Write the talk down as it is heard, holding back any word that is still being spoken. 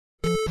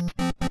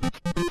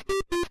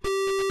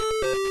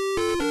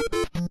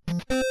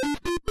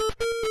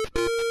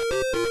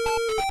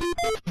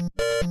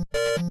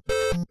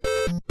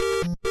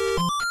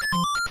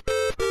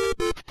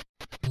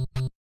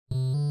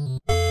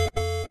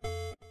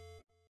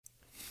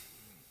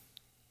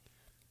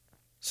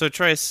So,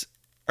 Trace,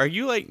 are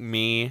you like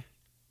me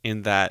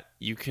in that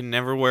you can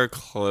never wear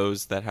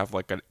clothes that have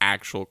like an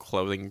actual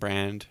clothing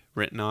brand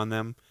written on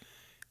them?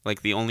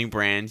 Like the only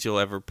brands you'll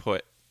ever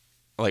put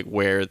like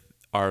wear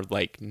are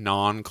like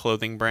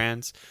non-clothing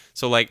brands.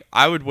 So like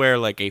I would wear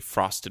like a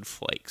Frosted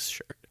Flakes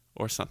shirt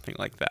or something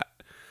like that.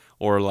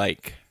 Or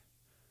like,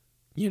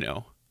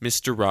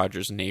 Mr.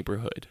 Rogers'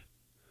 Neighborhood.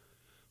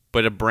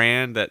 But a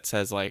brand that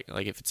says like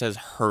if it says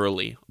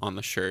Hurley on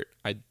the shirt,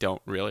 I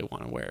don't really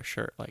want to wear a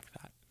shirt like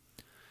that.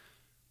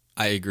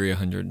 I agree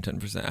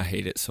 110%. I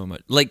hate it so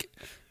much. Like,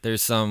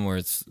 there's some where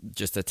it's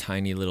just a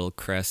tiny little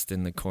crest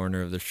in the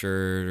corner of the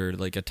shirt or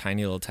like a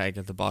tiny little tag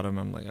at the bottom.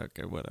 I'm like,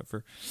 okay,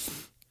 whatever.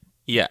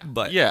 Yeah.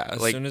 But yeah,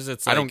 as like soon as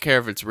it's I like, don't care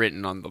if it's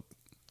written on the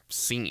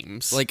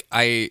seams.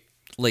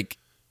 like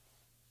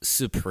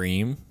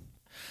Supreme.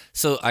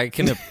 So I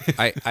can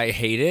I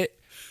hate it,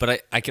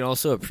 but I can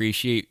also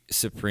appreciate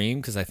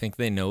Supreme because I think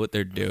they know what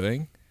they're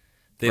doing.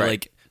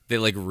 Right. They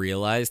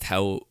realized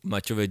how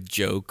much of a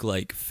joke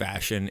like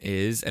fashion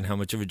is and how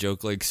much of a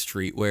joke like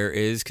streetwear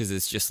is because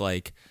it's just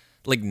like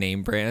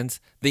name brands.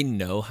 They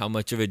know how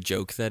much of a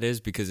joke that is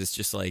because it's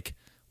just like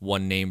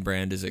one name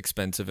brand is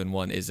expensive and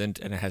one isn't,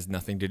 and it has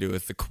nothing to do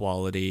with the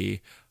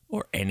quality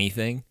or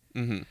anything.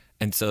 Mm-hmm.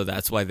 And so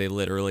that's why they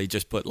literally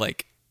just put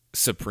like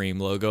Supreme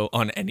logo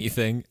on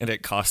anything and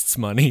it costs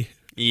money.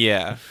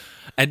 Yeah.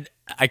 And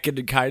I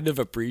can kind of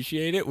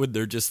appreciate it when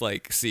they're just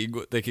like seeing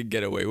what they can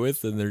get away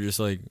with and they're just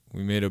like,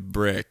 we made a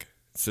brick.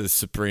 It says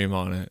Supreme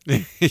on it. Yeah.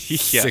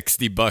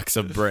 $60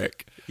 a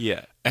brick.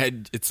 Yeah.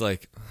 And it's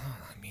like, oh,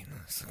 I mean,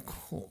 that's a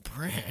cool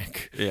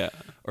brick. Yeah.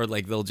 Or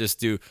like they'll just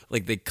do,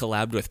 like they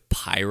collabed with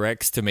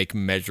Pyrex to make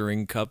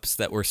measuring cups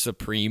that were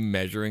Supreme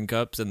measuring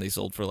cups and they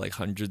sold for like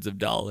hundreds of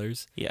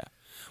dollars. Yeah.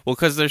 Well,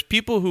 because there's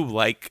people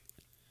who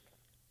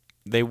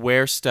they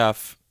wear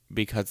stuff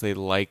because they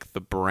like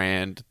the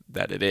brand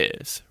that it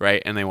is,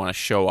 right? And they want to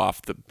show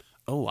off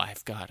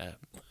I've got a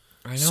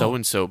I know.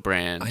 so-and-so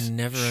brand I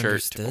never shirt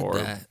understood or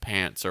that.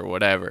 pants or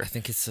whatever. I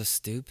think it's so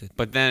stupid.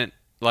 But then,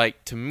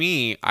 like, to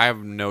me, I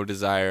have no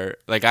desire.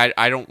 Like,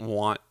 I don't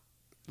want,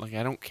 like,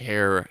 I don't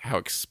care how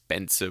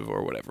expensive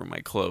or whatever my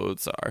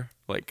clothes are.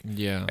 Like,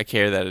 Yeah. I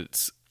care that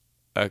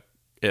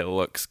it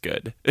looks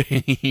good,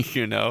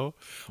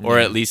 or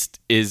Yeah. at least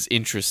is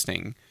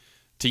interesting.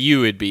 To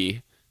you, it'd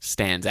be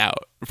stands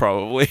out,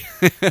 probably.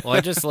 Well,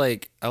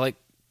 I like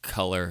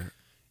color.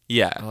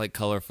 Yeah. I like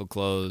colorful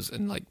clothes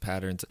and like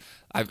patterns.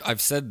 I've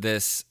said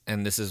this,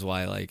 and this is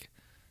why like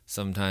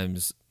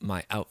sometimes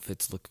my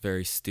outfits look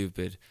very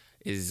stupid.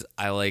 Is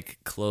I like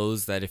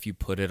clothes that if you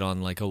put it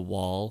on like a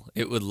wall,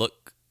 it would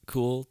look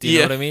cool. Do you know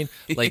Yeah. what I mean?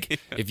 Like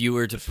if you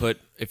were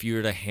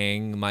to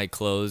hang my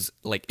clothes,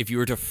 like if you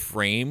were to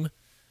frame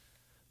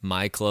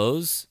my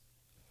clothes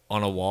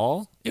on a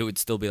wall, it would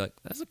still be like,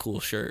 that's a cool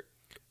shirt.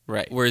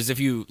 Right. Whereas if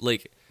you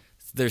like,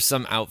 there's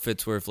some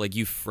outfits where if like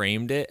you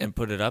framed it and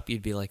put it up,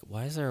 you'd be like,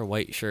 why is there a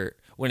white shirt?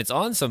 When it's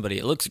on somebody,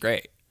 it looks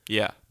great.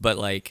 Yeah. But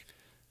like,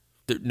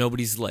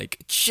 nobody's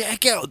like,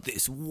 check out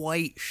this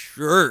white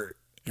shirt.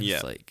 And Yeah.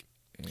 It's like,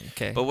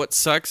 okay. But what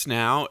sucks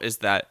now is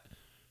that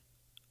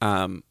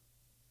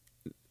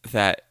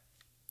that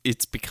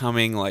it's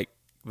becoming like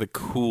the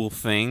cool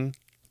thing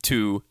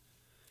to,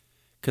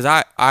 because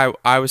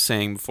I was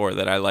saying before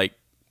that I like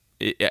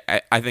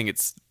I think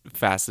it's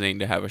fascinating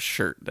to have a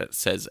shirt that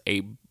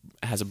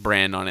has a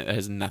brand on it that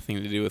has nothing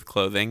to do with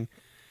clothing,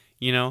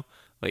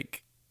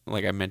 like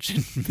I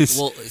mentioned.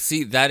 Well,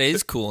 see, that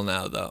is cool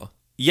now though.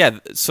 Yeah,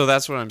 so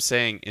that's what I'm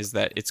saying is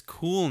that it's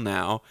cool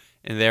now,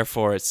 and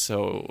therefore it's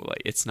so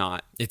like it's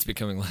not It's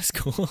becoming less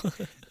cool.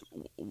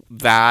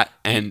 that,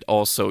 and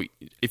also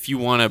if you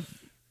want a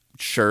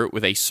shirt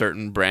with a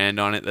certain brand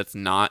on it that's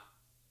not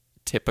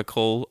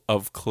typical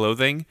of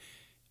clothing,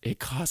 it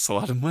costs a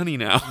lot of money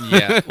now.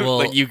 Yeah, well,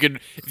 like you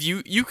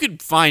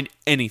could find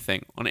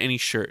anything on any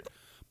shirt,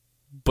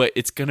 but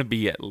it's gonna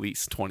be at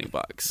least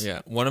 $20.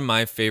 yeah. One of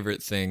my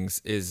favorite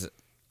things is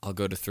I'll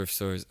go to thrift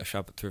stores. I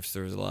shop at thrift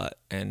stores a lot,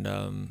 and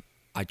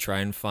I try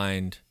and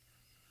find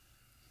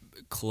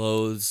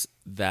clothes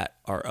that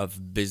are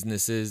of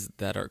businesses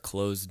that are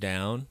closed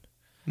down.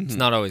 It's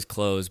not always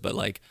closed, but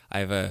like I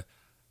have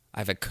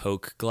a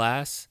Coke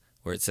glass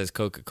where it says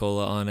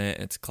Coca-Cola on it.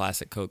 It's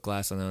classic Coke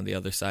glass, and then on the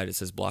other side it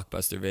says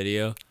Blockbuster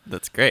Video.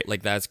 That's great.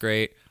 Like that's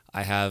great.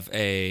 I have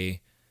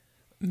a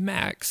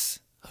Max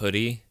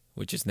hoodie,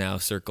 which is now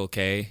Circle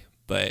K,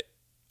 but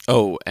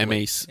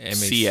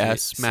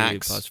MACS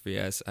Max. apostrophe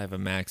S. I have a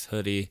Max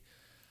hoodie.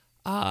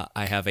 I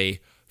have a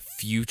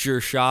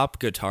Future Shop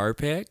guitar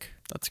pick.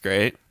 That's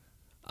great.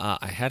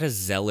 I had a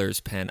Zeller's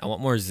pen. I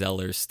want more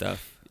Zeller's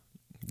stuff.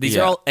 These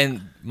Yeah. are all,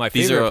 and my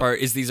These favorite are- part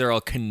is these are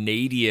all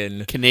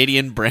Canadian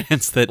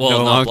Brands that no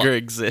not longer Blo-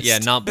 exist. Yeah,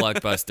 not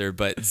Blockbuster,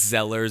 but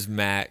Zeller's,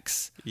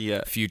 Max,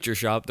 Yeah. Future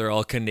Shop. They're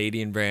all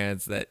Canadian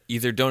brands that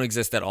either don't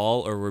exist at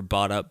all or were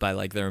bought up by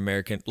like their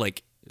American,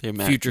 like The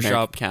Future American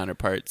Shop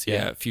counterparts. Yeah,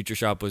 Yeah. Future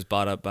Shop was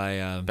bought up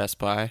by Best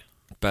Buy.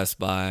 Best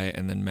Buy,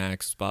 and then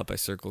Max was bought by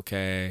Circle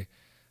K,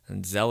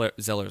 and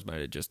Zeller's might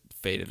have just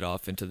faded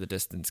off into the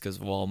distance because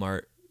of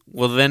Walmart.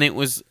 Well, then it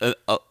was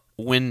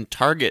when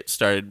Target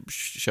started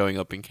showing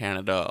up in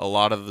Canada, a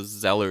lot of the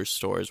Zellers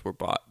stores were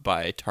bought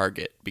by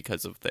Target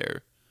because of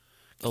their.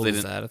 Oh,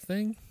 is that a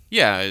thing?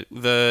 Yeah,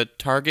 the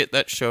Target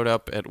that showed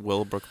up at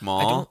Willowbrook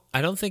Mall.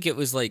 I don't think it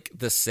was like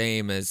the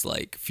same as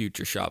like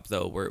Future Shop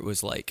though, where it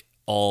was like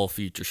all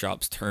Future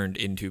Shops turned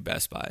into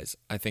Best Buys.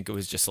 I think it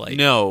was just like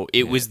No,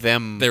 it was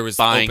them. There was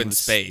buying open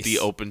space. the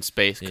open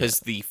space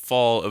because the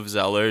fall of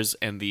Zellers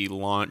and the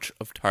launch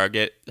of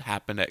Target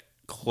happened at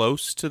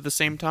close to the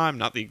same time,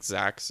 not the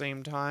exact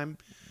same time.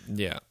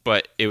 Yeah.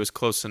 But it was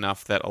close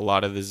enough that a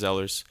lot of the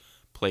Zellers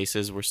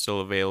places were still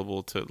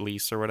available to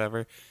lease or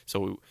whatever.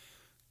 So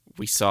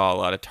we saw a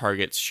lot of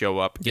Targets show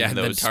up in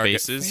those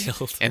spaces.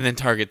 Failed. And then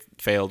Target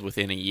failed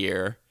within a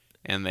year,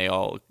 and they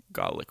all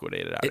got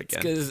liquidated out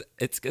again.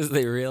 It's because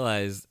they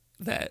realized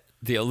that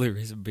the only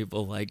reason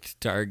people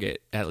liked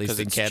Target, at least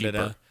in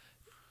Canada,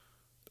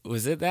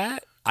 was it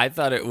that? I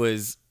thought it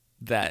was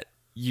that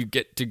you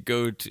get to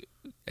go to,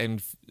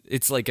 and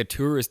it's like a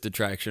tourist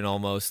attraction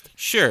almost.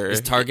 Sure.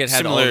 Target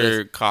had similar all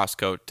this,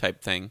 Costco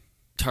type thing.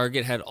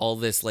 Target had all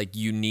this like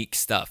unique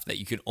stuff that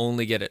you could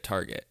only get at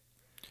Target.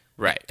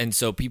 Right. And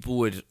so people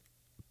would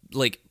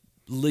like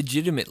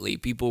legitimately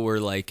people were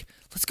like,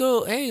 let's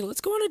go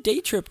on a day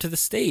trip to the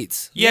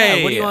States.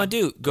 Yeah, what do you want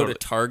to do? Go to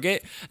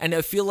Target? And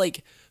I feel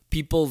like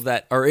people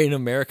that are in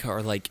America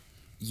are like,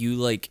 you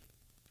like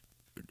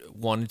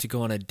wanted to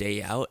go on a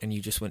day out and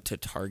you just went to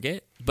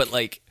Target. But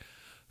like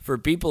for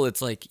people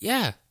it's like,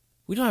 yeah,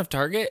 we don't have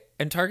Target,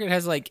 and Target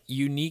has like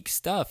unique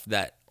stuff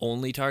that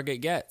only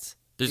Target gets.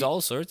 There's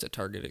all sorts of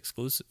Target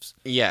exclusives.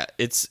 Yeah,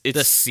 it's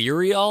The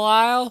cereal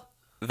aisle?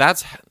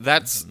 That's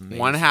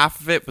one half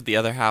of it, but the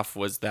other half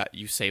was that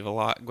you save a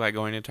lot by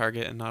going to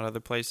Target and not other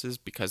places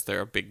because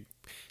they're a big.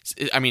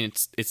 I mean,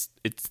 it's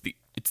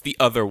the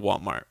other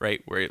Walmart,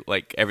 right? Where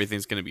like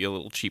everything's going to be a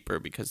little cheaper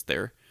because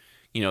they're,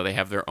 they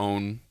have their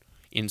own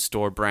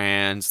in-store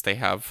brands. They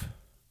have,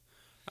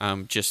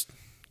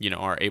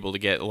 are able to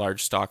get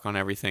large stock on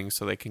everything,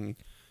 so they can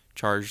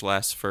charge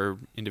less for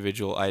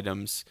individual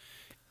items.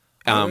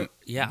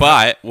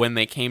 But when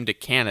they came to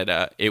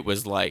Canada, it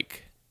was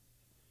like.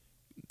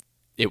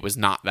 It was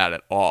not that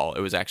at all. It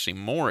was actually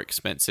more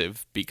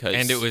expensive because...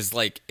 And it was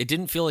like... It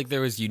didn't feel like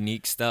there was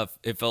unique stuff.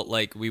 It felt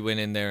like we went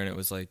in there and it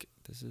was like,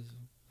 this is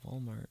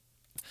Walmart.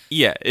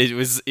 Yeah, it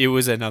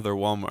was another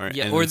Walmart.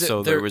 Yeah, and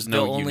so there was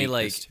no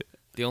uniqueness to it.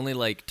 The only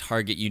like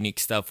Target unique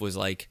stuff was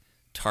like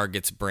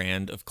Target's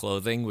brand of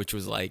clothing, which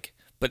was like...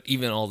 But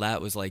even all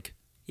that was like,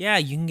 yeah,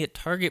 you can get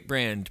Target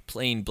brand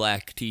plain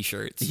black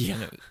t-shirts.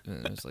 Yeah.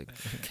 And it was like,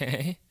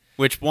 okay.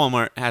 Which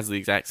Walmart has the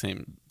exact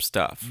same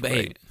stuff,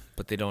 right?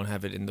 But they don't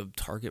have it in the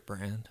Target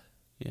brand.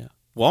 Yeah.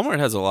 Walmart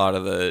has a lot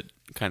of the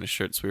kind of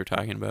shirts we were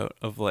talking about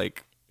of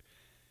like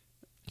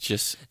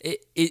just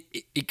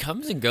it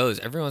comes and goes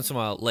every once in a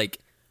while. Like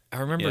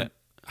I remember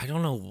I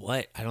don't know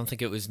what. I don't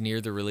think it was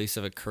near the release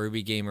of a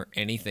Kirby game or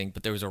anything,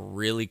 but there was a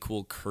really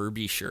cool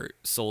Kirby shirt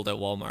sold at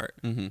Walmart.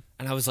 Mm-hmm.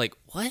 And I was like,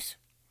 "What?"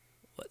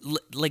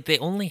 Like they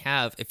only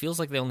have it feels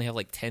like they only have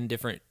like 10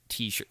 different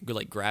t-shirt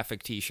like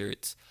graphic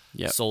t-shirts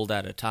sold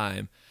at a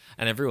time.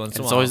 And every once in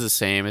a while it's always the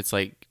same. It's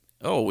like,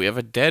 oh, we have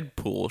a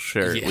Deadpool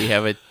shirt. Yeah. We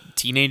have a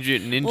Teenage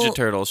Ninja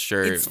Turtles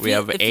shirt. We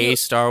have a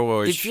Star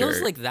Wars shirt. It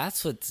feels like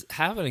that's what's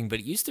happening, but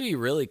it used to be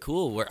really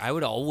cool where I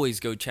would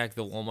always go check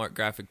the Walmart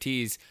graphic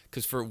tees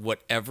because for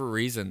whatever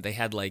reason, they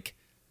had like,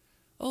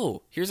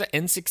 oh, here's an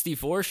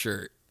N64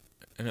 shirt.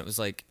 And it was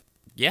like,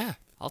 yeah,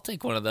 I'll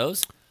take one of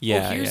those.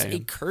 Yeah, oh, here's a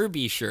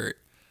Kirby shirt,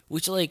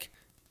 which like,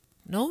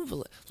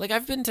 no, like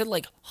I've been to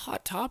like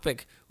Hot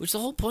Topic, which the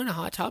whole point of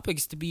Hot Topic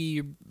is to be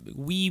your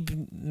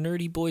weeb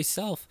nerdy boy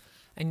self.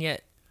 And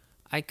yet,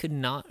 I could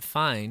not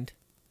find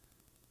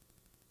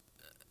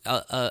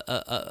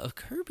a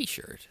Kirby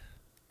shirt.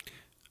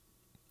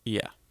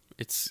 Yeah,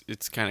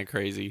 it's kind of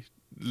crazy.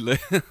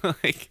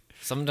 Like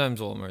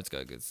sometimes Walmart's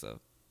got good stuff.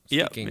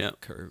 Speaking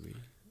of Kirby,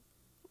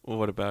 well,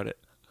 what about it?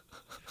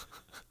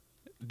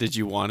 Did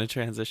you want to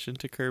transition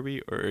to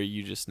Kirby, or are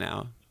you just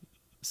now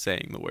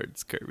saying the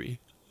words Kirby?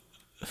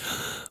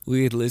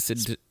 We had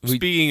listened to.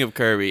 Speaking of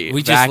Kirby,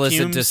 we just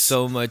listened to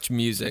so much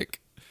music.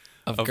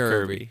 Of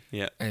Kirby.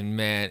 Yeah. And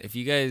man, if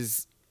you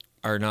guys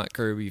are not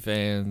Kirby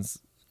fans,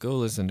 go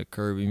listen to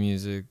Kirby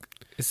music.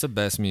 It's the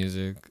best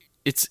music.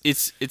 It's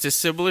a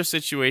similar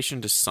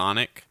situation to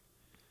Sonic,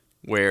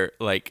 where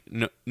like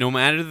no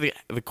matter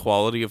the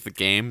quality of the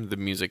game, the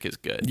music is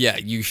good. Yeah,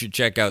 you should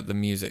check out the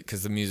music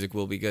because the music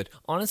will be good.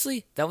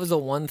 Honestly, that was the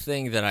one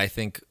thing that I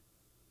think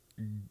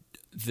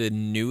the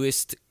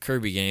newest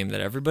Kirby game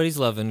that everybody's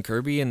loving,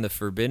 Kirby and the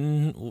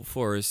Forbidden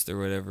Forest or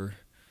whatever,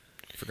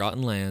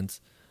 Forgotten Lands.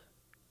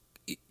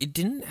 It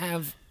didn't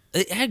have...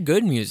 It had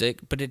good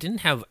music, but it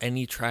didn't have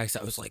any tracks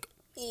that was like,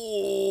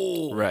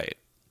 oh... Right.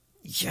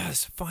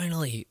 Yes,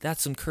 finally.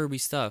 That's some Kirby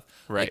stuff.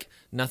 Right. Like,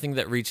 nothing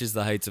that reaches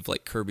the heights of,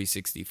 like, Kirby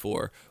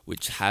 64,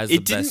 which has the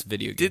best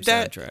video game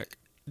soundtrack.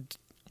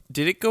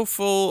 Did it go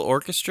full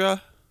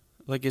orchestra?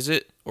 Like, is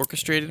it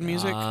orchestrated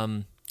music?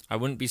 I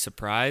wouldn't be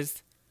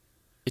surprised.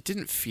 It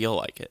didn't feel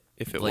like it,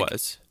 if it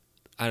was.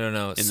 I don't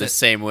know. In the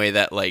same way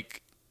that,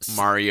 like,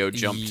 Mario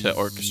jumped to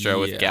Orchestra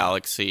with Yeah.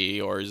 Galaxy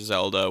or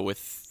Zelda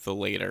with the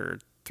later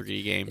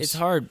 3D games. It's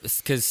hard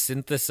because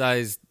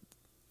synthesized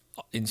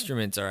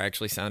instruments are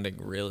actually sounding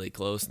really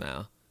close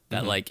now.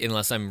 That like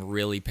unless I'm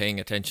really paying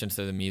attention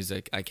to the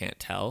music, I can't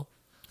tell.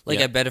 Like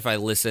Yeah. I bet if I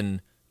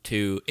listen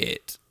to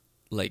it,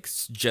 like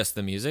just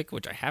the music,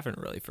 which I haven't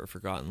really for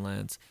Forgotten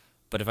Lands,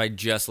 but if I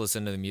just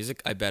listen to the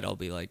music, I bet I'll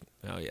be like,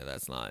 oh yeah,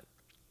 that's not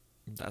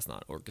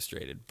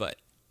orchestrated. But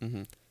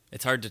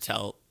it's hard to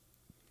tell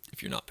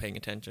if you're not paying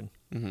attention.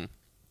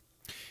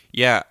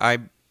 Yeah,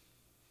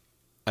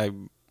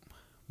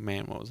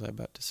 man, what was I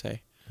about to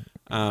say?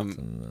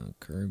 Something about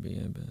Kirby,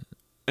 I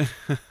bet.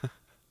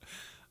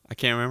 I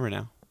can't remember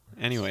now.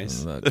 Anyways,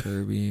 Something about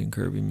Kirby and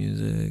Kirby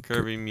music.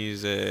 Kirby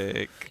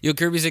music. Yo,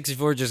 Kirby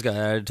 64 just got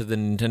added to the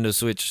Nintendo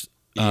Switch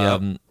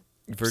Yep.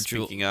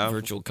 virtual Speaking of,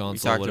 virtual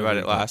console. we talked whatever about you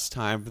it call last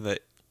time that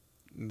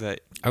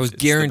I was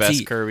it's the best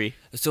guaranteed. Kirby.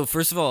 So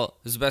first of all,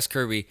 it was the best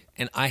Kirby,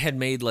 and I had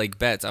made like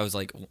bets. I was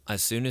like,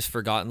 as soon as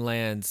Forgotten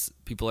Lands,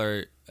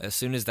 as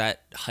soon as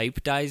that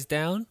hype dies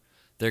down,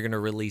 they're gonna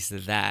release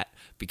that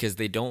because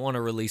they don't want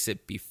to release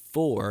it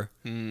before.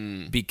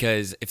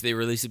 Because if they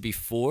release it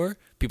before,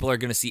 people are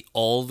gonna see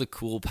all the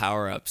cool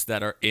power ups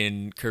that are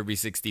in Kirby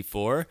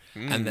 64,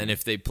 and then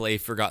if they play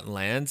Forgotten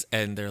Lands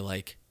and they're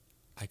like,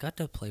 I got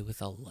to play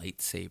with a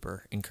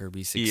lightsaber in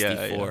Kirby 64.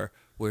 Yeah.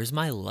 Where's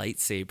my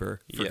lightsaber?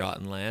 Yeah.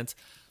 Forgotten Lands.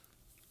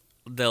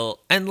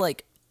 And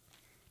like,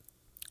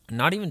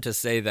 not even to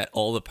say that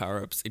all the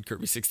power-ups in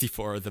Kirby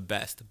 64 are the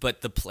best,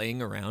 but the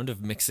playing around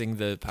of mixing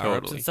the power-ups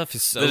Totally. and stuff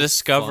is so The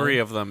discovery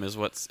fun. of them is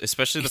what's,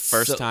 especially the It's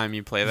first so- time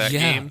you play that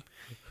Yeah. game.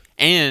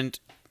 And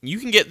you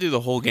can get through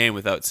the whole game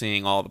without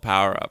seeing all the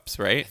power-ups,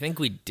 I right? think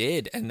we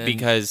did, and then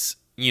Because,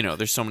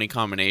 there's so many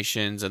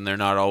combinations and they're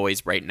not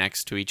always right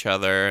next to each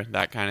other,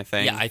 that kind of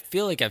thing. yeah, I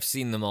feel like I've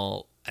seen them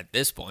all at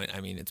this point.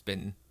 I mean, it's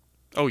been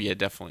Oh, yeah,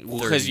 definitely.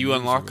 30 Because you years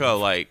unlock or a, whatever.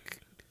 like...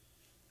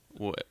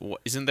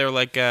 isn't there,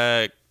 like,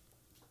 a...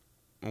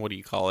 What do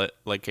you call it?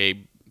 Like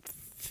a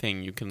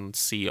thing you can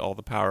see all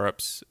the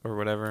power-ups or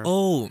whatever.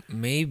 oh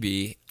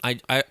maybe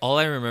I all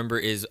I remember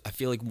is I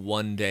feel like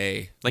one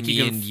day Like me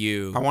you can, and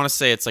you I want to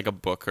say it's like a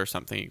book or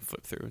something you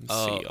flip through and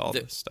Oh, see all the-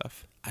 this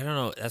stuff. I don't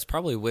know. That's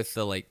probably with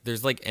the like.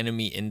 There's like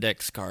enemy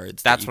index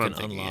cards That's that what you I'm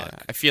can thinking. unlock.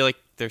 Yeah. I feel like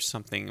there's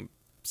something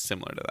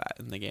similar to that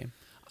in the game.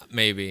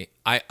 Maybe.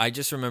 I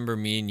just remember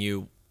me and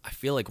you. I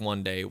feel like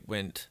one day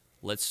went.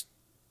 Let's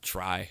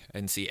try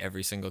and see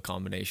every single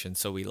combination.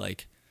 So we're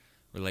like,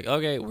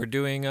 okay, we're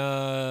doing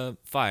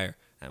fire,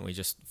 and we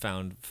just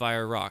found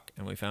fire rock,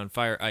 and we found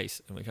fire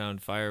ice, and we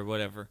found fire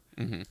whatever,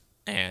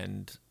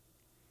 and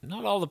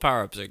not all the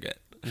power ups are good.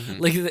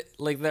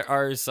 Like there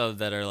are some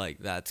that are like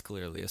that's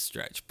clearly a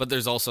stretch, but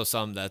there's also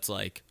some that's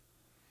like,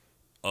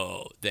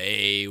 oh,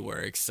 they were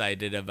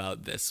excited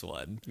about this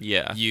one.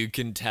 Yeah. You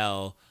can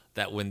tell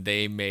that when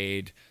they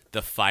made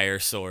the fire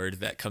sword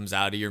that comes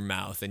out of your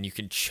mouth and you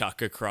can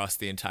chuck across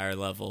the entire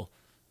level,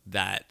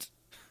 that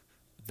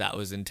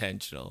was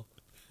intentional.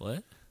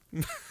 What?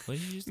 What did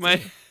you just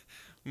say?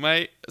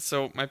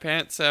 my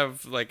pants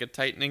have like a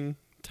tightening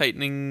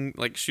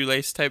like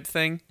shoelace type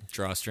thing.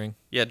 Drawstring.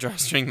 Yeah,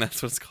 drawstring,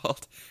 that's what it's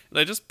called. And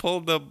I just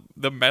pulled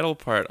the metal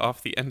part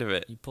off the end of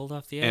it. You pulled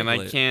off the And I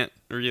anklet. can't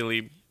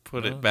really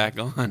put Oh, it back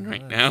on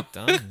right now.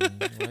 Done.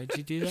 Why'd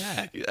you do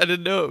that? I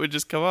didn't know it would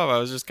just come off. I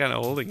was just kind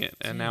of holding it,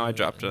 and now I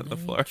dropped it on the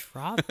Man, floor.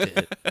 Dropped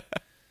it.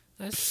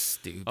 That's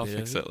stupid. I'll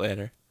fix of it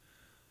later.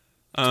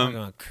 you. Talking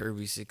about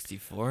Kirby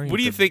 64. and What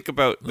do you could- think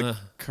about the Ugh.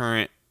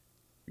 current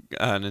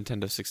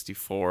Nintendo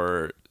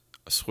 64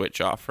 Switch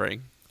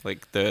offering?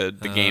 Like the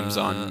games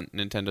on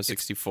Nintendo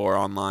 64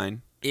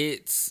 online?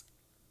 It's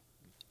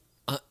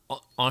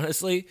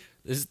honestly,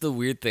 this is the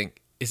weird thing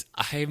is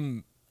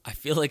I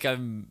feel like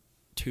I'm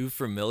too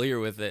familiar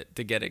with it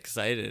to get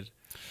excited.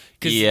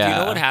 Because you Yeah.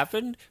 know what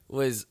happened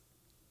was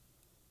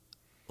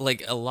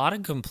like a lot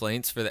of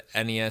complaints for the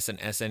NES and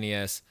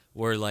SNES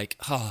were like,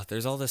 oh,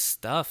 there's all this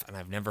stuff and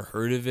I've never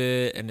heard of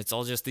it, and it's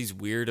all just these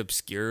weird,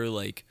 obscure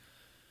like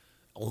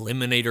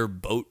Eliminator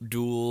boat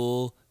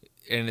duel,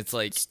 and it's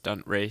like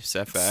Stunt Race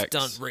FX.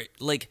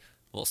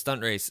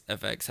 Stunt Race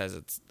FX has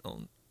its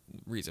own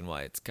reason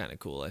why it's kind of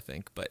cool, I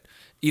think. But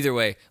either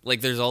way,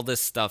 like there's all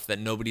this stuff that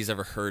nobody's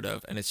ever heard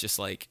of, and it's just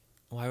like,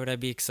 why would I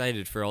be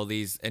excited for all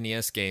these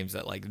NES games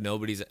that like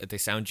they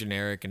sound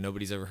generic and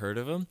nobody's ever heard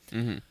of them?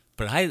 Mm-hmm.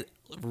 But I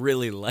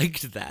really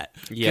liked that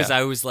because Yeah.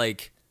 I was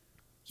like,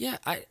 yeah,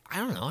 I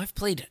don't know. I've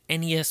played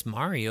NES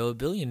Mario a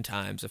billion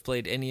times. I've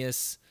played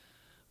NES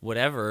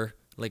whatever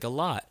like a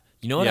lot.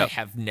 You know what Yep. I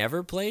have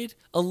never played?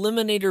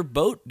 Eliminator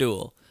Boat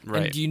Duel.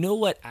 Right. And do you know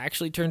what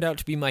actually turned out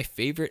to be my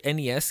favorite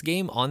NES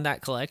game on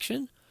that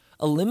collection?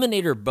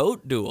 Eliminator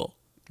Boat Duel.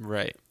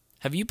 Right.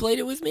 Have you played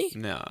it with me?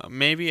 No,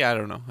 maybe. I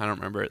don't know. I don't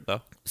remember it,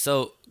 though.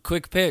 So,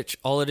 quick pitch.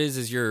 All it is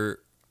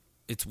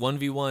it's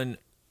 1v1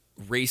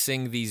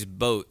 racing these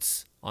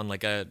boats on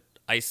like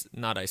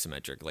not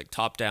isometric, like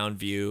top-down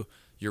view.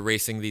 You're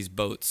racing these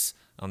boats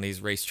on these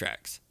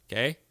racetracks,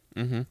 okay?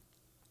 Mm-hmm.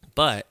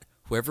 But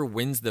whoever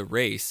wins the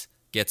race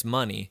gets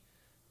money,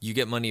 you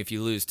get money if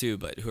you lose too,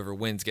 but whoever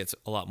wins gets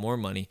a lot more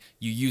money.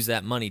 You use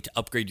that money to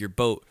upgrade your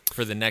boat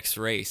for the next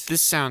race.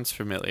 This sounds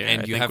familiar.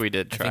 And I think we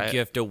did try I think it. you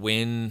have to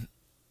win,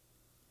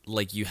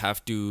 like you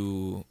have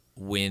to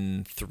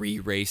win 3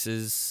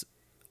 races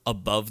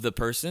above the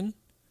person.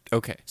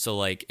 Okay. So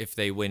like if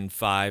they win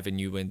 5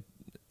 and you win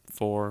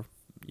 4,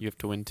 you have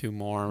to win 2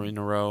 more in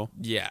a row.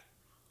 Yeah.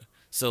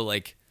 So,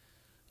 like,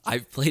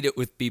 I've played it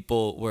with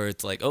people where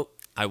it's like, oh,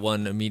 I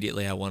won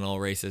immediately. I won all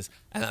races.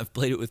 And I've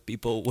played it with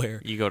people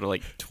where You go to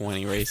like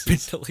 20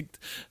 races.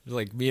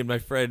 like me and my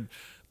friend,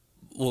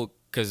 well,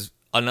 because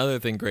another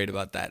thing great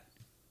about that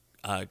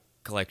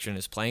collection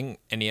is playing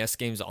NES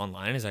games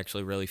online is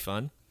actually really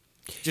fun.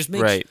 Just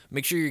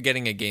make sure you're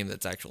getting a game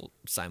that's actual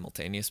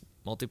simultaneous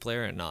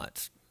multiplayer and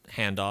not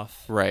handoff.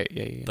 Right.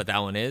 Yeah. But that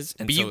one is.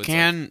 And But so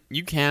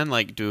you can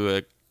like do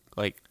a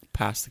like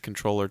pass the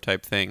controller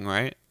type thing,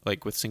 right?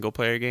 Like with single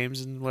player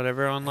games and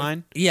whatever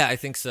online. Yeah, I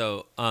think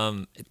so.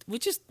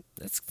 Which is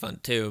that's fun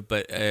too,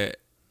 but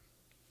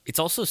it's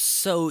also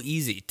so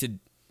easy to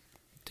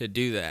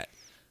do that.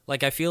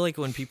 Like I feel like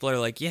when people are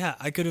like, "Yeah,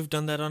 I could have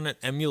done that on an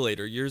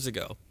emulator years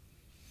ago,"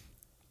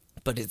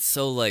 but it's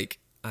so like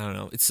I don't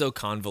know, it's so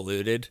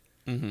convoluted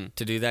to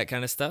do that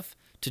kind of stuff.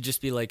 To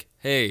just be like,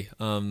 "Hey,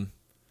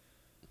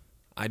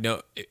 I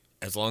know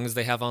as long as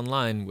they have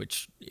online,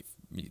 which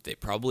they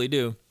probably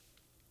do."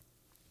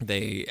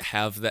 They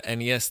have the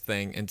NES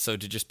thing, and so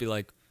to just be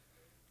like,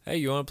 hey,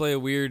 you want to play a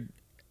weird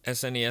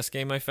SNES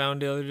game I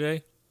found the other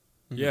day?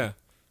 Mm-hmm. Yeah.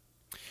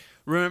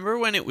 Remember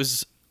when it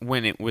was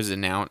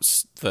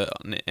announced, the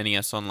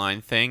NES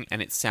Online thing,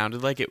 and it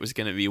sounded like it was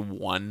going to be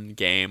 1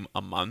 game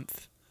a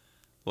month?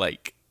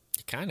 Like...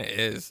 It kind of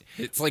is.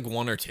 It's like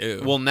 1 or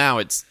 2. Well, now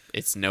it's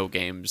no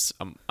games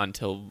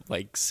until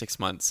like 6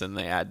 months, and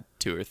they add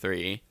 2 or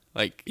 3.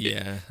 Like,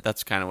 yeah.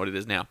 That's kind of what it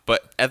is now.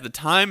 But at the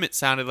time, it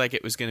sounded like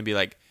it was going to be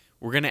like,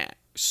 we're going to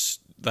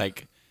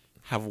like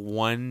have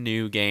 1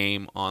 new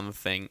game on the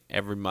thing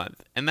every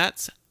month. And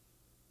that's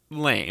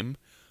lame.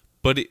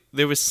 But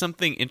there was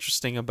something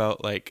interesting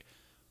about like,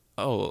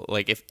 oh,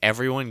 like if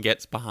everyone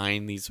gets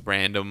behind these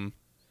random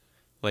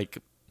like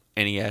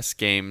NES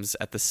games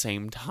at the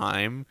same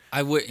time.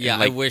 I wish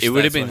it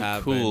would have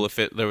been cool if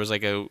there was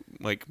like a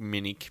like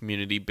mini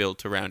community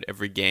built around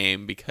every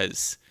game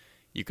because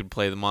you could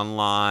play them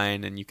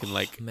online and you can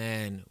like...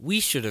 Man, we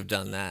should have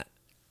done that.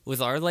 With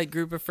our like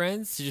group of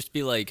friends to just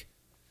be like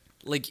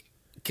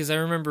because I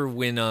remember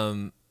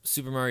when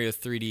Super Mario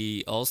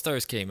 3D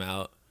All-Stars came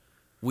out,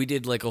 we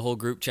did like a whole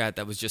group chat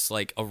that was just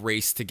like a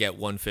race to get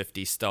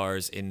 150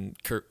 stars in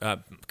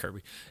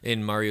Kirby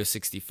in Mario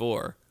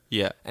 64.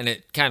 Yeah. And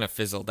it kind of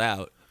fizzled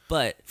out.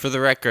 But for the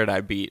record,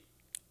 I beat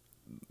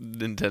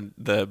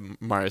the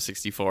Mario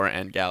 64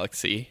 and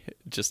Galaxy,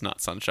 just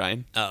not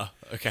Sunshine. Oh,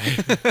 okay.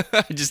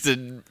 I just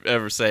didn't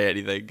ever say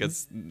anything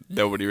because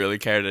nobody really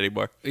cared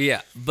anymore.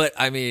 Yeah, but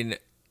I mean,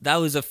 that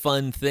was a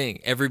fun thing.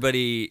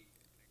 Everybody,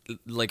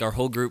 like our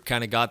whole group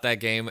kind of got that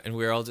game and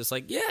we were all just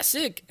like, yeah,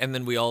 sick. And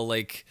then we all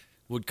like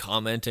would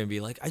comment and be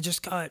like, I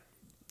just got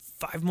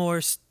 5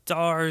 more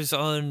stars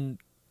on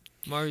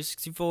Mario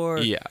 64.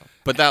 Yeah,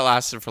 but that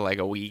lasted for like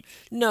a week.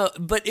 No,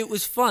 but it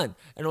was fun.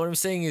 And what I'm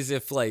saying is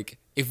if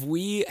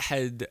we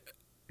had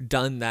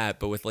done that,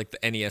 but with like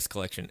the NES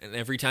collection, and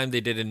every time they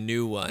did a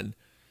new one,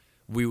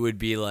 we would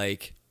be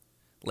like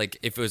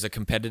if it was a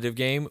competitive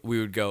game, we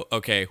would go,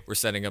 okay, we're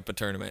setting up a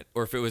tournament.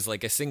 Or if it was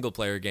like a single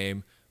player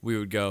game, we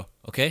would go,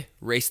 okay,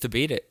 race to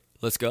beat it.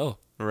 Let's go.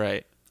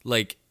 Right.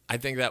 Like, I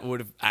think that would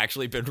have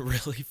actually been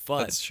really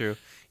fun. That's true.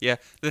 Yeah.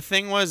 The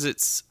thing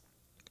was,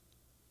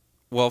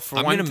 well, for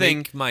I'm one gonna thing...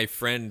 make my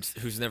friend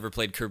who's never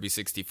played Kirby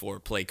 64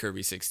 play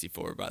Kirby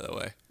 64, by the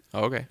way.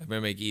 Okay. I'm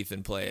gonna make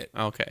Ethan play it.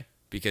 Okay.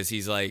 Because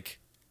he's like,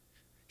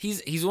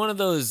 he's one of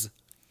those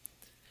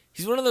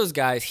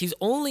guys. He's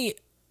only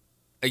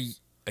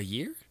a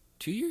year,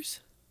 2 years,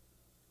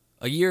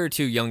 a year or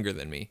 2 younger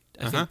than me.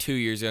 I think 2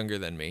 years younger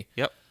than me.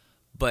 Yep.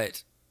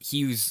 But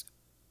he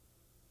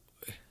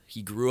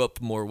grew up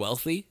more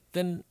wealthy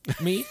than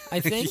me, I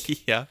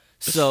think. Yeah.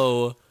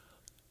 So,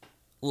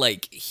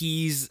 like,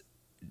 he's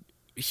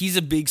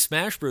a big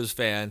Smash Bros.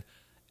 Fan.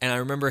 And I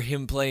remember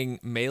him playing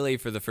Melee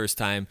for the first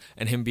time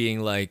and him being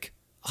like,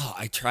 oh,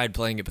 I tried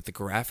playing it, but the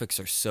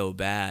graphics are so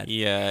bad.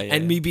 Yeah.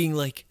 And me being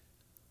like,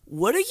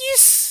 what are you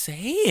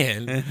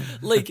saying?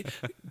 Like,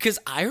 because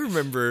I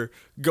remember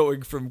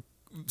going from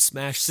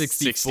Smash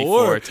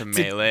 64 to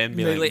Melee and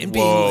being Melee like, and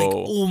whoa. being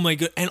like, oh my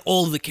god, and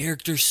all the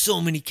characters, so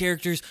many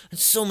characters, and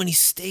so many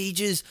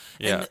stages.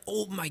 Yeah. And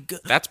oh my god.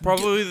 That's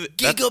probably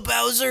Giga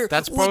Bowser.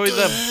 That's what probably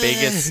the heck?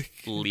 biggest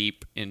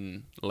leap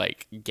in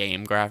like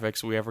game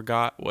graphics we ever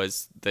got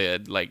was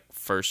the like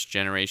first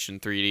generation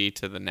 3D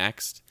to the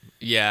next.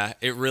 Yeah,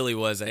 it really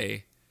was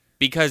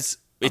because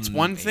it's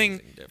one thing.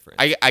 difference.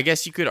 I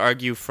guess you could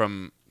argue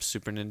from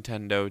Super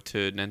Nintendo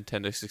to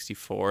Nintendo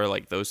 64,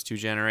 like those 2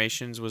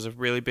 generations was a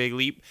really big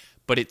leap,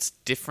 but it's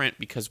different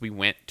because we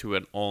went to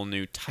an all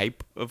new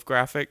type of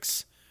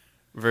graphics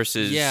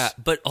versus... Yeah,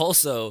 but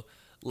also,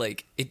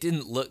 like, it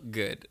didn't look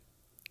good.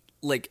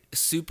 Like,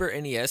 Super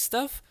NES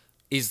stuff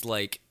is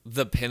like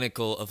the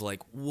pinnacle of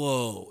like,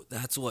 whoa,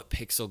 that's what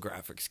pixel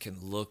graphics can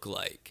look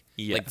like.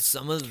 Yeah. Like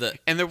some of the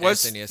And there was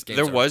SNES games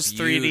there are was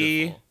 3D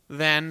beautiful.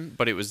 then,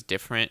 but it was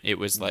different. It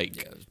was like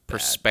Yeah, it was bad.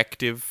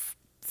 perspective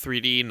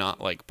 3D, not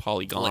like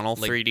polygonal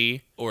Like-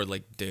 3D. Or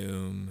like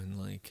Doom and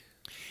like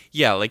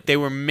Yeah, like they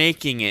were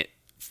making it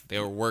they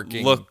were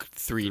working look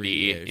 3D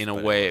 3D-ish, in a but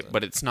it way, wasn't.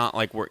 but it's not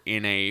like we're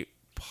in a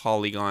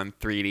polygon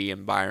 3D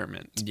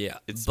environment. Yeah,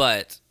 It's-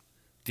 but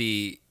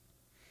the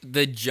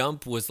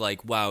jump was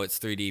like, wow, it's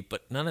 3D,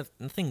 but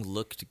nothing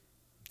looked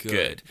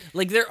good.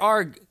 Like there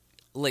are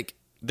like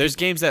There's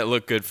games that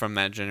look good from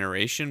that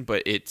generation,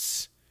 but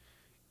it's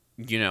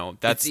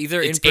that's It's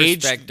either in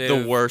aged perspective-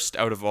 the worst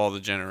out of all the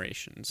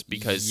generations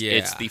because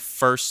it's Yeah. the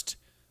first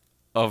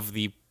of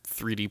the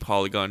 3D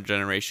polygon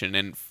generation,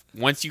 and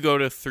once you go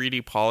to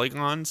 3D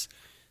polygons,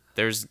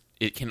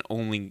 it can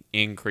only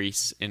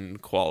increase in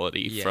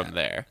quality Yeah. from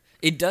there.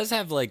 it does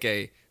have like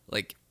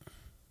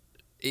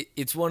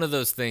it's one of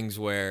those things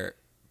where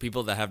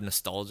people that have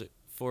nostalgia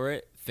for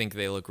it think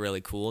they look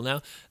really cool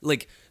now.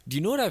 Like, do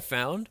you know what I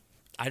found?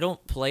 I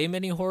don't play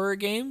many horror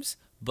games,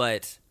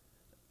 but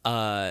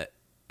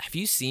have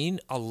you seen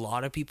a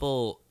lot of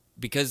people,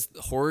 because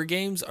horror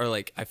games are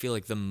like, I feel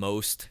like the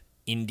most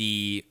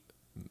indie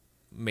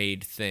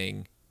made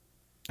thing.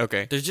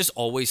 Okay. There's just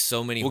always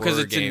so many Well, because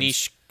horror it's games. a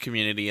niche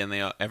community and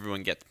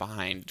everyone gets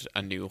behind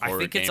a new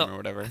horror game or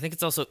whatever. I think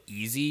it's also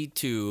easy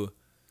to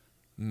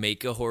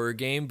make a horror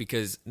game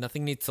because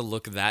nothing needs to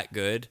look that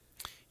good.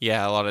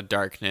 Yeah, a lot of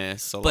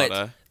darkness, But lot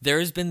of there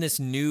has been this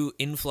new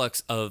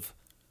influx of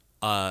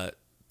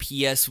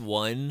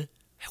PS1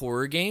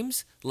 horror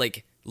games,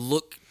 like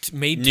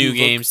made new to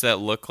games that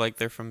look like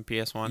they're from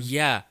PS1.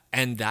 Yeah,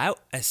 and that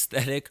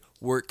aesthetic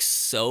works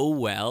so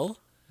well.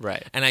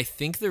 Right. And I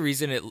think the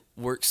reason it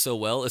works so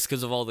well is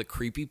because of all the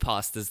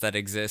creepypastas that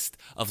exist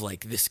of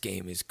like, this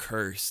game is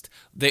cursed.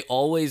 They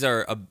always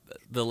are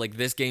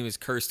this game is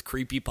cursed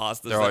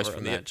creepypastas. They're always were from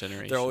on the- that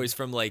generation. They're always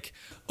from like,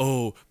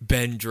 oh,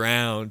 Ben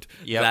drowned.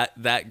 Yep.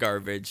 That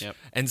garbage. Yep.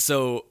 And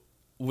so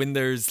when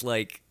there's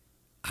like,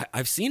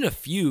 I've seen a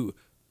few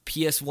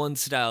PS1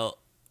 style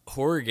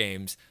horror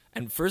games,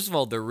 and first of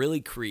all, they're really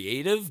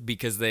creative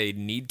because they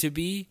need to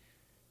be,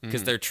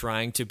 because they're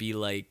trying to be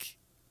like,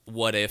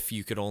 what if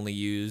you could only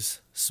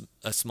use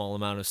a small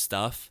amount of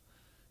stuff?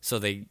 So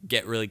they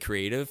get really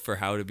creative for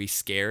how to be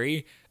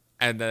scary.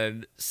 And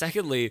then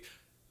secondly,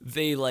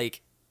 they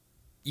like,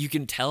 you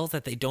can tell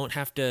that they don't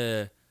have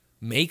to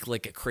make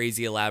like a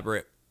crazy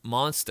elaborate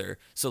monster.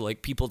 So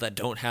like people that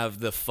don't have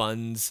the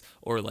funds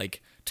or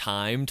like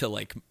time to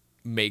like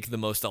make the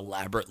most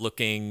elaborate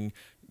looking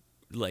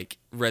like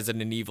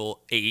Resident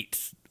Evil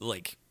 8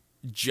 like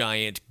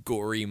giant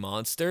gory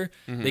monster,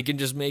 they can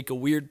just make a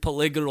weird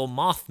polygonal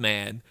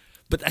Mothman.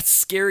 But that's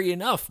scary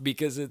enough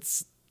because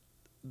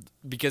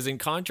in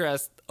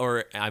contrast,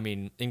 or I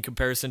mean in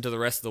comparison to the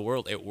rest of the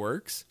world, it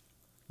works.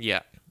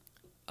 Yeah.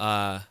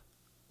 What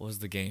was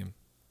the game?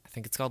 I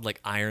think it's called like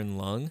Iron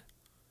Lung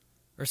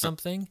or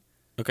something.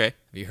 Okay.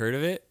 Have you heard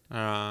of it?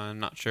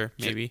 Not sure.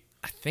 Maybe.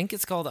 I think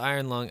it's called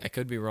Iron Lung. I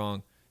could be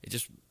wrong.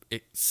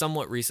 It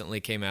somewhat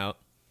recently came out,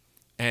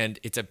 and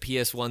it's a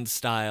PS1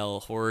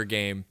 style horror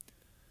game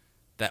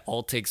that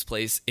all takes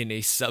place in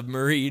a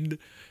submarine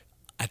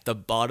at the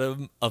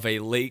bottom of a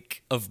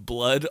lake of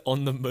blood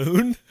on the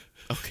moon.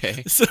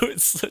 Okay. So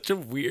it's such a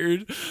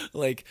weird,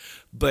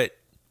 but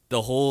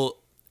the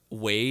whole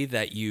way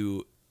that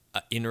you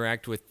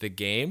interact with the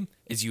game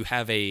is you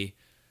have a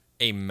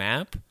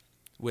map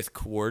with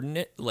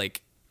coordinate,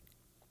 like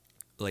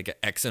an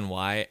X and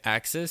Y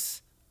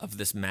axis of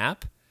this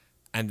map.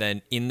 And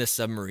then in the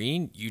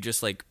submarine, you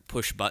just like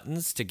push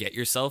buttons to get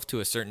yourself to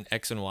a certain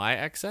X and Y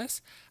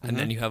axis. And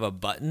then you have a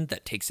button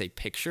that takes a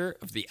picture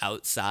of the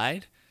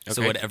outside.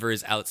 So Okay. whatever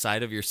is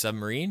outside of your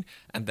submarine,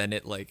 and then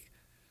it like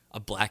a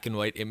black and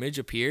white image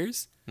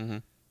appears.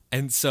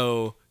 And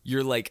so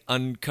you're like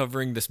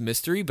uncovering this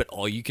mystery, but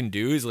all you can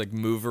do is like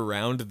move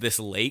around this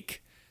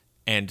lake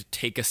and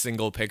take a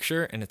single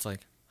picture. And it's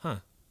like,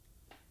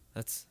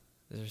 is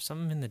there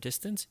something in the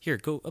distance? Here,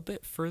 go a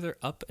bit further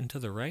up and to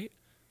the right.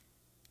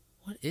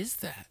 What is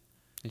that?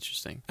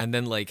 Interesting. And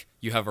then like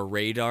you have a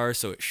radar,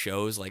 so it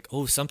shows like,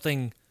 oh,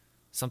 something's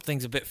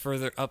a bit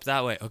further up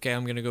that way. Okay,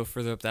 I'm gonna go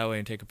further up that way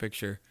and take a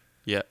picture.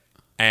 Yeah.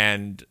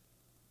 And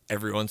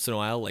every once in a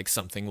while, like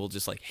something will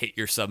just like hit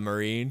your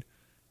submarine,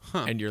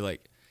 and you're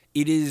like,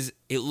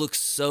 it looks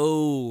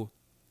so.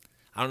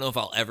 I don't know if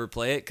I'll ever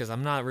play it because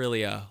I'm not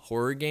really a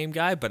horror game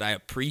guy, but I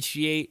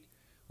appreciate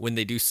when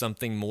they do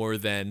something more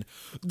than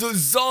the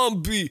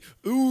zombie.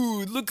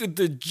 Ooh, look at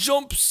the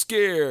jump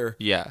scare.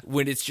 Yeah.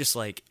 When it's just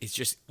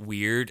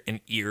weird and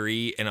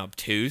eerie and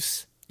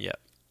obtuse. Yeah.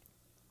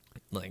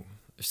 Like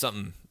there's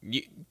something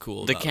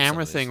cool. The about camera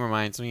some of thing this.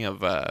 reminds me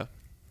of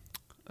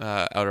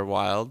Outer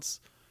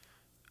Wilds,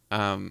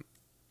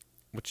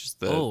 which is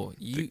the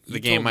you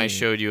game told I me.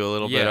 showed you a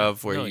little bit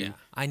of, where yeah.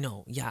 I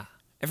know. Yeah,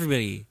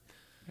 everybody.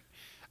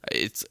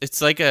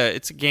 it's like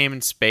it's a game in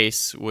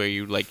space where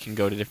you like can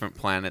go to different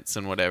planets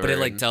and whatever. But it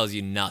like and- tells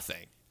you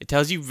nothing. It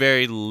tells you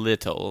very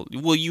little.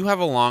 Well, you have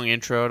a long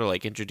intro to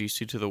like introduce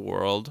you to the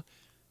world.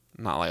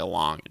 Not like a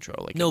long intro,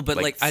 like No, but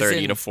like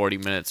 30 to 40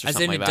 minutes or as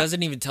something in like it that.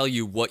 doesn't even tell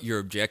you what your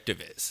objective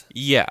is.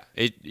 Yeah,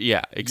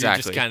 exactly. You're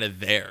just kind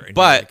of there. And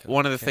But you're like,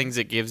 one of the okay. things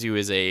it gives you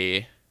is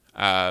a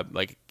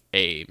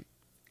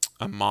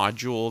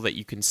module that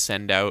you can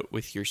send out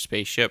with your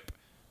spaceship,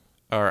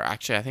 or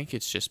actually, I think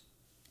it's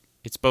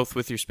both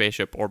with your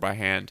spaceship or by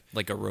hand.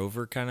 Like a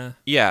rover kind of.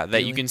 Yeah,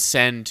 that you Really? can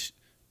send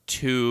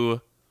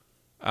to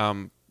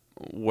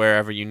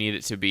wherever you need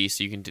it to be,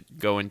 so you can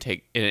go and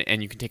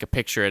you can take a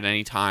picture at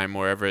any time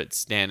wherever it's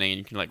standing, and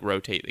you can like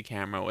rotate the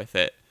camera with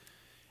it,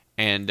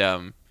 and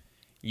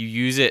you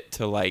use it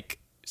to like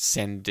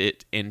send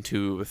it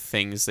into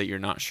things that you're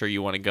not sure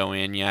you want to go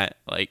in yet,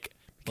 like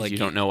because Like you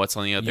don't know what's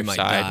on the other You might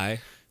side. die.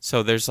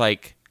 So there's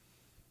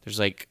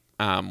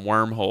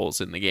wormholes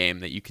in the game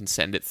that you can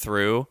send it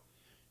through,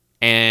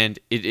 and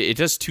it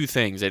does two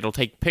things. It'll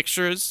take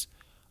pictures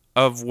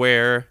of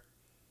where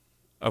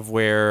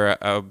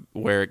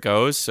it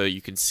goes, so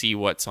you can see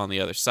what's on the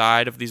other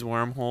side of these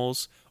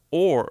wormholes,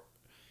 or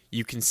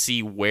you can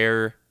see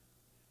where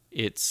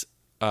it's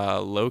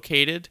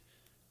located,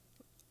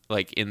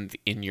 like in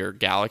your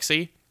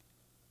galaxy.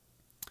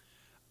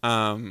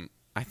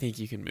 I think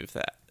you can move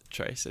that,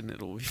 Trace, and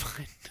it'll be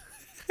fine.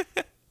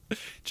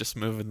 Just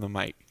moving the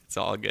mic. It's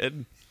all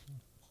good.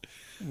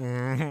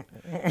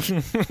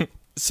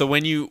 So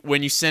when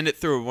you send it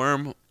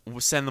through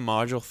send the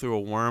module through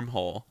a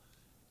wormhole,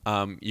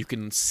 you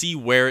can see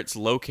where it's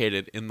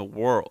located in the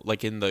world,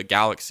 like in the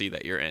galaxy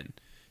that you're in.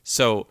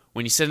 So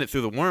when you send it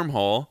through the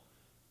wormhole,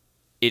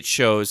 it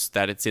shows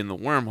that it's in the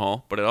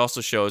wormhole, but it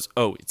also shows,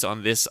 oh, it's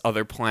on this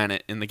other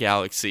planet in the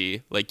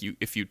galaxy. Like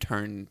if you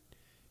turn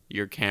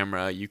your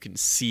camera, you can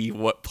see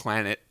what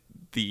planet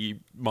the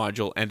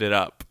module ended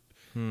up.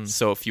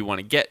 So if you want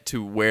to get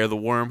to where the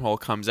wormhole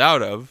comes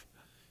out of,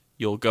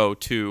 you'll go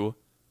to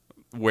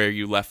where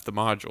you left the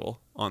module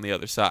on the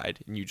other side,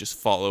 and you just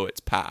follow its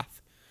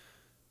path.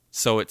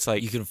 So it's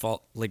like, You can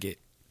fall like it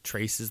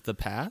traces the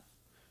path.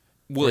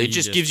 well, or it you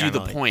just just gives you kinda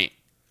the like- point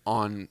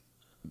on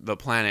the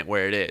planet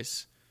where it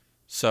is.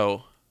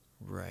 So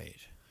Right.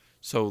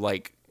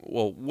 like,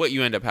 well, what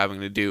you end up having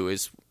to do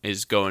is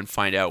go and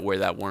find out where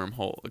that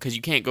wormhole, because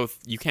you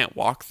can't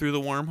walk through the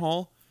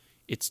wormhole.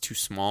 It's too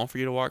small for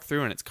you to walk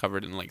through, and it's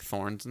covered in like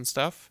thorns and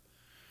stuff.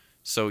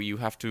 So you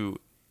have to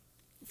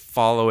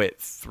follow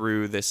it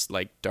through this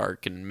like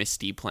dark and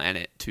misty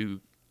planet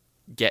to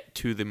get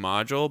to the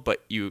module,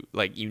 but you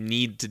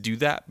need to do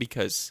that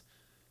because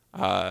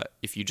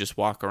if you just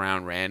walk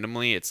around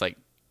randomly, it's like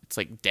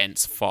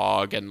dense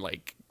fog and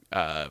like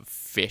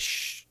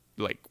fish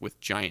like with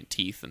giant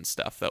teeth and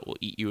stuff that will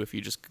eat you if you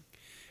just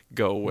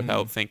go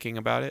without thinking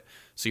about it.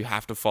 So you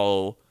have to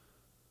follow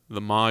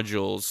the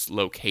module's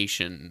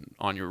location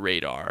on your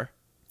radar,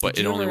 but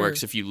Did it you only ever-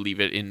 works if you leave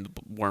it in the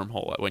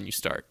wormhole when you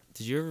start.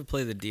 Did you ever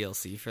play the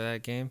DLC for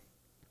that game?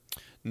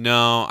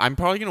 No, I'm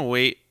probably gonna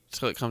wait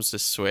till it comes to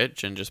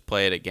Switch and just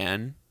play it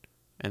again,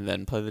 and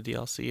then play the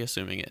DLC,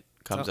 assuming it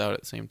comes out at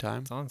the same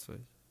time. It's on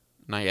Switch.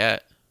 Not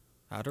yet.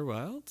 Outer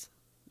Wilds?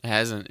 It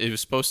hasn't. It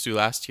was supposed to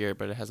last year,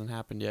 but it hasn't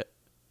happened yet.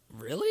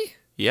 Really?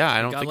 Yeah, I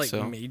It don't got think like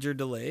so. major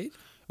delayed.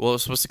 Well, it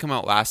was supposed to come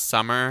out last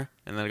summer,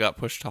 and then it got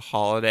pushed to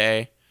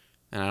holiday,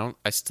 and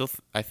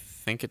I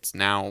think it's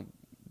now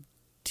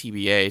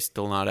TBA,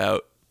 still not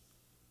out.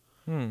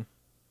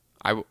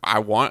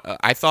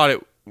 I thought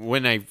it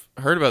when I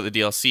heard about the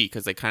DLC,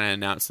 because they kind of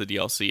announced the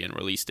DLC and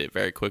released it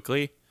very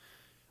quickly.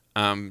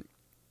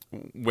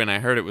 When I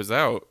heard it was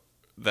out,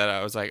 that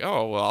I was like,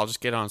 oh well, I'll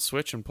just get on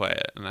Switch and play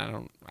it, and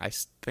I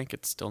think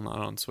it's still not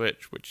on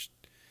Switch, which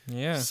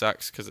Yeah.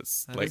 sucks because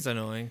it's That like is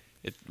annoying.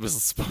 it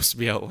was supposed to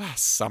be out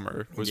last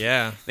summer.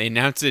 Yeah. They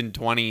announced it in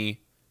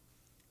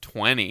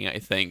 2020, I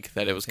think,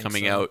 that it was think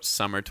coming so. out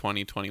summer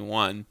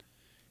 2021,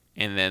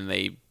 and then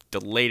they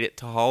delayed it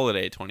to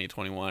holiday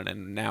 2021,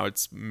 and now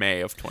it's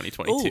May of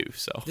 2022. Oh,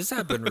 So This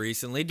happened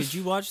recently. Did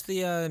you watch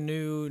the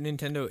new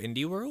Nintendo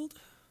Indie World?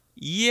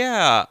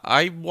 yeah,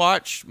 I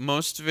watched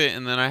most of it,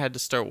 and then I had to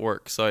start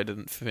work, so I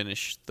didn't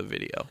finish the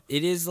video.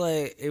 It is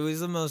like it was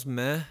the most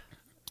meh.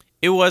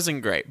 It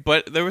wasn't great,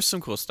 but there was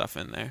some cool stuff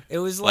in there. It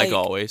was like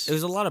always. It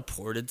was a lot of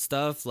ported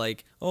stuff,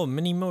 like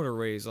mini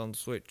motorways on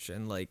Switch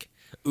and like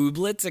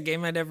Ooblets, a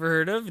game I'd never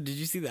heard of. Did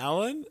you see that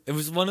one? It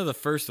was one of the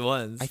first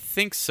ones. I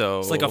think so.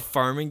 It's like a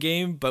farming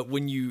game, but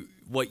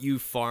what you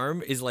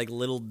farm is like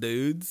little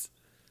dudes,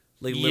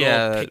 like little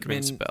Yeah, that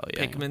rings a Pikmin, bell,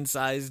 yeah.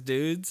 Pikmin-sized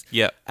dudes.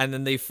 Yep. And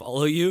then they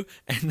follow you,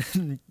 and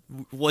then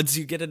once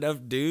you get enough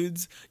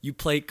dudes, you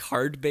play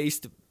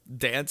card-based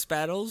dance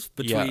battles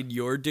between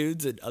your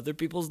dudes and other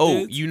people's Oh,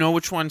 dudes. you know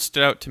which one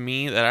stood out to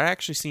me that I'd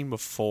actually seen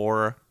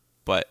before,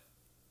 but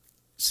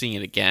seeing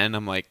it again,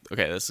 I'm like,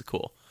 okay, this is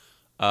cool.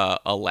 A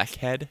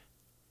Leckhead.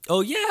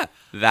 Oh yeah,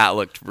 That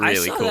looked I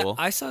really saw cool.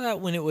 That, I saw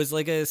that when it was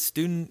like a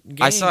student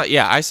game.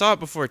 I saw it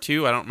before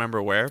too. I don't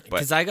remember where, but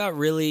Because I got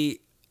really,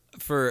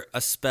 for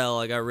a spell,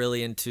 I got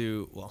really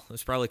into, well,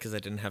 it's probably because I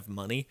didn't have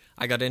money.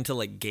 I got into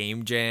like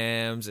game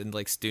jams and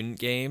like student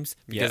games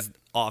because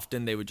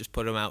often they would just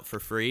put them out for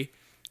free.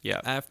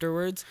 Yeah.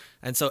 afterwards.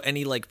 And so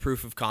any like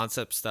proof of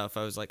concept stuff,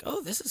 I was like,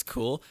 oh, this is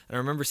cool. And I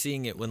remember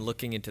seeing it when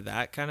looking into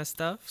that kind of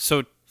stuff.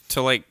 So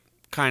to like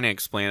kind of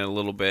explain it a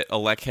little bit,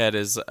 Electhead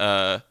is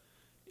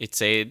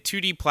it's a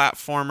 2D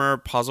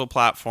platformer, puzzle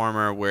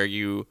platformer where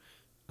you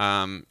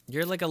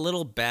You're like a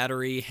little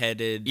battery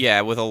headed.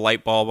 yeah, with a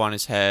light bulb on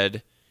his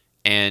head,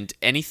 and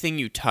anything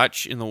you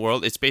touch in the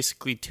world, it's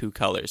basically two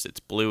colors. It's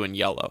blue and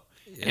yellow.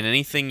 Yeah. And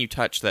anything you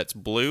touch that's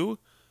blue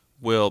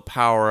will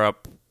power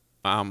up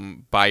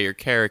by your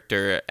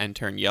character and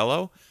turn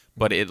yellow,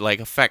 but it like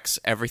affects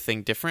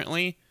everything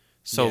differently.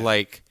 So Yeah.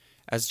 like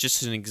as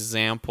just an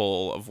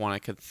example of one I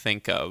could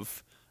think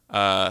of,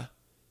 like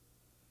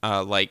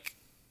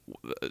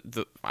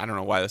I don't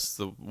know why this is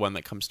the one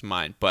that comes to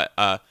mind, but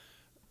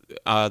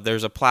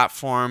there's a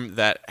platform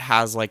that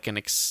has like an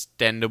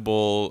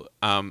extendable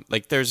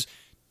like there's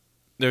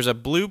a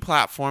blue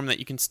platform that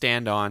you can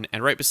stand on,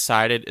 and right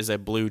beside it is a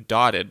blue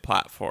dotted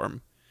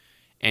platform.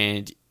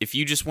 And if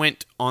you just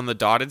went on the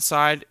dotted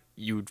side,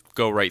 you'd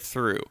go right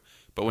through.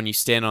 But when you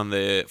stand on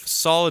the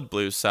solid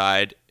blue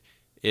side,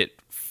 it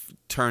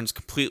turns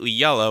completely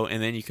yellow,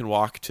 and then you can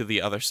walk to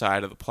the other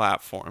side of the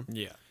platform.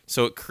 Yeah.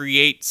 So it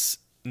creates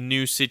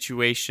new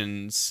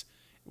situations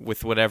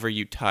with whatever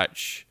you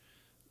touch.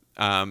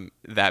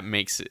 That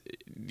makes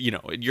it,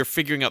 you're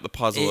figuring out the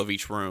puzzle of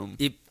each room.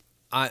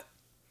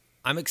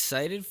 I'm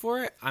excited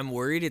for it. I'm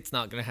worried it's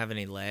not gonna have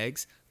any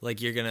legs.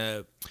 Like you're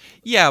gonna.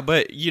 Yeah,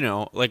 but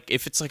like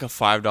if it's like a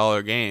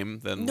 $5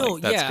 game, then No,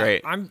 like, that's yeah.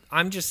 great.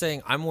 I'm just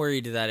saying I'm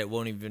worried that it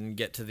won't even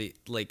get to the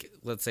like.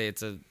 Let's say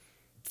it's a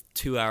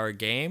 2-hour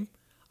game.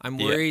 I'm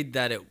Yeah. worried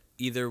that it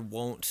either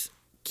won't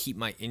keep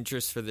my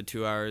interest for the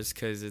 2 hours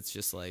because it's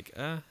just like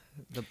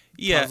the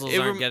puzzles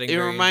aren't getting. It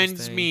very reminds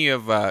interesting. me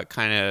of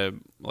kind of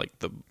like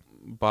the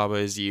Baba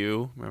Is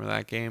You. Remember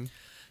that game?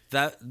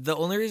 That the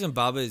only reason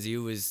Baba Is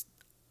You was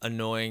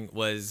annoying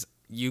was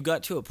you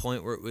got to a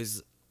point where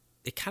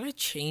it kind of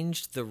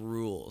changed the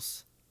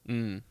rules.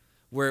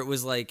 Where it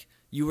was like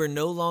you were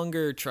no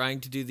longer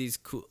trying to do these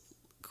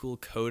cool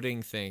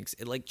coding things.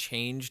 It like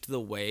changed the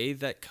way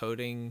that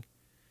coding.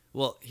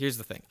 Well, here's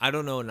the thing. I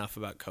don't know enough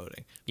about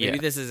coding. Maybe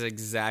Yeah. this is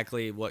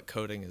exactly what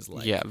coding is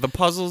like. Yeah, the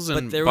puzzles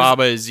in there was-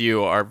 Baba Is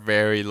You are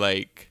very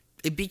like.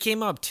 It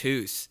became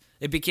obtuse.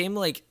 It became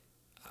like,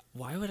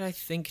 why would I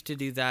think to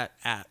do that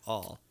at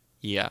all?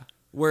 Yeah.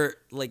 Where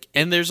like,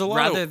 And there's a lot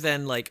rather of.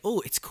 than like,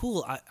 oh, it's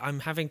cool. I'm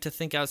having to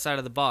think outside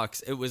of the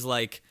box. It was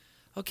like,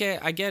 okay,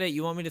 I get it.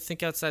 You want me to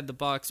think outside the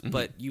box,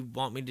 but you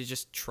want me to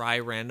just try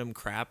random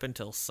crap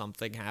until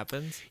something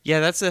happens. Yeah,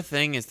 that's the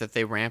thing is that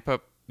they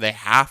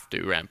have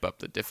to ramp up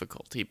the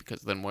difficulty,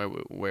 because then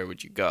where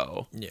would you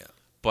go? Yeah.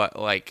 But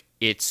like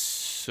it's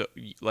so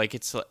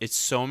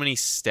many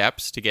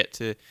steps to get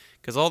to,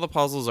 because all the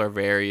puzzles are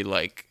very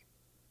like,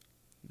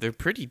 they're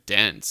pretty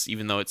dense,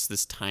 even though it's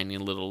this tiny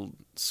little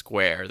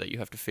square that you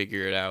have to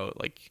figure it out.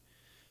 Like,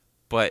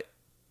 but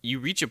you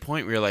reach a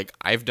point where you're like,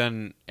 I've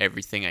done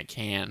everything I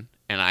can,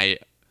 and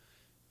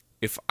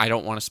if I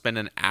don't want to spend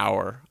an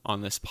hour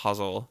on this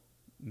puzzle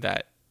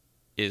that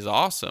is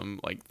awesome,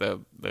 like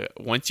the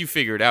once you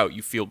figure it out,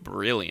 you feel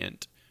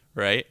brilliant,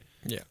 right?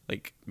 Yeah.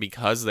 Like,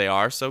 because they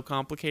are so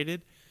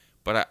complicated.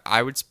 But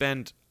I would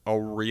spend a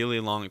really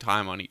long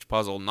time on each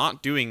puzzle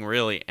not doing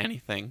really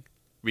anything,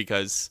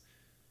 because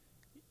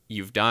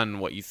you've done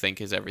what you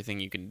think is everything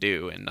you can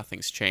do and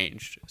nothing's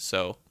changed.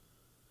 So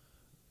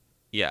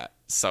yeah,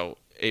 so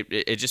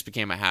it just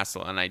became a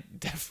hassle, and I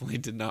definitely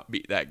did not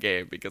beat that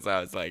game because I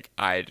was like,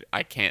 I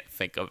can't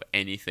think of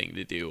anything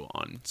to do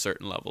on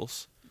certain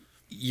levels.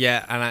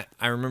 Yeah, and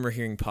I remember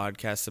hearing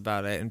podcasts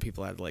about it, and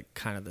people had like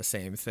kind of the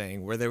same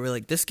thing where they were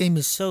like, "This game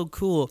is so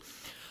cool."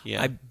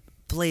 Yeah. I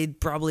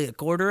played probably a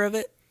quarter of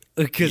it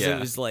because Yeah. it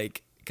was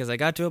like I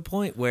got to a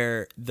point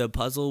where the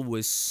puzzle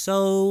was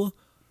so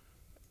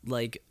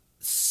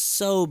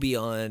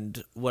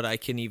beyond what I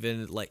can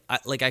even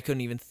I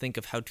couldn't even think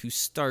of how to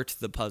start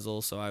the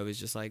puzzle, so I was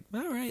just like,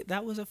 "All right,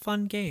 that was a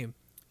fun game."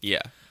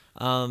 Yeah.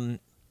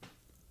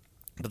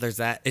 But there's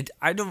that.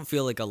 I don't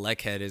feel like a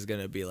Electhead is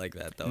gonna be like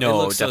that though. No,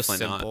 it looks definitely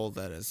so not. simple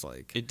that it's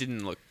like It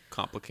didn't look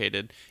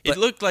complicated. But It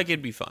looked like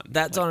it'd be fun.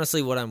 that's Like,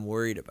 honestly what I'm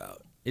worried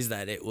about. Is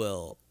that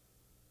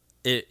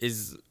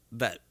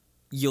that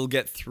you'll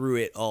get through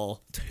it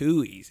all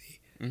too easy.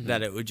 Mm-hmm.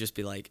 That it would just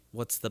be like,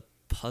 what's the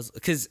puzzle?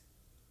 Because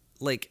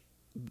like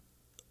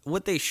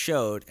what they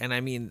showed, and I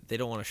mean they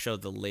don't want to show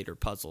the later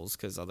puzzles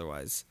because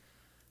otherwise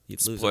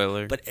you'd lose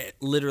Spoiler. them. But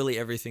literally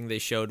everything they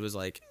showed was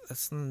like,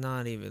 that's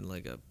not even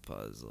like a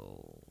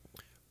puzzle.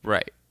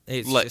 right.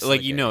 It's Like, just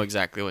like you a- know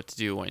exactly what to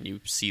do when you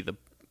see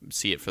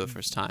it for the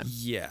first time.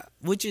 Yeah,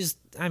 which is,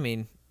 I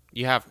mean,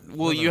 You have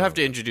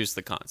to introduce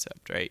the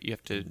concept, right? You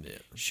have to Yeah.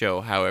 show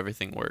how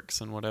everything works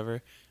and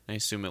whatever. I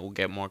assume it will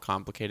get more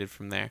complicated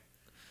from there.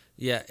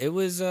 yeah, it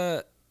was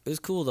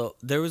cool though.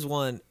 There was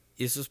one.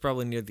 This was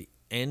probably near the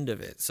end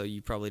of it, so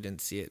you probably didn't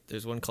see it.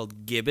 There's one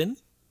called Gibbon,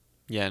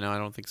 Yeah, no, I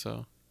don't think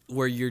so.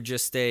 where you're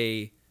just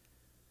okay.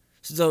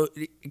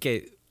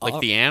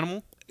 Like the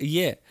animal?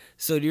 Yeah.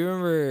 So do you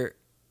remember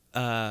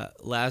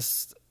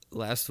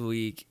last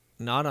week?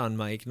 not on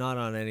mic, not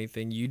on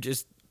anything. You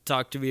just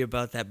talked to me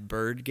about that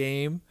bird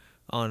game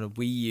on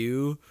Wii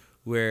U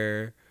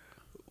where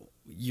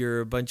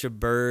you're a bunch of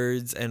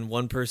birds and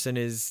one person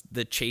is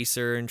the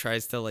chaser and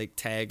tries to like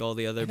tag all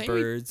the other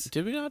birds.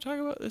 Did we not talk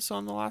about this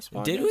on the last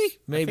podcast? Did we?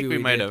 Maybe I think we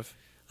might have.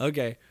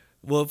 Okay.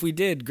 Well, if we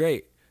did,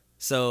 great.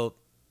 So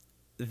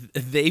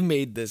they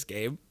made this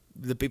game.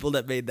 The people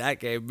that made that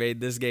game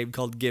made this game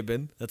called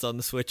Gibbon. That's on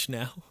the Switch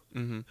now.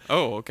 Mm-hmm.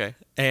 Oh, okay.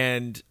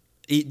 And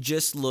it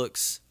just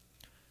looks...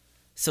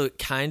 So it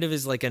kind of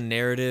is like a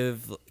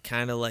narrative,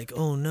 kind of like,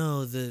 oh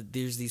no,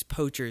 there's these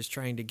poachers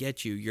trying to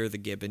get you. You're the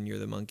gibbon, you're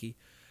the monkey.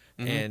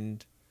 Mm-hmm.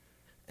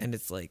 And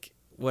it's like,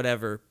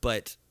 whatever.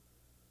 But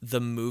the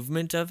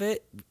movement of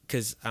it,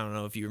 because I don't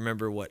know if you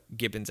remember what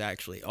gibbons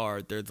actually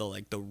are. They're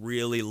the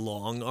really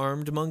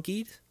long-armed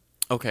monkeys.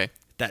 Okay.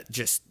 That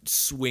just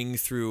swing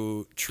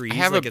through trees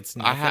it's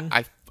nothing.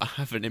 nothing. I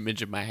have an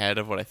image in my head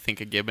of what I think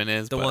a gibbon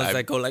is. The ones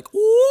that go like, ooh,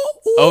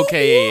 ooh.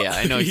 Okay, yeah,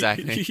 I know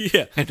exactly.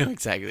 Yeah. I know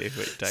exactly what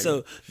you're talking So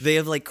about. they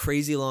have like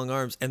crazy long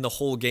arms, and the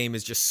whole game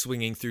is just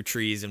swinging through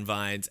trees and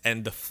vines,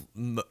 and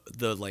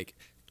the like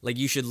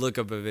you should look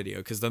up a video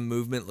because the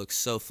movement looks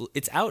so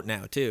it's out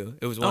now too.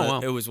 It was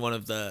one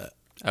of the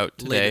out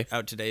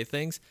today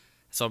things.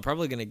 So I'm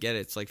probably gonna get it.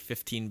 It's like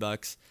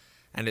 $15,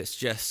 and it's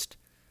just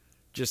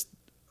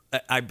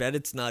I bet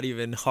it's not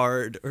even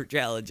hard or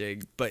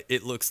challenging, but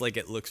it looks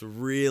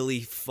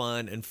really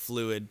fun and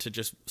fluid to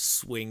just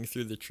swing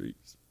through the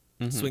trees.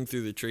 Mm-hmm. Swing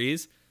through the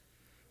trees.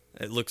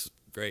 It looks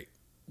great.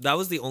 That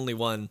was the only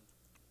one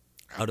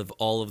out of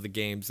all of the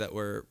games that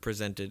were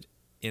presented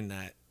in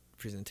that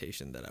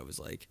presentation that I was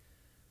like,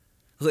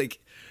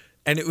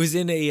 and it was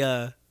in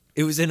a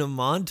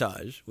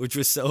montage, which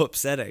was so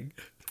upsetting.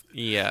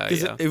 Yeah.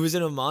 It was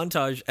in a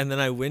montage, and then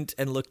I went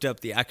and looked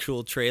up the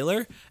actual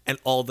trailer, and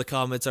all the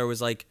comments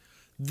was like,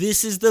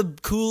 "This is the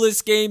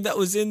coolest game that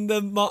was in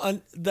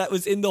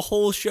the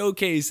whole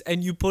showcase,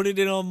 and you put it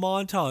in a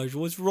montage.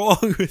 What's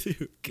wrong with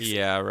you?"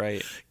 Yeah,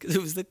 right. Because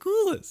it was the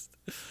coolest.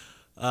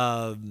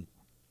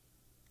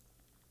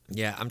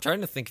 Yeah, I'm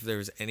trying to think if there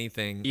was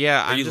anything.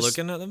 Yeah, are you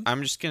looking at them?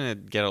 I'm just gonna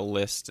get a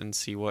list and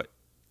see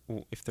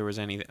if there was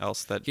anything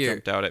else that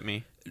jumped out at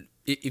me.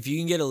 If you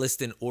can get a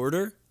list in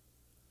order.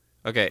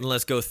 Okay.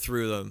 Let's go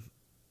through them,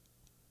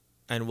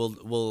 and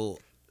we'll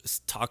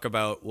talk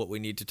about what we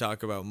need to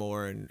talk about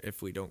more, and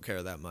if we don't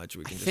care that much,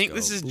 we can just go. I think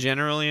this is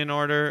generally in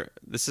order.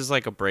 This is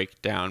like a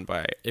breakdown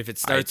by if it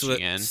starts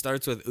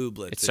IGN. with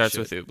Ooblets. It starts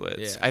with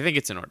Ooblets. Yeah. I think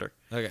it's in order.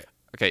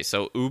 Okay,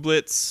 so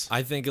Ooblets.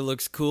 I think it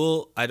looks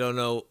cool. I don't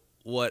know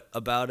what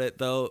about it,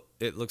 though.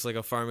 It looks like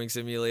a farming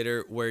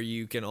simulator where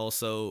you can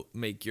also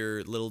make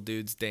your little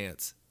dudes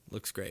dance.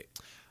 Looks great.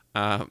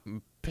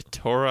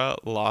 Petora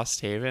Lost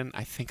Haven.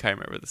 I think I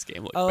remember this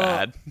game looked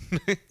bad.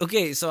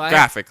 Okay, so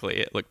graphically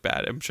it looked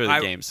bad. I'm sure the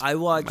game's I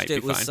watched might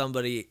it be with fine.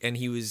 somebody, and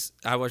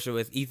I watched it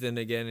with Ethan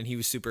again, and he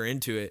was super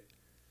into it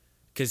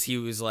because he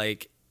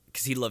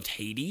loved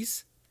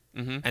Hades,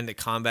 and the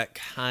combat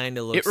kind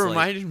of looks. It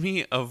reminded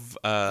me of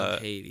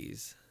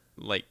Hades,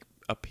 like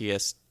a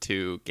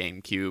PS2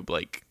 GameCube.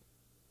 Like,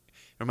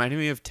 reminded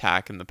me of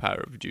Tak and the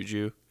Power of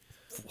Juju.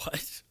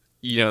 What?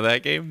 You know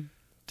that game?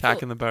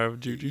 Tak and the Power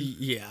of Juju?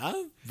 Yeah,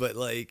 but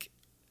like,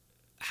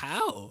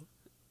 how?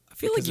 I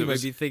feel like you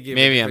might be thinking.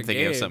 Maybe I'm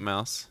thinking of something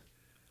else.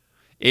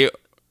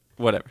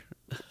 Whatever.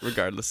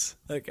 Regardless.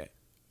 Okay.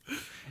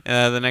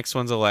 The next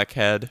one's a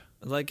Leckhead.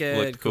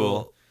 Looked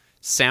cool.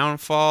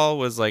 Soundfall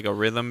was like a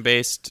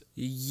rhythm-based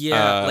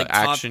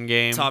action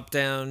game.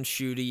 Top-down,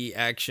 shooty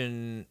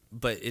action,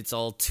 but it's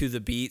all to the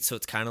beat, so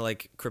it's kind of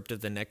like Crypt of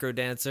the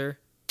Necrodancer,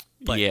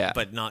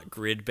 but not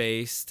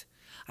grid-based.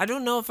 I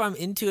don't know if I'm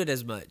into it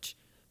as much.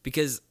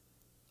 Because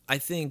I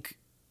think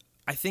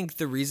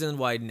the reason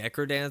why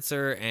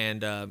Necrodancer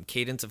and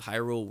Cadence of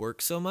Hyrule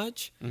work so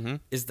much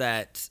is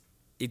that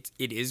it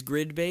is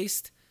grid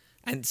based,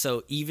 and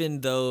so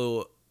even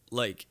though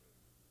like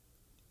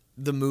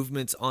the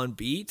movements on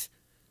beat,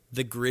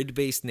 the grid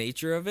based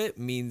nature of it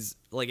means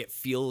like it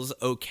feels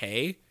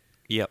okay.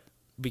 Yep.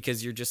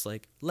 Because you're just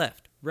like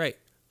left, right,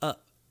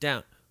 up,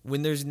 down.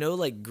 When there's no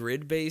like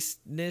grid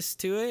basedness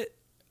to it,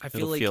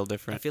 It'll feel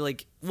different. I feel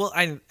like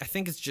I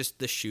think it's just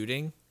the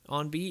shooting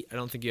on beat. I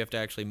don't think you have to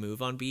actually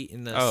move on beat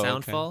in the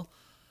Soundfall. Okay.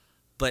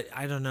 But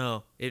I don't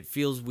know. It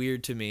feels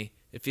weird to me.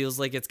 It feels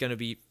like it's going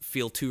to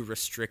feel too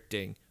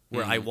restricting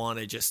where I want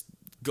to just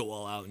go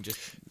all out and just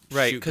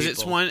right, because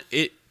it's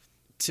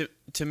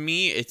to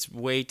me it's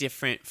way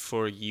different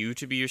for you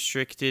to be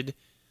restricted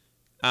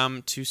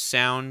to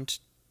sound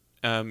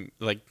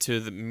like to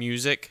the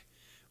music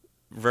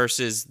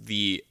versus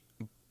the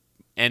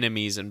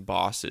enemies and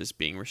bosses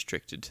being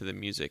restricted to the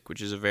music,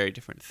 which is a very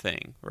different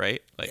thing,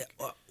 right? Like,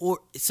 or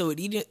so it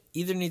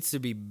either needs to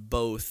be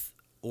both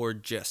or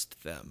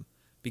just them,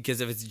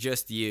 because if it's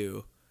just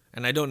you,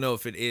 and I don't know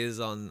if it is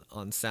on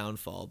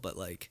Soundfall, but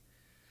like,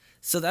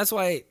 so that's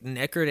why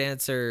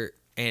Necrodancer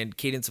and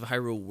Cadence of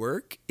Hyrule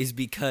work, is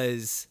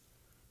because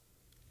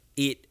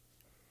it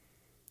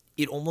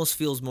almost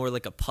feels more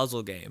like a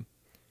puzzle game.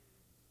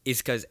 Is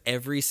because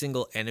every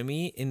single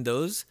enemy in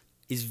those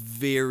is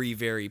very,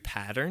 very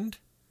patterned.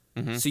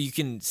 Mm-hmm. So you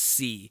can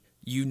see,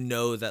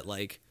 that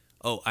like,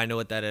 oh, I know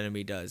what that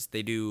enemy does.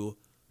 They do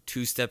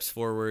 2 steps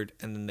forward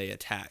and then they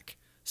attack.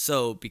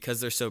 So because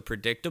they're so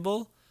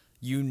predictable,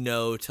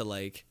 to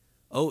like,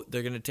 oh,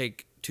 they're going to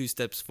take 2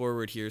 steps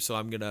forward here. So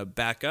I'm going to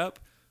back up.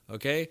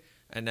 Okay.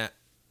 And that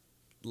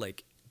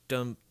like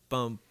dump,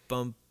 bump,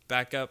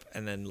 back up.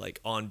 And then like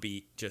on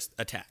beat, just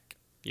attack.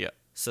 Yeah.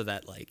 So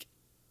that like,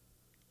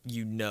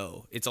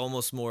 it's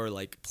almost more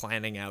like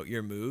planning out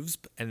your moves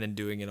and then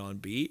doing it on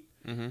beat.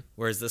 Mm-hmm.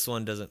 Whereas this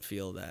one doesn't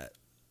feel that.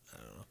 I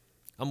don't know.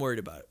 I'm worried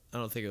about it. I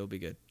don't think it'll be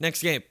good.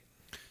 Next game.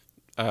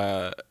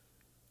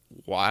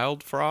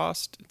 Wild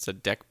Frost. It's a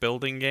deck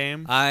building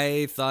game.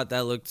 I thought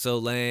that looked so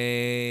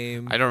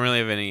lame. I don't really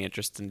have any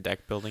interest in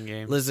deck building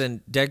games.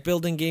 Listen, deck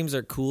building games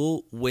are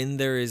cool when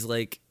there is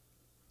like.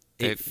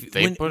 They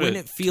put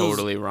it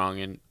totally wrong,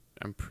 and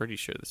I'm pretty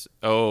sure this.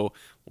 Oh,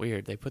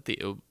 weird! They put the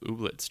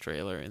Ooblets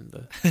trailer in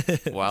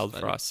the Wild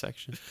Frost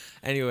section.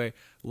 Anyway,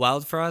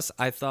 Wild Frost,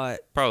 I thought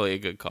Probably a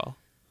good call.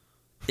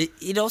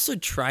 it also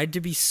tried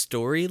to be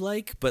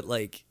story-like, but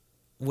like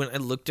when I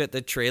looked at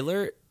the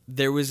trailer,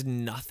 there was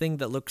nothing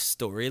that looked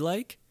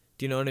story-like.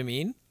 Do you know what I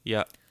mean?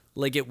 Yeah.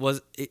 Like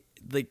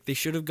like they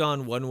should have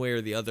gone one way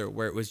or the other,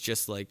 where it was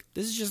just like,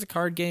 this is just a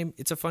card game.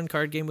 It's a fun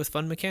card game with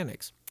fun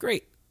mechanics.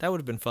 Great, that would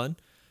have been fun.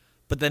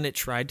 But then it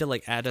tried to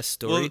like add a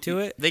story to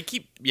it. They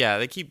keep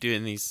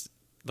doing these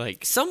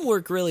like some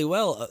work really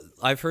well.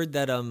 I've heard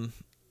that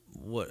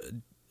what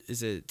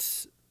is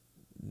it?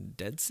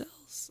 Dead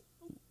Cells?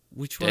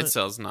 Which one? Dead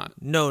Cells not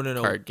No.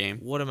 card game.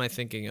 What am I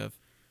thinking of?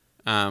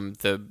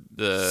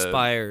 The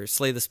Spire,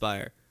 Slay the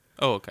Spire.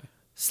 Oh, okay.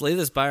 Slay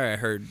the Spire, I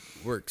heard,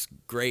 works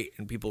great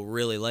and people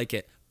really like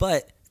it.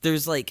 But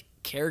there's like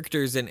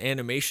characters and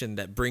animation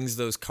that brings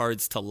those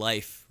cards to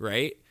life,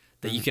 right?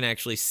 That you can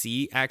actually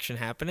see action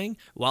happening.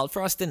 Wild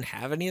Frost didn't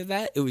have any of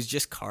that. It was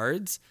just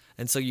cards,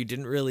 and so you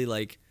didn't really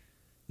like.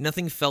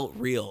 Nothing felt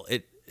real.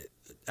 It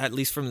at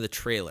least from the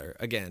trailer.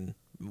 Again,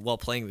 while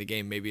playing the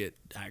game, maybe it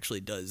actually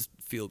does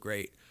feel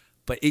great,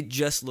 but it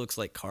just looks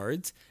like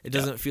cards. It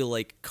doesn't feel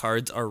like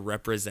cards are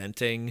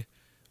representing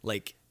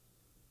like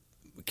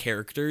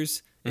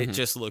characters. It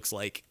just looks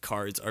like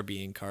cards are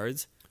being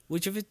cards.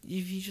 Which if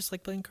you just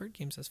like playing card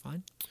games, that's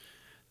fine.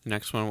 The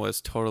next one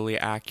was Totally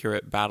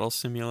Accurate Battle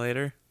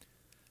Simulator.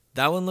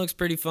 That one looks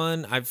pretty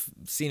fun. I've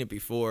seen it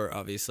before,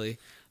 obviously.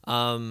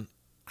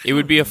 It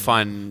would be a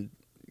fun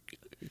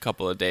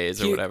couple of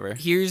days or whatever.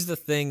 Here's the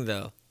thing,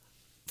 though.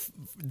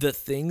 The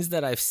things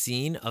that I've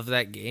seen of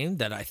that game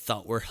that I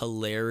thought were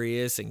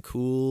hilarious and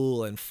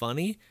cool and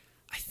funny,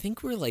 I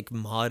think were like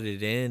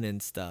modded in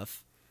and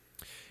stuff.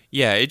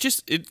 Yeah, it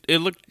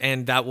looked,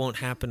 and that won't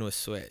happen with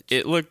Switch.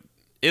 It looked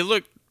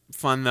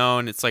fun though,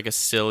 and it's like a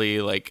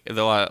silly, like a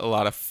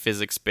lot of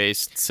physics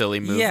based silly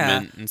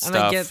movement and stuff.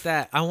 And I get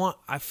that.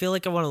 I feel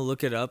like I want to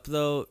look it up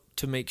though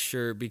to make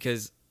sure,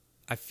 because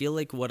I feel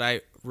like what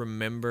I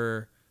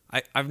remember,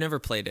 I've never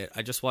played it.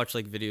 I just watched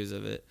like videos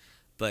of it,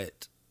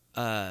 but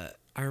I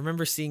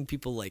remember seeing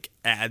people like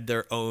add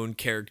their own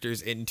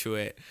characters into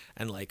it,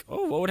 and like,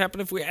 oh, what would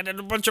happen if we added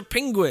a bunch of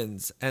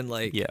penguins? And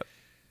like, yeah.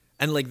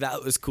 And like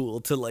that was cool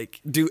to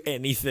like do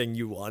anything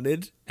you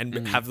wanted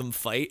and have them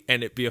fight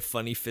and it be a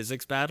funny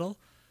physics battle.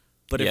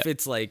 But if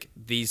it's like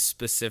these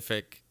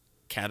specific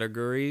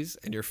categories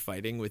and you're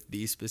fighting with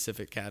these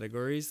specific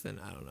categories, then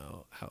I don't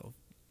know how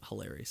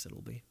hilarious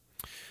it'll be.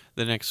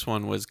 The next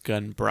one was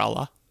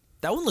Gunbrella.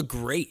 That one looked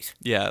great.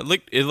 Yeah, it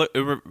looked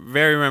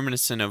very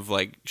reminiscent of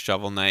like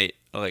Shovel Knight,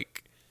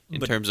 like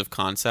in terms of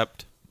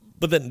concept.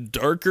 But then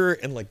darker,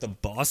 and like the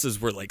bosses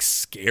were like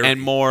scary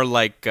and more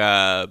like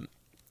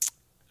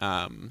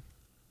oh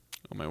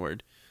my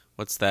word,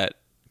 what's that?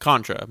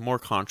 Contra, more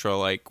Contra,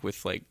 like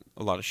with like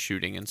a lot of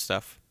shooting and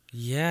stuff.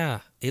 Yeah,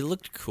 it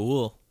looked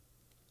cool.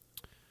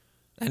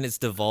 And it's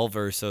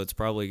Devolver, so it's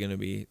probably going to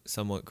be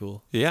somewhat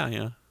cool.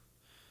 Yeah.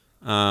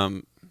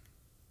 I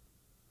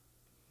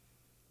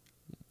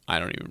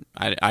don't even.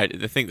 I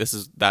think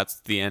that's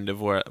the end of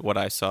what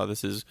I saw.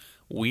 This is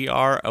We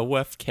Are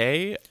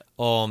OFK.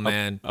 Oh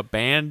man, a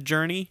band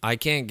journey. I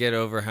can't get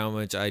over how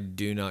much I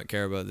do not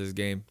care about this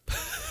game.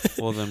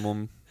 Well, then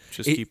we'll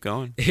just keep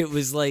going. It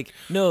was like,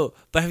 no,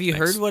 but have you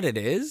heard what it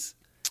is?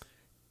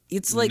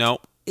 It's like,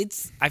 nope.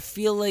 I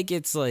feel like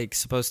it's like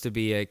supposed to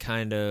be a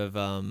kind of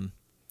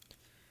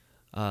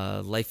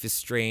Life is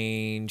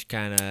Strange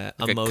kind of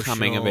like emotional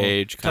coming of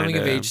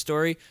age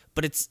story,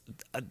 but it's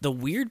the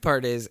weird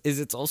part is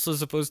it's also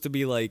supposed to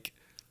be like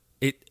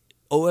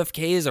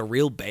OFK is a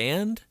real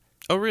band.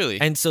 Oh really?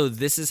 And so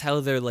this is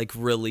how they're like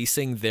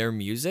releasing their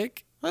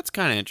music. That's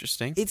kind of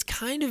interesting. It's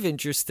kind of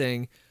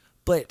interesting,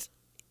 but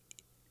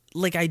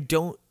like I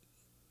don't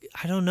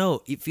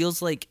know. It feels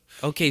like,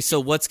 okay, so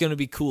what's going to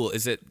be cool?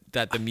 Is it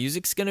that the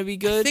music's going to be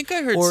good? I think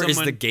I heard or is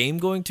the game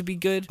going to be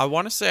good? I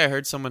want to say I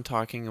heard someone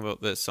talking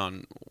about this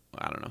on,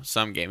 I don't know,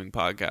 some gaming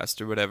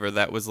podcast or whatever,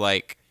 that was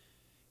like,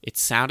 it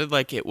sounded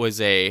like it was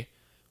the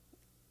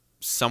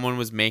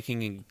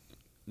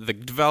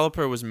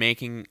developer was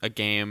making a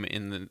game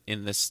in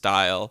this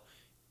style,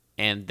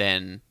 and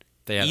then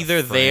They had a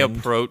either they friend.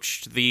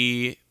 approached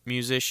the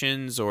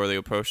musicians or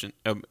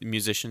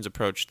musicians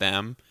approached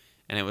them,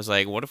 and it was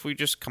like, what if we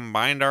just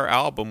combined our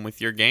album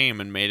with your game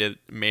and made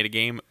a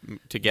game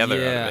together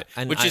out Yeah, of it,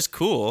 and which is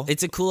cool.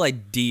 It's a cool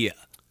idea.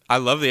 I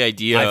love the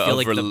idea I feel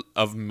of like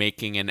of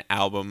making an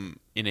album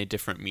in a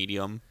different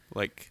medium.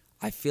 Like,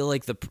 I feel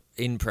like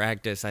in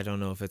practice, I don't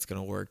know if it's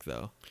gonna work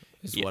though.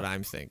 Is Yeah. what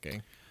I'm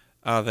thinking.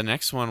 the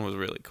next one was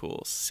really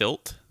cool.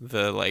 Silt,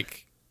 the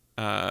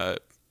I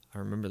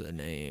remember the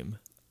name.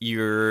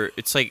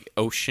 it's like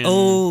ocean.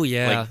 Oh,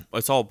 yeah. like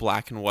it's all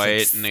black and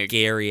white It's and like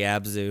scary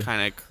Abzu.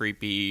 kind of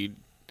creepy,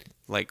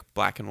 like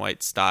black and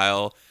white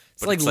style.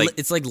 It's like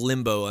it's like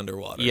Limbo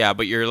underwater. yeah,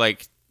 but you're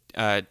like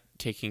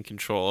taking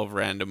control of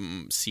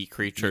random sea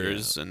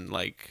creatures, and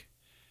like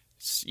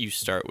you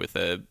start with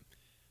a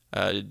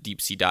deep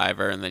sea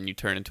diver, and then you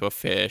turn into a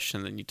fish,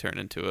 and then you turn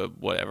into a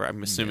whatever.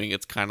 I'm assuming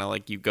it's kind of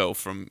like you go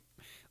from.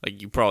 Like,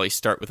 you probably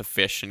start with a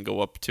fish and go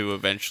up to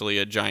eventually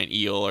a giant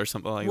eel or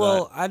something like that.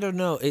 Well, I don't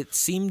know. It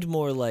seemed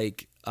more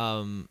like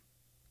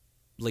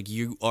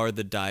you are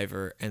the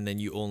diver, and then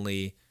you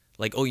only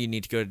like, oh, you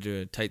need to go to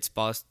a tight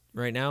spot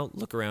right now.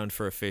 Look around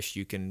for a fish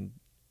you can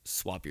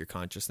swap your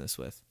consciousness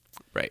with.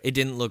 Right. It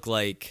didn't look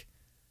like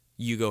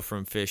you go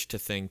from fish to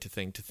thing to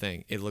thing to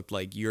thing. It looked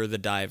like you're the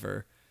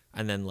diver,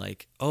 and then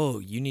like, oh,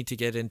 you need to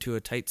get into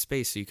a tight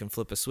space so you can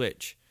flip a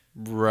switch.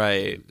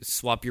 Right.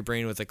 Swap your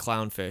brain with a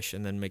clownfish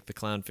and then make the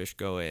clownfish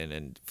go in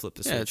and flip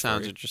the switch. Yeah, it sounds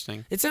for you.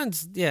 interesting. It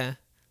sounds, yeah,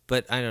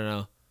 but I don't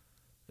know.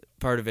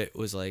 Part of it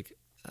was like,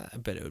 I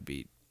bet it would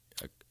be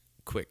a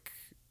quick.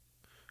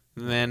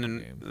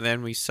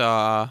 Then we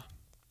saw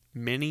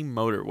Mini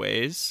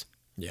Motorways,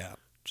 Yeah.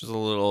 which is a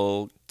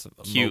little It's a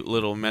cute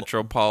little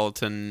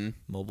metropolitan.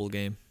 mobile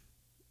game.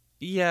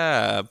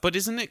 Yeah, but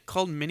isn't it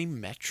called Mini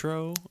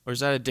Metro, or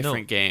is that a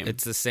different game?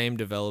 It's the same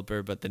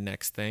developer, but the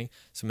next thing.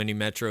 So Mini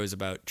Metro is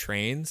about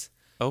trains.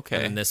 okay.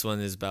 And then this one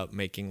is about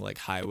making like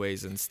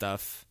highways and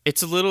stuff.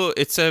 It's a little.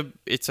 It's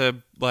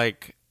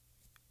like.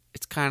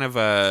 It's kind of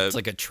a. It's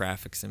like a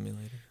traffic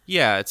simulator.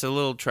 Yeah, it's a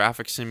little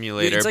traffic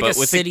simulator. It's like but a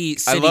with city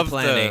I love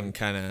planning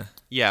kind of.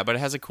 Yeah, but it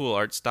has a cool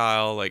art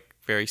style, like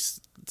very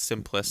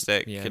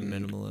simplistic Yeah, and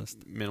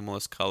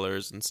minimalist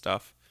colors and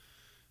stuff,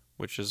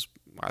 which is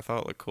I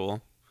thought it looked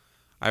cool.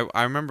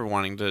 I remember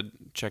wanting to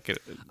check it,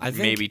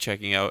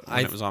 checking out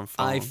when it was on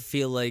phone. I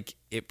feel like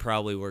it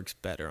probably works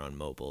better on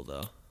mobile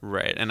though.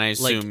 Right, and I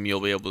assume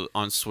you'll be able to,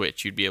 on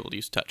Switch, you'd be able to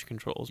use touch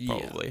controls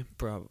probably. Yeah,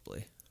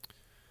 probably.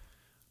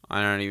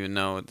 I don't even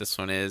know what this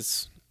one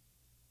is.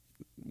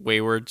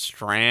 Wayward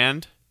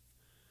Strand.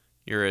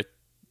 You're a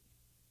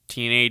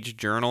teenage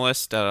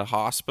journalist at a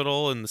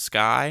hospital in the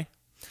sky.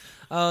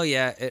 Oh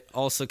yeah, it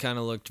also kind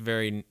of looked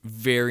very,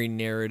 very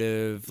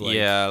narrative. Like,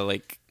 yeah,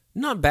 like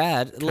not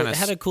bad. It Kinda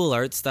had a cool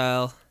art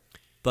style,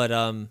 but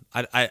I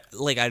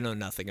know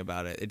nothing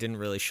about it. It didn't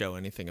really show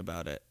anything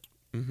about it.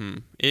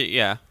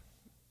 yeah,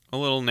 a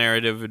little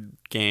narrative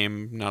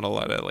game, not a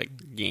lot of like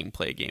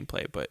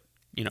gameplay, but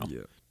you know,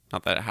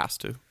 not that it has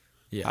to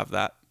have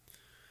that.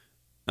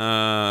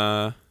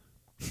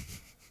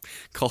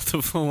 Cult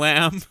of the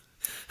Lamb.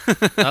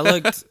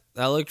 That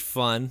looked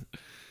fun.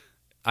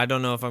 I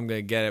don't know if I'm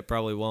gonna get it.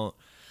 Probably won't.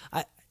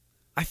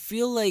 I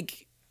feel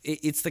like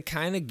it's the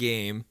kind of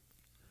game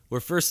where,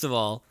 first of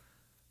all,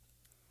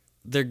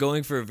 they're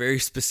going for a very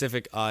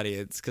specific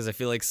audience, because I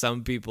feel like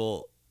some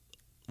people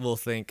will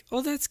think,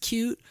 "Oh, that's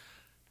cute,"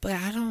 but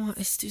I don't want.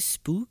 It's too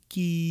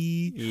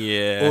spooky.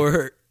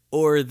 Yeah.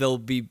 Or there'll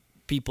be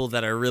people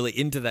that are really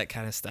into that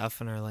kind of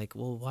stuff and are like,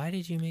 "Well, why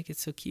did you make it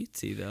so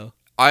cutesy, though?"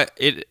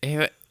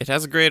 It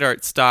has a great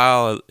art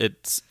style.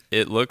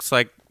 It looks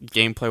like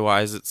gameplay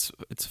wise it's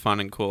fun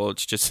and cool.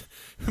 It's just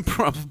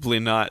probably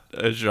not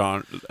a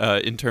genre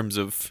in terms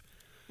of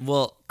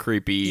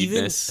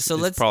creepiness.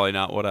 It's probably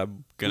not what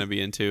I'm gonna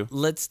be into.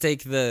 Let's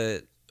take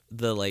the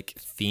like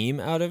theme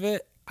out of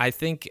it. I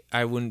think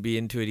I wouldn't be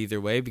into it either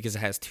way because it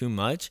has too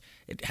much.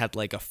 It had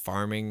like a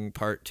farming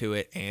part to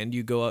it, and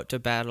you go out to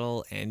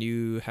battle, and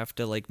you have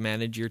to like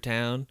manage your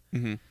town.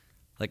 Mm-hmm.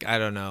 Like, I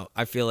don't know.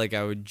 I feel like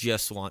I would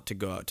just want to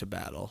go out to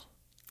battle.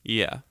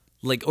 Yeah.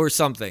 Like, or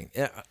something.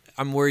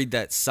 I'm worried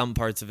that some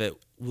parts of it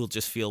will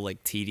just feel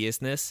like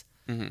tediousness,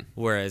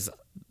 whereas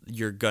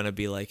you're going to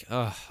be like,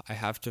 oh, I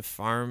have to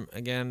farm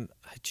again.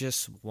 I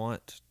just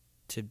want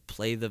to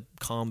play the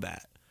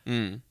combat.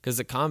 Because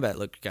the combat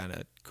looked kind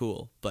of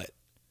cool, but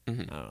I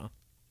don't know.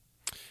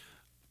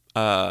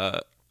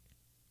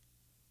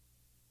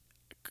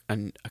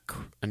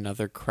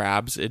 Another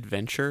Crab's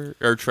Adventure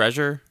or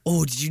Treasure.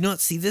 Oh, did you not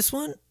see this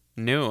one?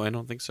 No, I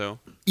don't think so.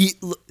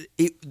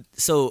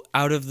 So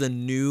out of the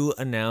new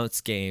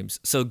announced games,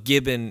 so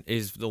Gibbon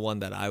is the one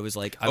that I was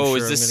like, I'm sure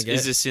I'm gonna get.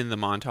 Is this in the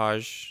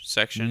montage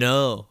section?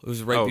 No, it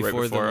was right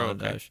before the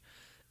montage. Okay.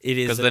 It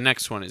is because the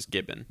next one is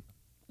Gibbon.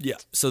 Yeah.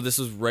 So this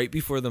was right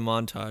before the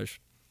montage.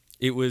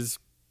 It was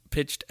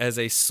pitched as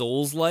a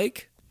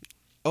Souls-like.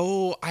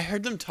 Oh, I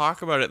heard them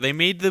talk about it. They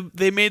made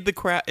the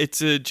crab.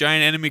 It's a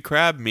giant enemy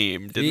crab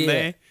meme, didn't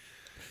they?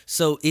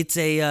 So it's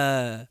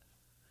a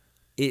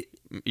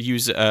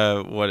Use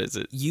what is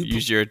it? You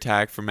Use your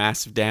attack for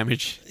massive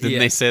damage. Didn't Yeah.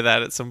 they say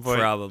that at some point?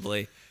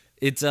 Probably.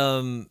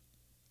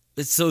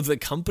 So the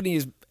company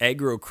is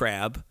Aggro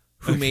Crab,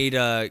 who made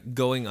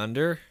Going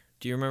Under.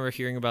 Do you remember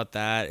hearing about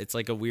that? It's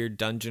like a weird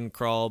dungeon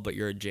crawl, but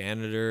you're a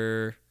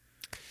janitor.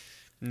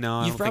 No,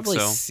 I You've don't probably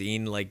think so.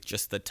 seen like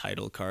just the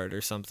title card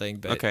or something,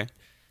 but Okay.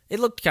 it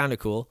looked kind of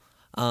cool.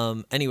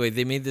 Anyway,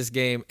 they made this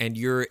game, and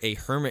you're a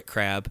hermit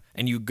crab,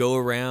 and you go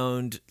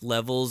around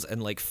levels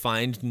and like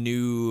find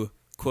new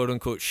quote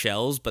unquote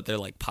shells, but they're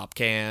like pop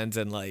cans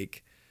and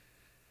like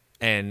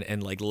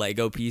and like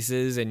Lego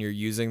pieces, and you're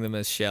using them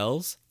as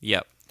shells.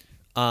 Yep.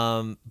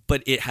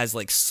 But it has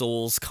like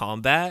Souls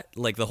combat,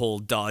 like the whole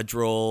dodge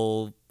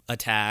roll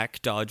attack,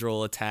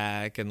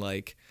 and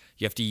like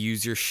you have to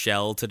use your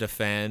shell to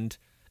defend.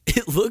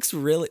 It looks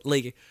really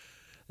like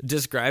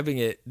describing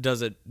it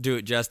doesn't do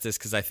it justice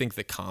because I think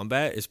the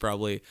combat is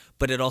probably,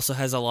 but it also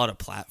has a lot of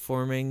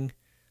platforming,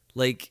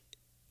 like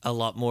a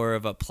lot more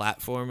of a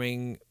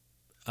platforming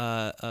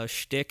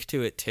shtick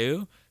to it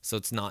too. So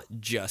it's not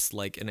just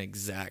like an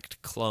exact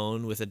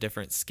clone with a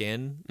different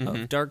skin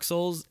of Dark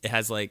Souls. It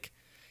has like,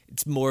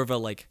 it's more of a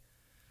like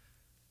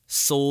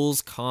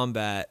Souls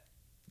combat,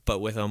 but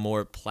with a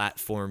more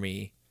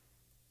platformy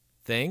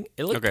thing.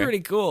 It looked Okay. pretty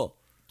cool.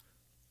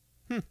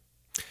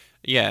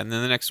 Yeah, and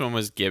then the next one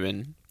was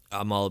Gibbon.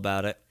 I'm all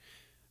about it.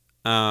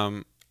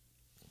 Um,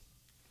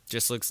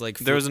 Just looks like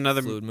There was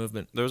another- fluid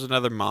movement. there was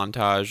another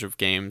montage of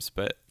games,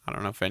 but I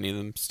don't know if any of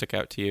them stick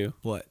out to you.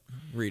 What?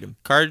 Read them.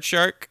 Card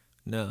Shark,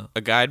 No.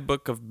 A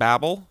Guidebook of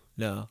Babel,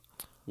 No.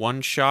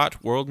 One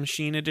Shot World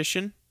Machine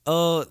Edition.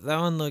 Oh, that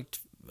one looked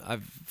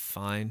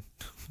fine.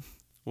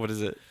 What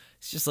is it?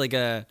 It's just like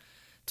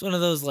it's one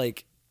of those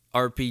like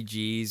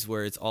RPGs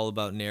where it's all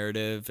about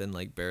narrative and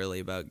like barely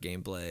about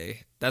gameplay.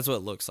 That's what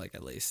it looks like,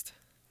 at least.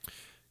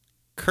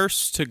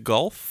 Curse to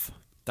Golf,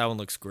 That one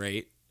looks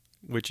great.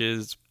 which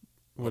is,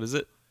 what is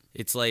it?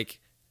 It's like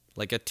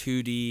a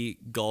 2D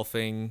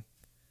golfing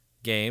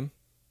game.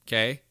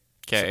 Okay.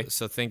 Okay.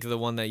 So think of the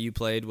one that you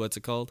played. What's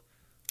it called?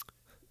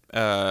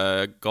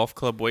 Golf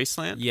Club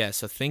Wasteland. Yeah.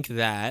 So think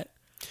that,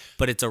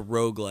 but it's a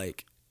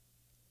roguelike.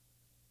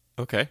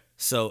 Okay.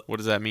 So What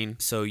does that mean?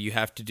 So you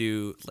have to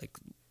do like,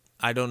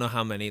 I don't know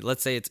how many.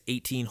 Let's say it's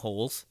 18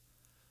 holes.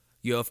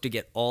 You have to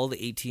get all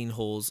the 18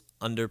 holes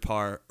under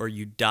par or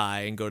you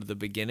die and go to the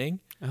beginning.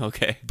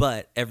 Okay.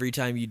 But every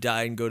time you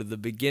die and go to the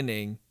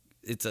beginning,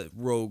 it's a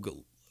rogue.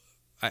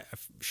 I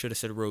should have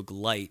said rogue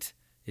light.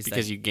 Is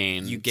Because that you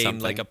gain like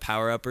something. a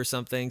power up or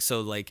something.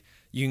 So like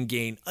you can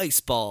gain ice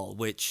ball,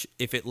 which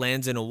if it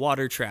lands in a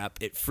water trap,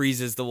 it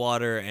freezes the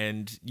water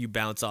and you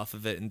bounce off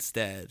of it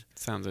instead.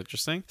 Sounds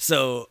interesting.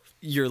 So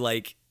you're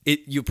like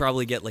you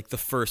probably get like the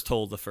first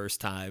hole the first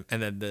time,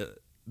 and then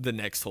the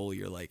next hole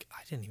you're like,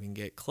 I didn't even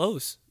get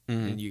close,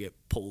 and you get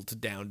pulled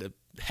down to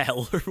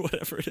hell or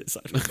whatever it is.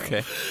 I don't know.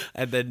 Okay.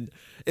 And then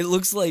it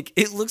looks like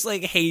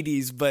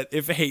Hades, but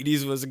if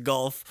Hades was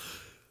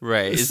golf,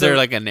 Right. Is So- there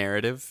like a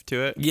narrative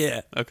to it?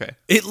 yeah, Okay.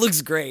 it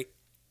looks great.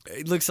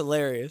 It looks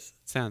hilarious.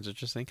 Sounds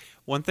interesting.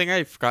 One thing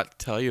I forgot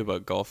to tell you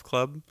about Golf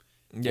Club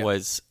Yeah.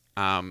 was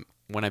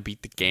when I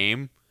beat the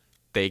game,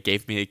 they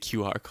gave me a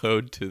QR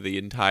code to the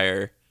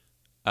entire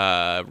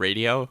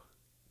radio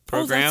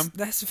program. Oh,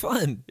 that's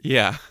fun.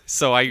 Yeah.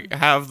 So I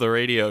have the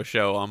radio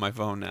show on my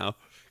phone now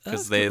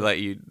because That's they cool. let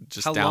you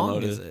just How download long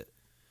it. is it?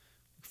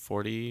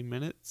 40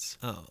 minutes.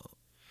 Oh,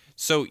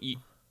 So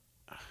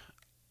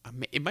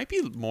it might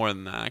be more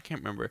than that. I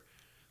can't remember.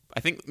 I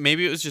think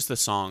maybe it was just the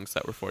songs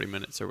that were 40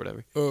 minutes or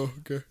whatever. oh,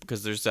 okay.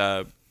 Because there's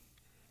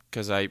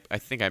because I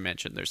think I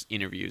mentioned there's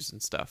interviews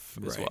and stuff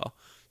as Right. well.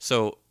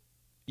 So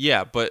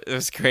yeah, but it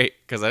was great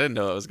because I didn't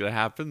know that was gonna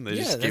happen. They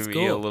Yeah, just that's gave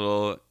me a cool.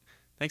 little.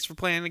 Thanks for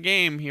playing the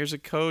game. Here's a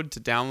code to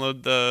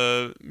download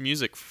the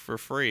music for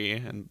free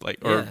and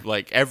Yeah.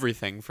 like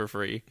everything for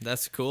free,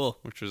 That's cool.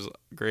 which was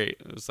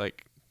great. It was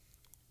like,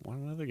 why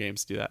don't other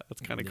games do that?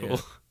 That's kind of Yeah.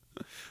 cool.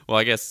 Well,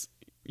 I guess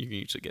you can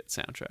usually get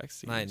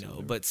soundtracks. You can I use know,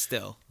 them. but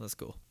still, that's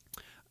cool.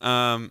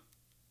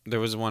 There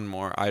was one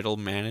more, Idle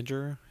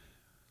Manager.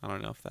 I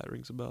don't know if that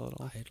rings a bell at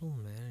all. Idle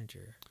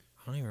Manager.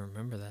 I don't even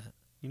remember that.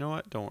 You know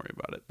what? Don't worry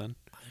about it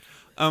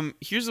then.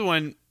 Here's the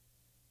one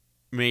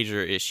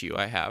major issue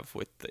I have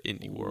with the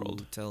indie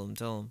world. Ooh, tell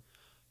him.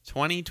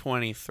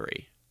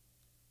 2023.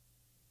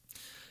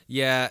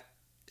 Yeah.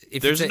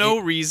 If There's it's no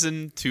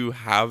reason to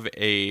have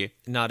a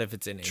not if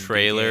it's an indie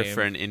trailer game.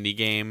 for an indie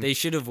game They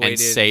should have waited. and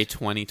say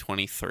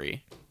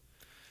 2023.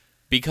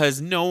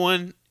 Because no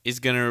one is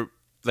going to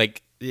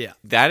like yeah.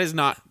 that is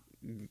not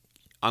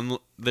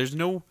there's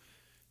no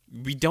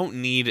we don't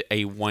need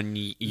a 1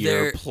 year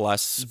There-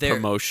 plus there-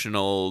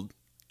 promotional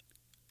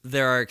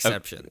There are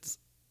exceptions.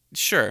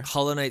 sure.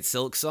 Hollow Knight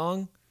Silk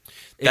Song.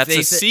 if That's they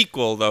a say-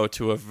 sequel though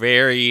to a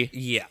very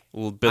Yeah.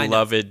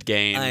 beloved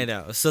game. I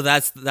know. So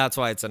that's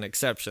why it's an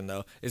exception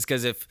though. Is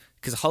because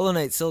Hollow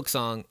Knight Silk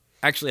Song,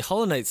 actually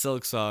Hollow Knight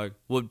Silk Song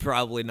would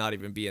probably not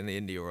even be in the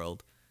indie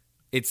world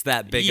it's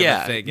that big of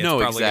a thing. It's no,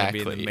 probably exactly.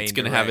 gonna be in the main It's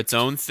going to have its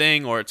direct. own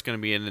thing, or it's going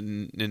to be in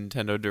a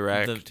Nintendo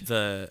Direct.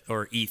 The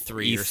or E3 or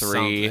E3,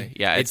 something.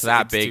 yeah, it's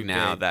that too big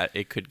now big. that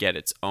it could get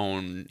its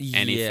own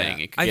anything.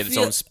 Yeah. It could I get its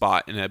feel- own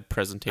spot in a I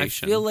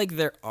presentation. feel like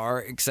there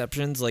are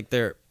exceptions. Like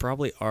there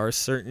probably are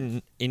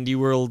certain indie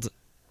world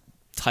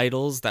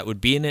titles that would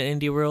be in an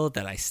indie world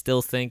that I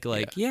still think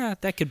like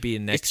that could be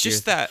in next It's year.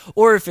 just that-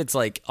 or if it's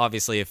like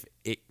obviously if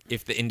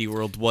the indie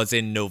world was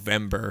in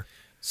November,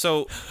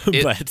 so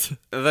but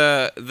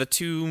the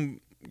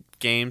two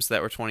games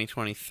that were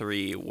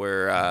 2023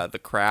 were the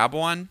Crab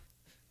one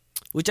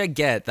which I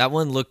get, that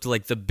one looked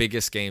like the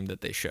biggest game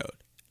that they showed.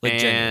 Like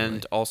genuinely.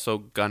 and also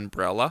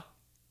Gunbrella.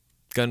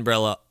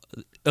 Gunbrella.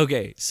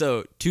 Okay,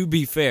 so to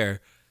be fair,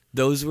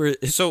 those were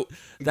So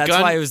that's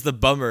why it was the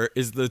bummer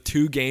is the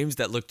two games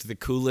that looked the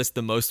coolest,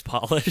 the most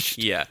polished.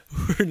 yeah.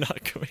 were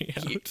not coming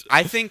out.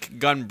 I think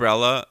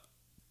Gunbrella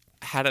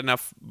had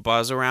enough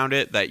buzz around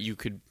it that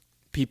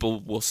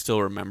people will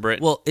still remember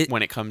it, Well,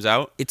 when it comes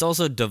out. It's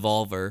also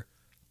Devolver.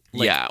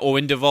 Like- yeah, or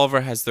when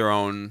Devolver has their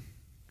own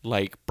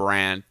like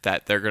brand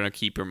that they're gonna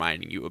keep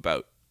reminding you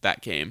about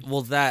that game.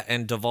 Well, that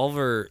and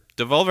Devolver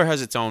Devolver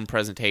has its own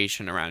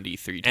presentation around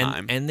E3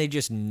 time. and they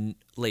just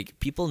like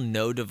people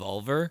know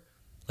Devolver.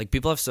 Like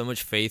people have so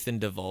much faith in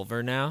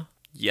Devolver now.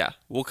 yeah,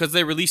 well, because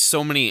they release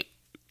so many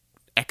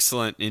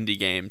excellent indie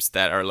games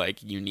that are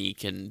like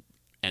unique and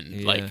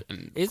like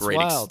and It's great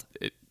wild.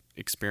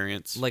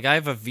 experience. Like I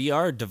have a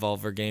VR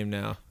Devolver game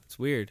now. It's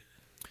weird.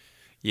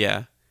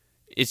 Yeah.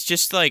 It's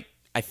just like,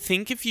 I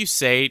think if you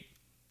say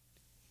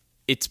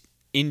it's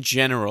in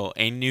general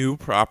a new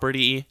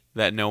property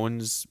that no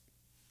one's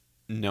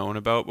known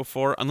about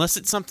before, unless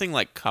it's something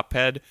like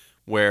Cuphead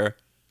where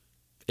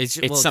It's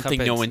it's something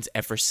no Cuphead's- one's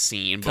ever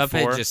seen Cuphead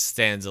before. just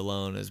stands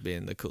alone as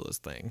being the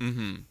coolest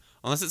thing.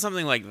 Unless it's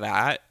something like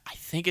that, I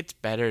think it's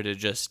better to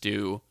just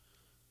do,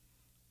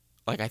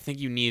 like, I think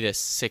you need a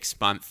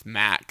 6-month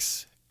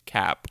max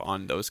cap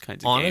on those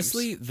kinds of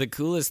Honestly, games. the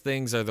coolest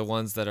things are the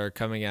ones that are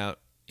coming out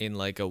in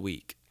like a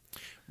week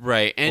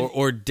Right. And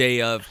or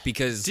day of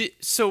because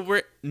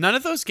so none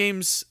of those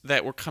games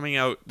that were coming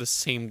out the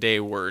same day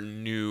were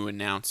new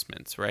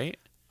announcements, right?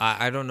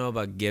 I don't know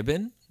about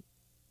Gibbon.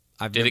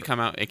 Did it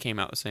come out? It came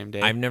out the same day.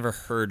 I've never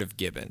heard of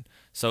Gibbon,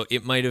 so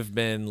it might have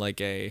been like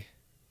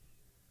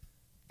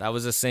that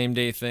was a same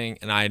day thing,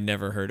 and I had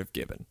never heard of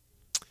Gibbon,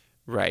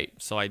 right.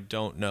 so I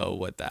don't know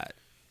what that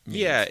means.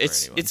 Yeah, for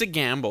anyone. it's a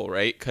gamble,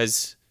 right?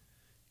 Because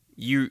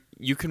you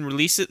can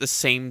release it the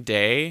same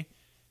day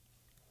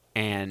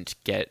and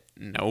get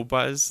no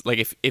buzz. Like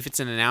if it's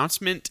an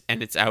announcement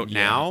and it's out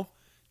now,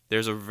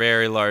 there's a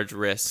very large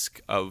risk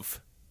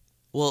of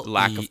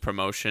lack of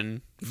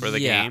promotion for the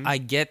game. I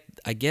get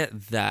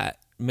that.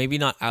 Maybe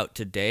not out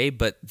today,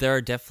 but there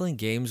are definitely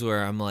games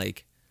where I'm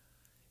like,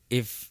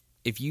 if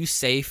you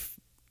say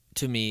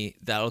to me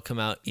that'll come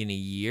out in a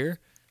year,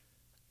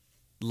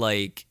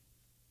 like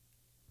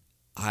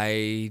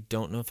I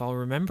don't know if I'll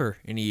remember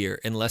in a year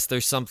unless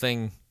there's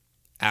something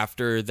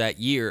after that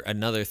year,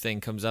 another thing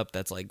comes up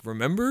that's like,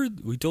 remember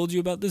we told you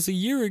about this a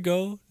year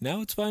ago,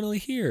 now it's finally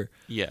here.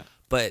 Yeah.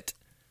 But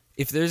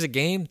if there's a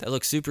game that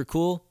looks super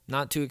cool,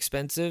 not too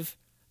expensive,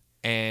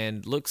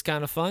 and looks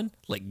kind of fun,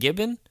 like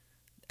Gibbon,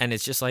 and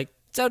it's just like,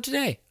 it's out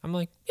today, I'm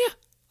like, yeah,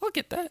 I'll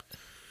get that.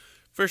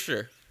 For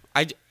sure.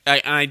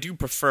 I do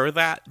prefer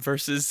that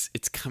versus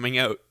it's coming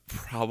out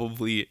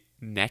probably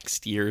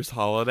next year's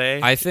holiday.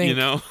 I think, you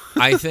know?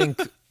 I think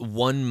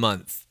 1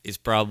 month is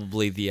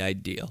probably the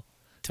ideal.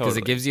 Because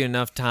it Totally. gives you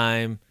enough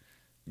time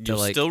to You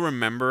like, still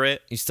remember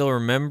it. you still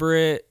remember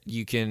it.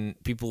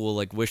 People will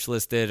like wish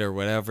list it or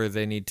whatever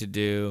they need to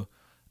do.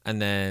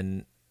 And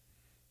then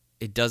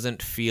it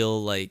doesn't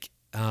feel like,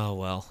 oh,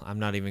 well, I'm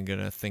not even going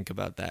to think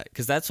about that.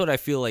 Because that's what I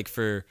feel like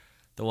for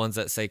the ones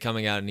that say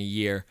coming out in a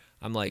year.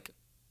 I'm like,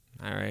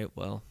 all right,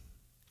 well,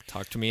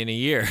 talk to me in a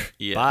year.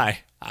 Yeah. Bye.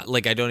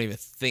 Like, I don't even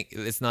think,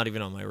 it's not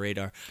even on my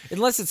radar.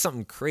 Unless it's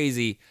something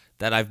crazy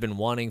that I've been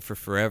wanting for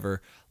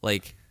forever.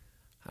 Like,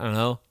 I don't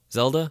know,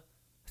 Zelda?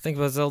 I think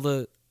about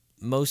Zelda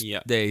most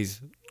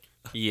days.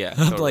 Yeah.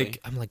 I'm Totally.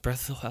 like,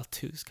 Breath of the Wild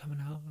 2 is coming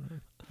out.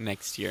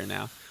 Next year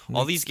now.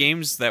 All these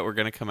games that were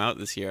going to come out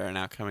this year are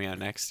now coming out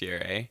next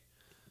year, eh?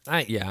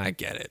 I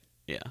get it.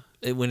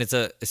 Yeah. When it's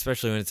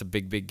especially when it's a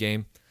big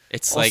game.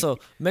 It's Also,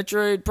 like,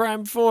 Metroid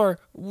Prime 4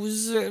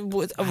 was. I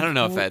don't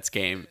know if that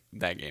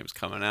game's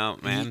coming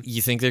out, man.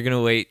 You think they're gonna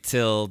wait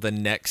till the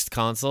next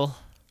console?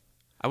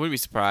 I wouldn't be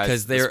surprised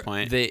Because at this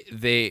point.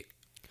 I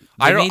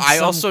I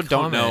also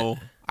don't know.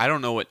 I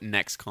don't know what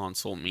next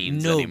console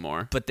means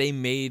anymore. But they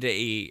made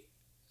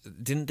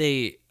didn't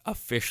they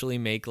officially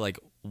make like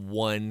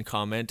one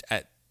comment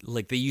at,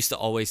 like, they used to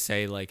always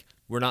say like,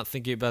 we're not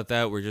thinking about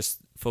that, we're just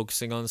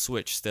focusing on the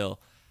Switch still.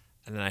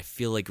 And then I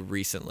feel like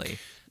recently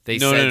they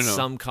said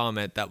some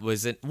comment that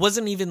wasn't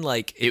even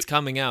like it's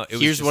coming out.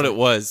 Here's what it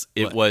was.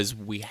 It was,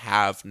 we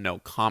have no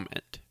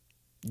comment.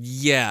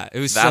 Yeah, it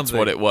was That's something.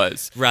 what it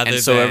was. Rather and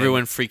so than-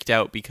 everyone freaked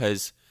out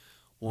because,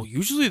 well,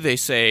 usually they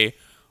say,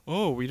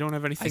 oh, we don't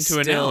have anything to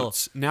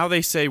announce. Now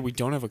they say we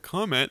don't have a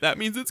comment. That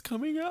means it's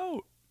coming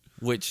out.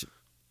 Which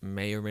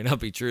may or may not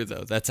be true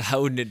though. That's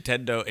how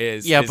Nintendo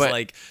is. Yeah, is but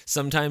like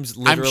sometimes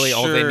literally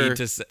all they need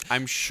to say.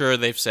 I'm sure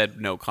they've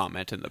said no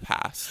comment in the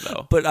past,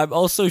 though. But I'm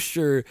also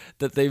sure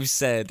that they've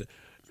said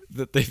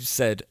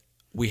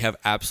we have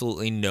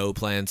absolutely no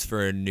plans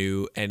for a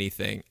new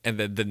anything, and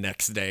then the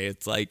next day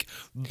it's like,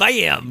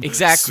 bam!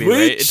 Exactly, Switch!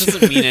 right? It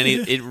doesn't mean any.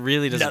 It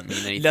really doesn't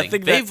mean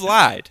anything. They've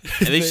lied,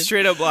 and they've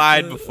straight up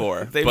lied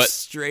before. They've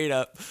straight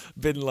up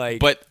been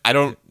like. But I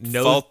don't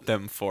fault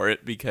them for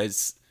it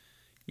because,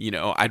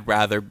 I'd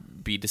rather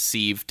be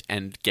deceived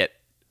and get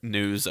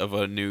news of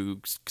a new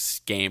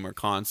game or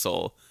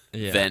console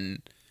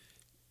than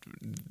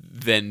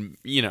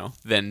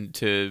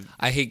to.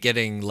 I hate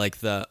getting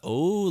like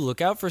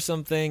look out for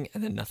something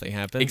and then nothing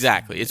happens.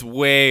 Exactly. It's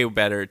way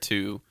better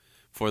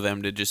for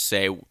them to just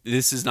say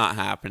this is not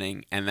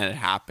happening and then it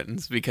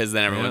happens, because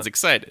then everyone's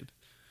excited.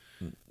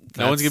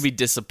 No one's going to be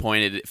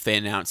disappointed if they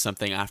announce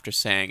something after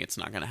saying it's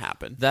not going to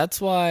happen. That's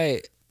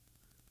why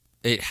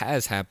it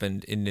has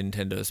happened in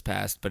Nintendo's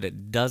past, but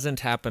it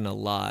doesn't happen a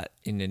lot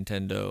in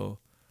Nintendo.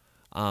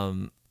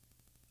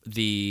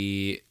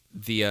 The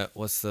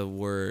what's the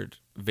word?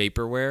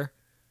 Vaporware,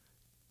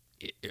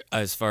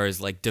 as far as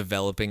like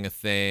developing a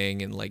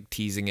thing and like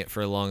teasing it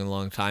for a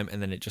long time,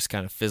 and then it just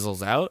kind of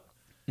fizzles out.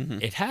 Mm-hmm.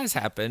 It has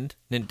happened.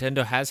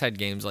 Nintendo has had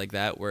games like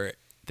that where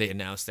they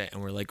announced it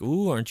and we're like,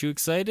 ooh, aren't you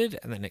excited?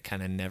 And then it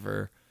kind of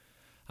never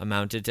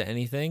amounted to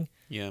anything.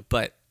 Yeah.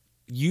 But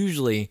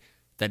usually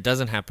that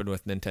doesn't happen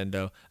with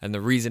Nintendo, and the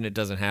reason it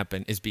doesn't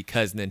happen is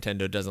because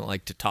Nintendo doesn't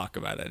like to talk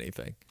about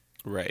anything.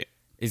 Right.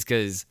 Is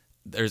because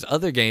there's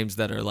other games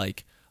that are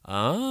like,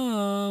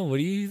 what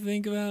do you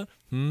think about?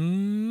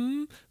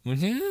 Oh,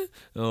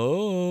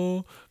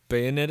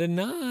 Bayonetta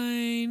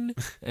 9.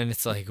 And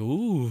it's like,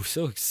 ooh,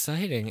 so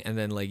exciting. And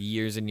then like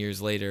years and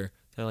years later,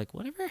 they're like,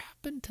 whatever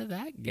happened to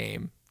that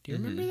game? Do you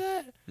remember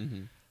that?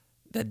 Mm-hmm.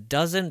 That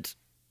doesn't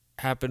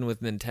happen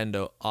with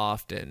Nintendo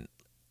often.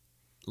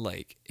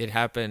 Like it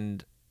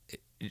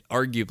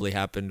arguably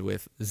happened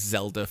with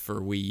Zelda for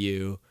Wii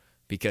U,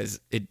 because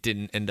it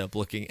didn't end up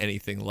looking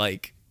anything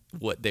like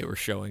what they were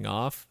showing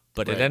off.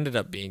 But It ended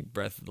up being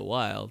Breath of the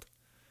Wild.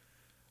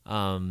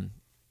 Or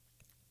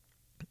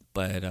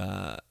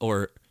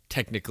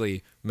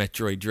technically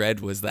Metroid Dread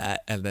was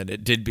that, and then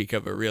it did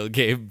become a real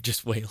game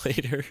just way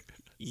later.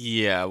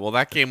 Yeah, well,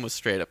 that game was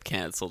straight up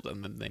canceled,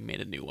 and then they made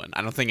a new one.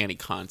 I don't think any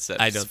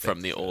concepts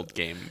from the old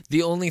game.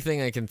 The only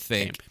thing I can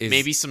think is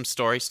maybe some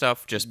story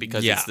stuff, just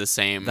because it's the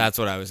same. That's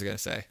what I was gonna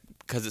say.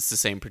 Because it's the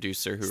same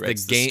producer who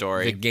writes the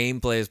story. The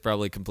gameplay is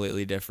probably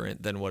completely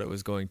different than what it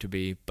was going to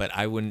be, but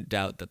I wouldn't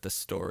doubt that the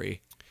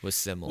story was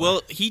similar.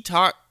 Well, I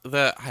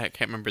can't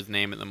remember his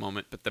name at the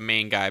moment, but the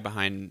main guy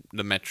behind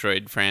the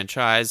Metroid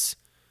franchise,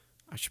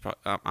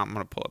 I'm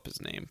gonna pull up his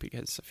name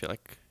because I feel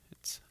like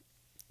it's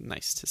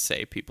nice to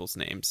say people's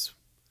names.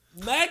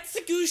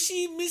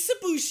 Matsuguchi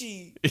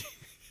Misabushi.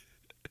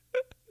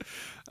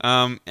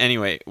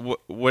 Anyway,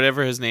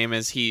 whatever his name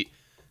is,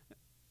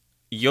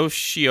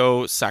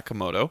 Yoshio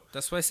Sakamoto.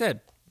 That's what I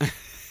said.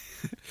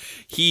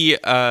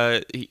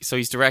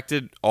 He's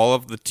directed all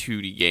of the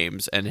 2D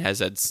games and has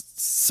had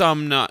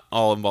some, not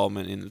all,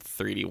 involvement in the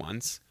 3D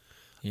ones.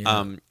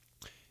 Yeah.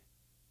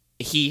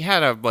 He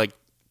had a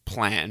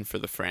plan for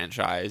the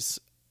franchise.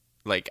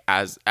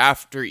 As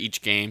after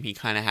each game, he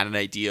kind of had an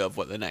idea of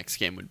what the next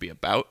game would be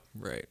about.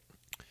 Right.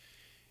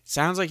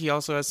 Sounds like he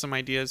also has some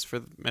ideas for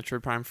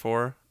Metroid Prime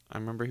 4. I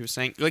remember he was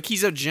saying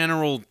he's a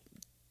general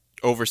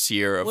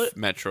overseer of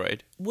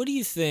Metroid. What do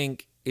you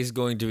think is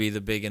going to be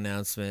the big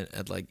announcement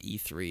at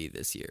E3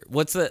 this year?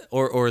 What's the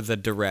or the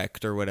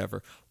Direct or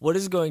whatever? What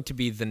is going to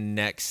be the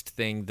next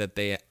thing that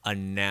they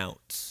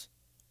announce?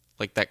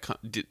 That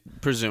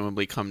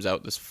presumably comes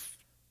out this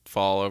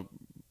fall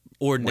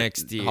or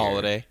next year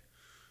holiday.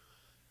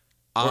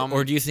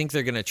 Or do you think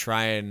they're going to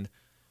try and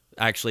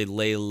actually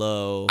lay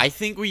low? I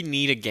think we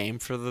need a game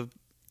for the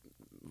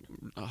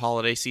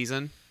holiday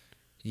season.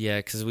 Yeah,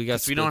 because we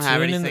don't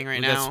have anything right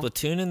now. We got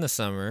Splatoon in the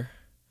summer,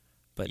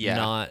 but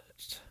not.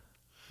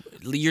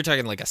 You're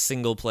talking a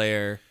single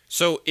player.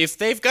 So if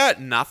they've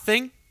got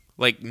nothing,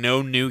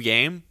 no new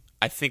game,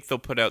 I think they'll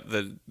put out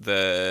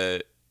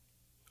the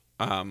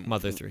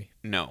Mother 3.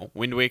 No,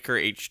 Wind Waker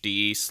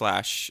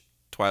HD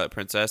 / Twilight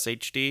Princess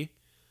HD,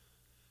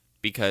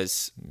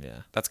 because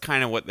that's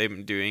kind of what they've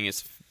been doing,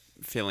 is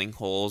filling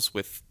holes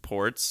with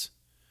ports.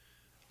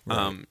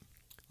 Right.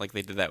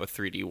 They did that with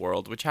 3D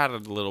World, which had a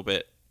little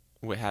bit.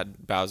 We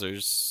had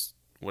Bowser's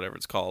whatever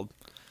it's called.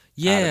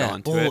 Yeah,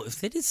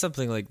 if they did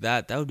something like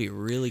that, that would be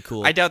really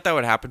cool. I doubt that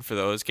would happen for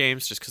those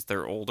games just because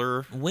they're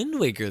older. Wind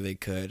Waker, they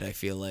could, I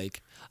feel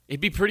like.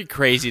 It'd be pretty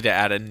crazy to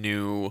add a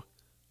new,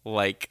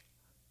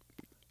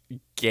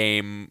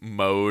 game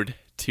mode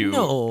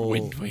to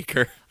Wind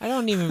Waker. I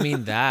don't even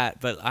mean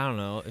that, but I don't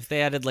know. If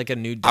they added, a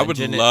new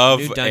dungeon,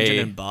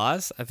 and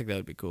boss, I think that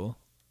would be cool.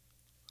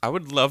 I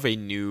would love a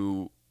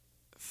new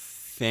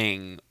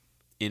thing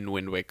in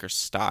Wind Waker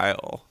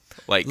style.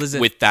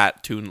 Listen, with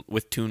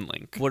Toon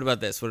Link. What about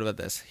this?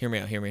 Hear me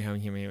out.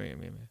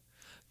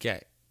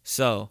 Okay,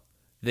 so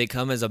They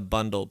come as a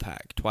bundle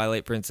pack.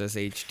 Twilight Princess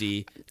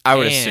HD. I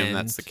would assume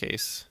that's the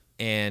case.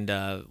 And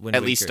Wind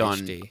At Waker least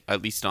HD.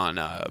 on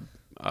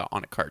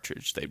a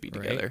cartridge, they'd be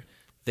together. Right?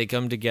 They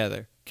come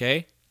together.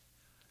 Okay.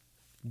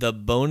 The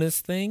bonus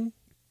thing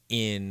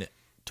in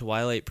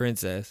Twilight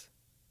Princess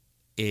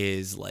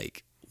is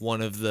like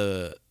one of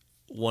the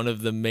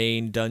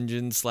main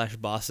dungeons /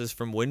 bosses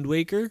from Wind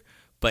Waker,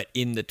 but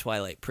in the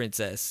Twilight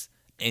Princess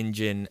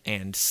engine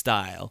and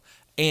style.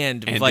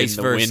 And vice in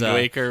the versa. Wind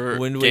Waker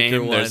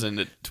game, there's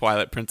a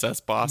Twilight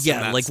Princess boss.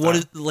 Yeah, like what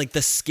is like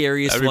the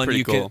scariest one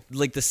you cool. can,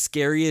 like the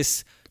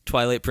scariest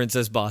Twilight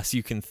Princess boss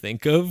you can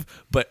think of,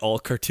 but all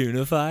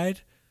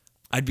cartoonified.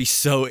 I'd be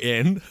so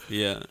in.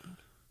 Yeah.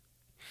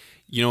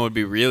 You know what would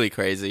be really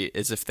crazy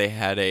is if they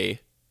had a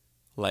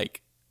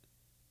like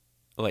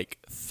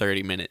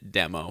 30-minute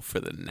demo for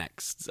the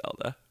next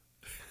Zelda.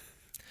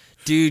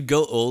 Dude,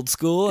 go old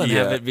school and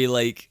have it be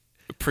like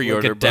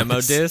pre-order a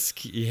demo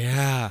disc.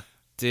 Yeah,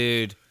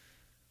 dude.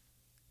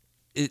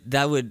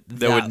 That would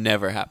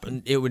never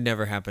happen. It would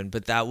never happen,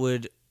 but that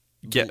would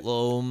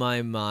blow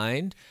my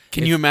mind.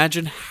 Can you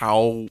imagine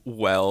how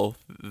well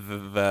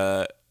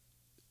the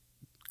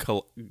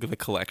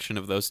collection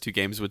of those two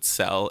games would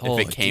sell if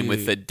it came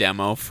with the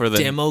demo for the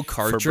demo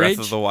cartridge for Breath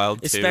of the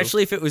Wild 2?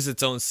 Especially if it was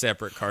its own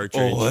separate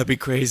cartridge. Oh, that'd be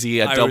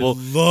crazy. I would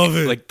love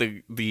it. Like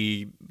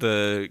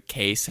the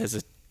case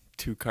has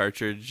 2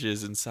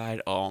 cartridges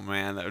inside. Oh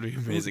man, that would be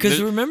amazing.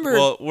 Because remember,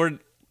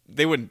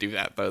 they wouldn't do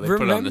that though. They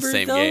put it on the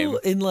same game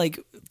in like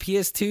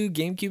PS2,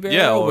 GameCube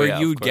era, where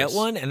you would course. get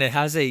one and it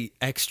has a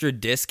extra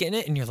disc in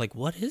it, and you're like,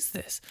 "What is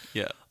this?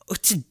 Yeah, oh,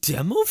 it's a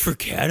demo for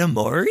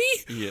Katamari."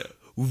 Yeah.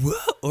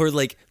 What? Or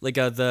like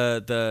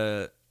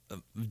the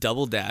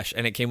Double Dash,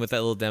 and it came with that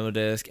little demo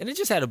disc, and it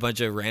just had a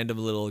bunch of random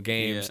little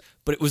games,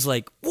 but it was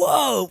like,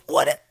 whoa,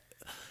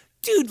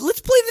 dude,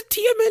 let's play the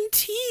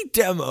TMNT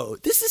demo.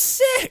 This is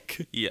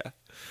sick. Yeah.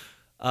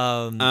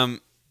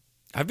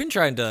 I've been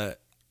trying to.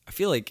 I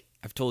feel like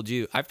I've told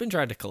you I've been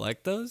trying to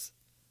collect those,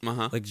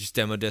 like just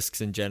demo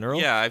discs in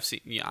general. Yeah, I've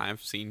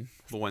seen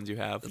the ones you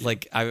have.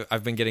 Like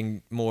I've been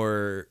getting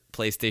more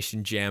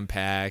PlayStation Jam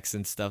packs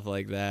and stuff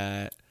like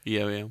that.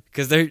 Yeah.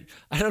 Because they're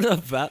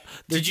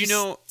Did you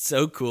know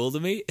so cool to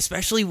me,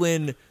 especially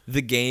when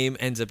the game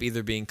ends up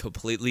either being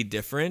completely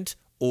different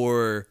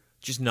or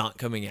just not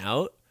coming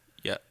out.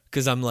 Yeah.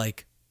 Because I'm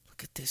like,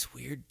 look at this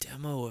weird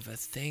demo of a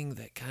thing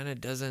that kind of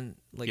doesn't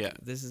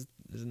this is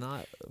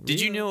not real.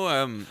 Did you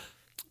know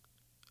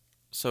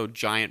so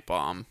Giant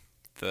Bomb,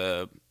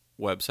 the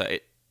website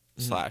 /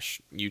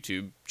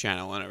 YouTube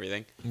channel and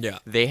everything. Yeah.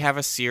 They have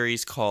a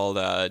series called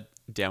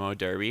Demo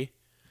Derby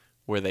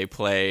where they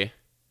play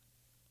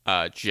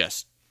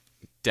just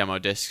demo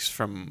discs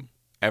from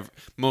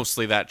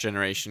mostly that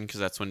generation, because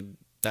that's when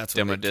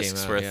demo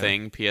discs were a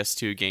thing,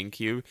 PS2,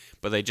 GameCube,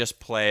 but they just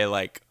play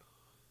like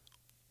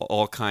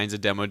all kinds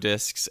of demo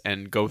discs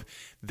and go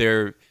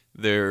their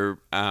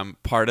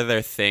part of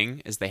their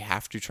thing is they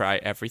have to try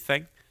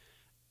everything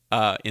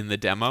in the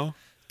demo.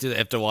 Do they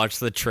have to watch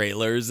the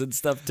trailers and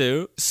stuff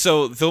too?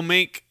 So they'll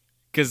make,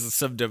 because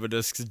some demo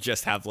discs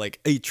just have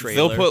like a trailer.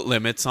 They'll put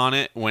limits on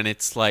it when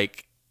it's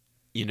like,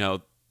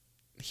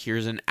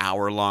 here's an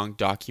hour-long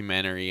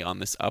documentary on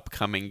this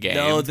upcoming game.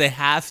 No, they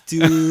have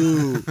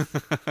to.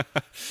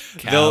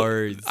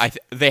 Cowards.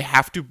 They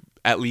have to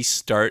at least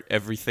start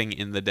everything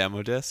in the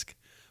demo disc.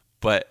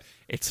 But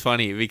it's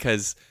funny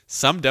because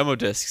some demo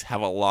discs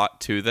have a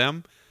lot to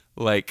them.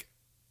 Like,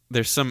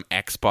 there's some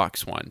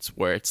Xbox ones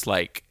where it's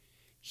like,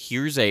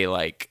 here's a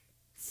like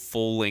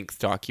full-length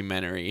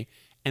documentary,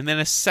 and then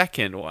a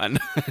second one.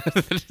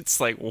 It's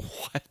like,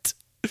 what?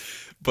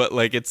 But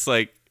like, it's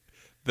like,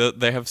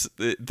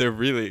 they're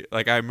really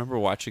like, I remember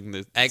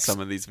watching some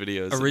of these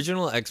videos.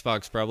 Original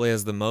Xbox probably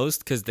has the most,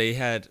 because they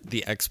had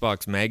the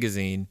Xbox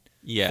magazine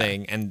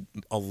thing, and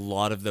a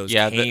lot of those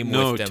came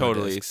with demo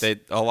discs. The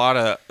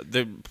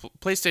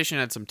PlayStation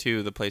had some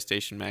too. The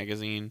PlayStation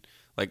magazine,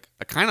 like,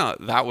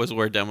 that was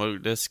where demo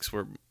discs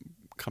were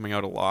coming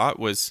out a lot.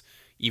 Was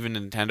even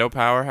Nintendo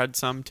Power had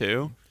some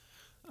too.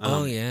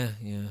 Oh yeah.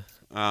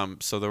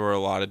 So there were a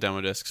lot of demo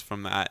discs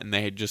from that, and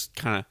they had just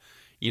kind of,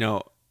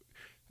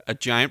 a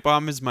Giant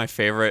Bomb is my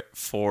favorite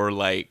for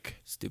like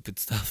stupid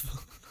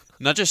stuff.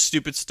 Not just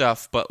stupid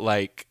stuff, but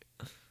like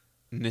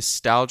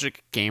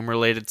nostalgic game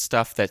related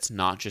stuff that's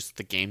not just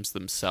the games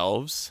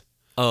themselves.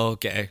 Oh,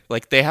 okay.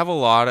 Like, they have a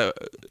lot of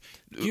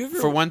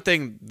for one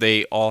thing,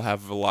 they all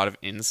have a lot of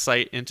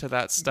insight into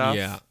that stuff.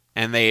 Yeah.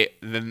 And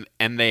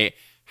they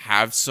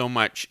have so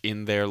much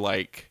in their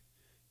like,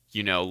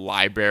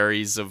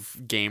 libraries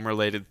of game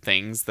related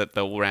things that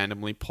they'll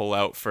randomly pull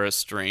out for a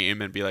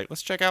stream and be like,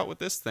 let's check out what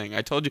this thing.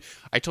 I told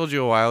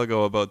you a while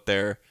ago about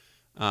their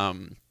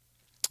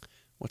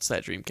what's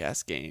that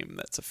Dreamcast game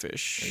that's a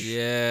fish?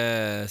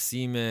 Yeah,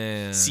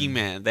 Seaman.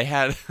 Seaman. They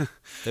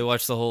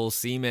watched the whole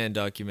Seaman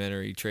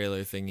documentary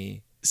trailer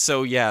thingy.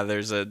 So yeah,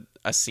 there's a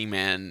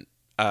Seaman.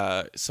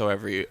 So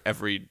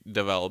every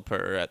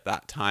developer at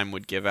that time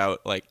would give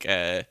out like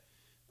a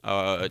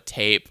a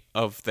tape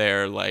of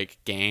their like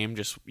game,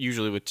 just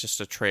usually with just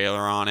a trailer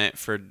on it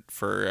for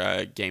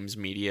games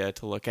media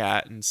to look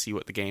at and see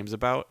what the game's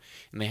about.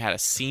 And they had a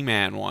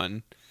Seaman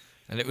one,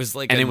 And it was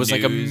like and a it was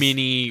like a news-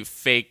 mini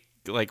fake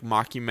like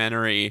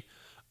mockumentary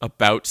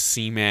about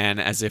Seaman,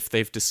 as if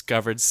they've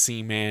discovered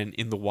Seaman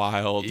in the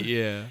wild.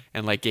 Yeah.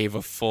 And like gave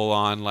a full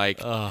on like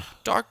Ugh.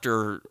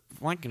 Dr.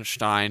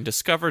 Frankenstein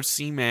discovered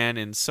Seaman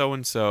in so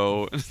and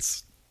so.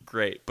 It's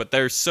great, but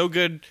they're so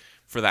good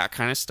for that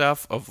kind of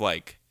stuff of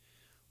like,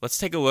 let's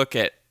take a look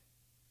at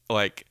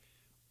like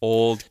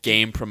old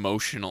game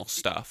promotional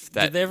stuff.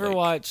 That Did they ever like,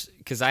 watch?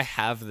 Because I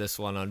have this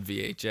one on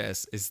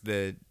VHS. Is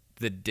the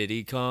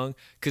Diddy Kong?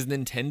 Because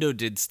Nintendo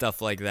did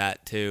stuff like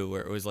that too,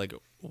 where it was like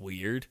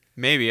weird.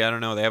 Maybe, I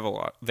don't know. They have a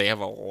lot. They have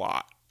a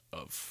lot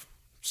of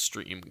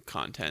stream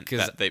content 'Cause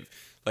that they've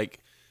like.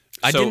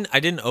 I so-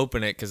 didn't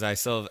open it because I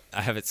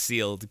have it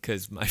sealed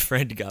because my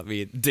friend got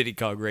me a Diddy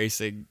Kong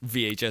Racing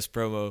VHS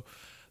promo,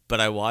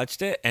 but I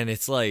watched it and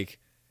it's like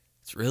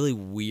it's really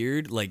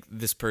weird. Like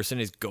this person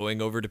is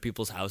going over to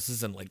people's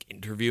houses and like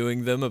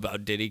interviewing them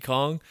about Diddy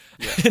Kong,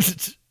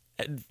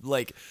 and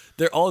like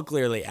they're all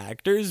clearly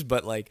actors,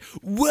 but like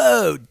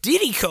whoa,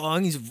 Diddy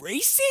Kong is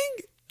racing.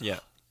 Yeah.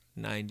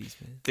 90s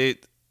man. The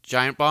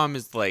Giant Bomb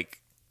is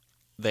like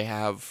they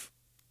have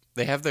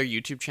their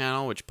YouTube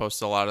channel which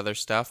posts a lot of their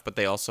stuff, but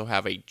they also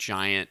have a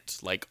giant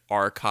like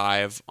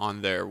archive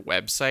on their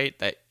website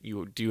that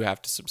you do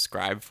have to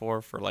subscribe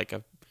for like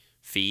a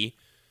fee.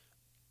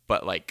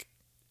 But like,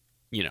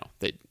 you know,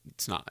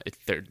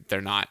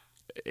 they're not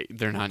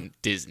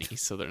Disney,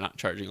 so they're not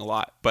charging a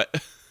lot.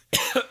 But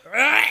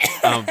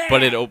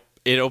but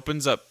it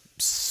opens up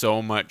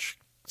so much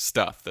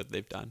stuff that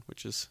they've done,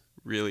 which is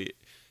really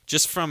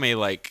just from a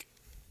like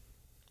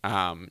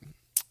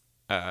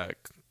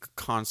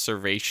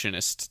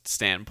conservationist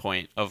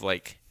standpoint of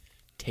like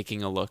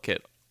taking a look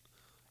at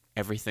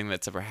everything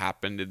that's ever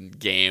happened in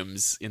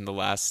games in the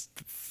last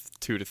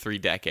 2 to 3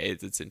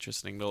 decades. It's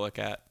interesting to look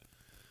at.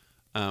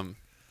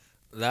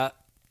 That,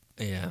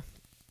 yeah.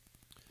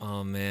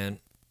 Oh man,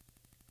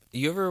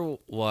 you ever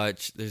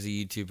watch? There's a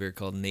YouTuber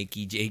called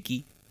Nakey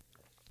Jakey.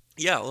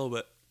 Yeah, a little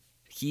bit.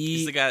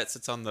 He's the guy that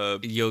sits on the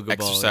Yoga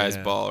ball, exercise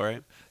yeah. ball,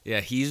 right? Yeah,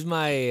 he's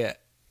my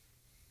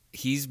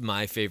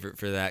favorite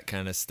for that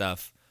kind of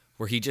stuff,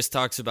 where he just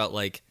talks about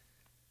like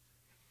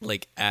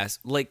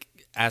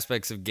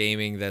aspects of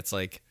gaming that's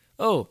like,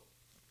 oh,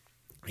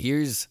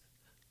 here's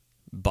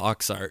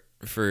box art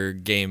for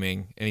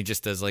gaming, and he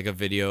just does like a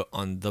video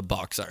on the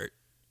box art,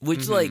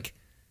 which like,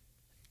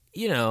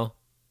 you know,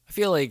 I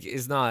feel like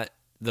is not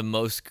the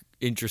most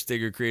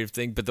interesting or creative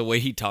thing, but the way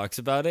he talks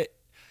about it,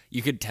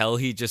 you could tell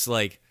he just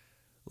like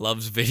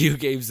loves video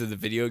games and the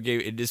video game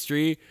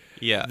industry.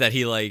 Yeah. That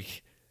he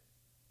like,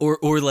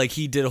 or like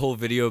he did a whole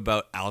video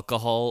about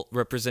alcohol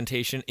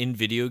representation in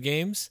video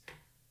games.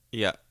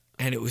 Yeah.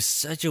 And it was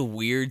such a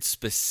weird,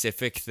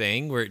 specific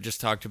thing where it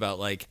just talked about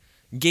like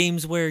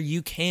games where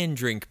you can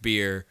drink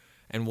beer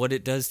and what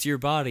it does to your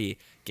body.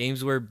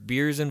 Games where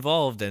beer's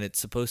involved and it's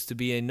supposed to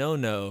be a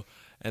no-no.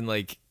 And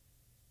like,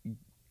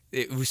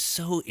 it was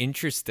so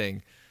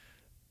interesting.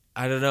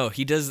 I don't know.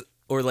 He does,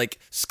 or like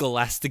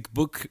Scholastic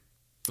book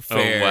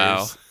fairs.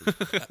 Oh,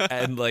 wow.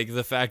 And like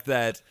the fact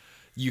that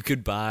you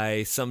could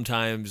buy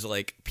sometimes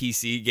like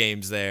PC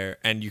games there,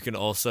 and you can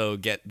also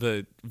get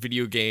the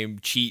video game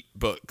cheat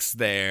books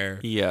there.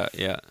 Yeah,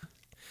 yeah.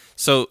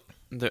 So,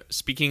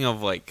 speaking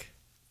of like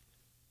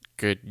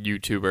good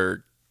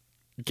YouTuber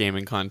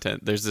gaming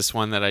content, there's this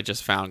one that I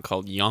just found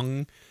called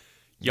Young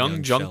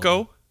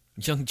Junko,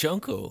 Young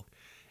Junko.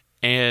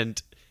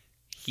 and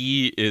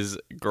he is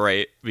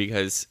great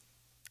because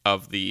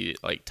of the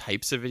like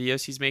types of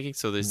videos he's making.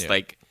 So there's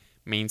like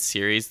main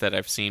series that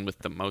I've seen with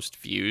the most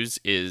views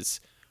is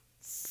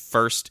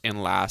first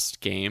and last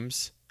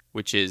games,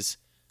 which is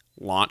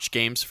launch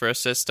games for a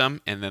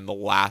system, and then the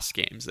last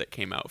games that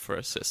came out for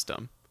a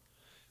system,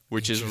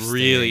 which is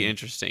really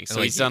interesting. So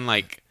like, he's done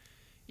like,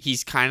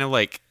 he's kind of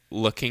like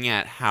looking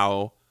at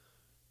how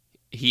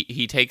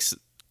he takes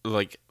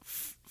like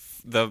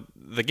the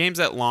games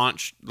that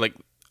launched like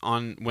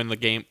on when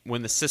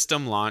the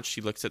system launched,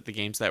 he looks at the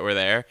games that were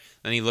there,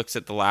 then he looks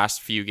at the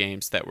last few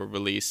games that were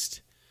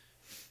released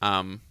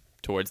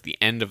towards the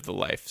end of the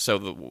life. So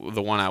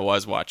the one I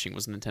was watching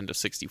was Nintendo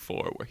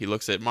 64, where he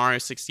looks at Mario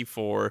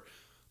 64,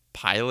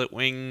 Pilot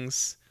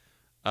Wings,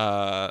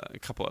 a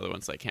couple other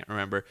ones that I can't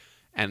remember,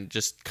 and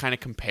just kind of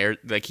compare.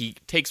 Like he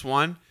takes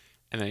one,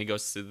 and then he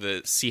goes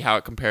to see how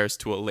it compares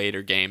to a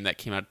later game that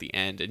came out at the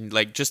end, and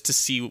like just to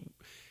see,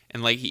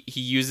 and like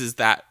he uses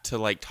that to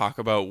like talk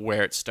about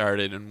where it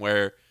started and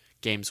where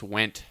games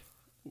went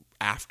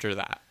after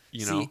that.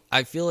 You know,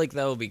 I feel like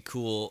that would be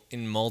cool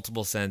in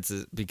multiple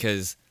senses,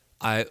 because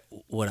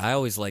what I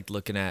always liked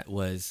looking at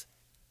was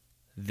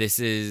this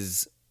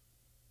is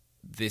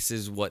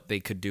what they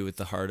could do with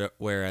the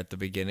hardware at the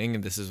beginning,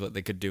 and this is what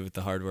they could do with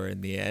the hardware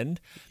in the end.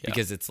 Yeah.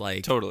 Because it's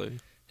like totally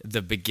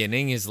the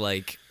beginning is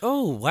like,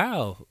 oh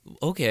wow,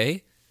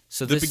 okay,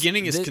 So The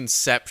beginning is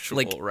conceptual,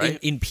 like right?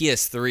 in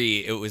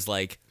PS3, it was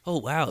like, oh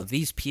wow,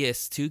 these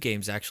PS2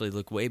 games actually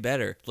look way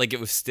better. Like it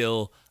was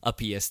still a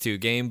PS2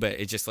 game, but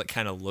it just like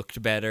kind of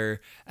looked better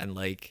and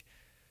like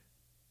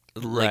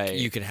Right.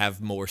 you could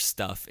have more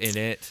stuff in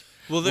it.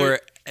 Well,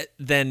 where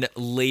then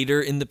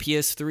later in the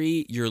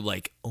PS3, you're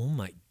like, oh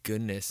my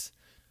goodness.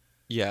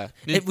 yeah.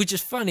 Which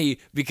is funny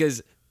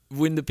because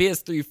when the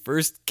PS3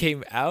 first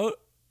came out,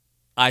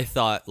 I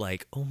thought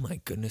like, oh my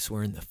goodness,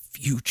 we're in the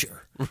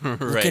future. Look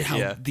Right, at how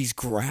yeah. these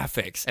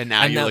graphics. And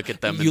now you look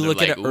at them and you they're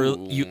look at like, it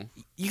early, ooh.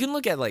 you can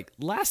look at like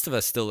Last of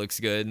Us still looks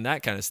good and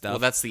that kind of stuff. Well,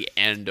 that's the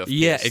end of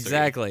yeah, PS3.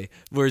 exactly.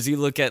 Whereas you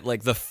look at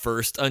like the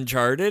first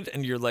Uncharted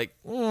and you're like,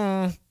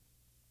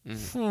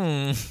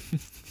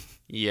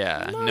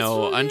 Yeah.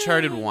 No,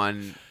 Uncharted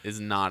 1 is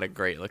not a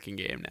great looking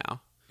game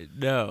now.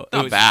 no,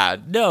 Not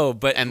bad. No,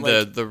 but And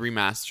like, the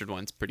remastered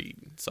one's pretty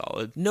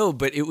solid. no,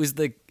 but it was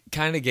the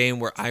kind of game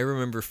where I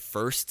remember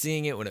first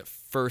seeing it when it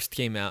first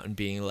came out and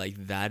being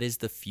like, that is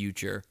the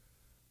future.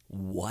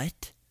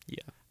 What? Yeah.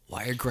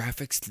 Why are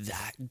graphics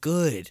that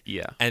good?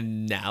 Yeah.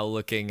 And now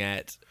looking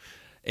at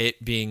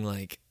it being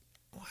like,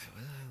 why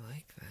would I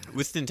like that?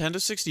 With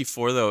Nintendo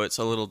 64 though, it's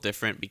a little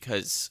different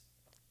because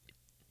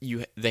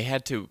they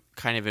had to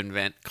kind of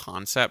invent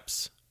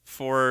concepts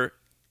for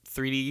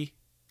 3D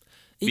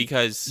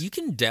because You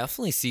can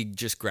definitely see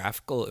just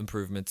graphical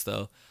improvements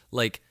though.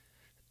 Like,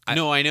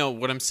 no, I know.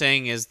 What I'm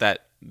saying is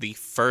that the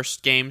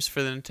first games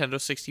for the Nintendo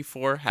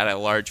 64 had a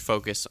large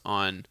focus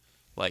on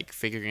like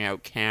figuring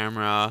out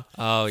camera,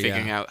 Oh, yeah.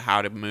 figuring out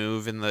how to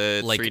move in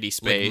the like 3D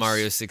space. like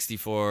Mario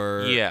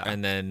 64, Yeah.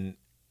 and then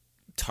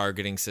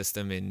targeting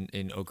system in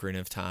Ocarina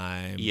of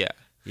Time. Yeah.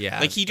 Yeah.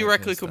 Like he that kind of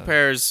directly stuff.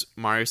 compares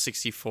Mario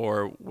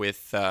 64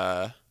 with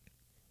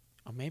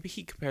maybe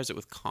he compares it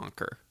with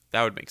Conker.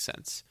 That would make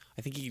sense.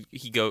 I think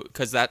he go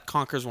cuz that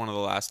Conker's one of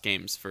the last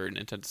games for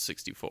Nintendo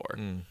 64.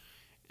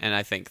 And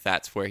I think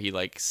that's where he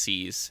like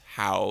sees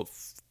how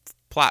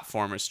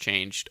platformers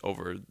changed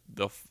over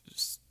the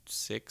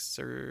 6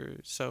 or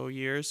so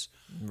years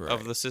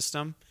of the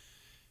system.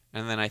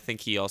 And then I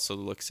think he also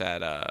looks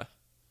at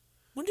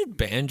When did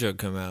Banjo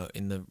come out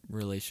in the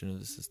relation of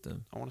the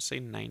system? I want to say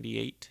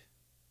 98,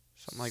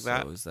 something like So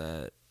that. was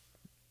that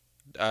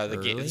The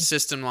early?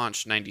 system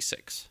launched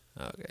 96.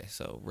 okay?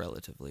 So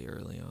relatively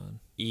early on.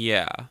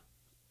 Yeah.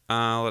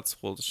 We'll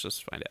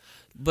just find out.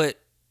 But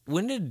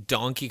when did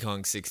Donkey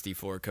Kong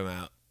 64 come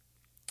out?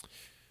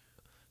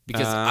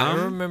 Because I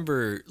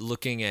remember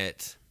looking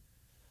at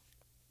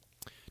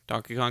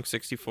Donkey Kong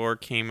 64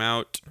 came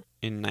out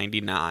in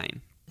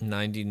 99.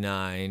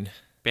 99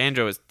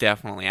 Banjo is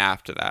definitely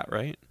after that,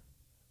 right?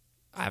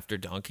 after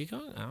Donkey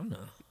Kong. I don't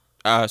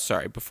know.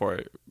 Sorry, before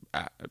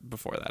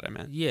that I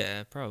meant.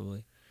 Yeah,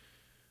 probably.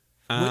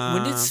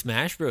 When did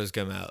Smash Bros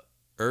come out?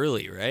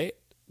 Early, right?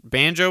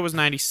 Banjo was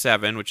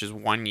 97, which is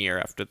 1 year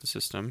after the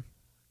system.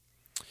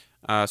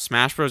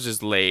 Smash Bros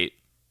is late.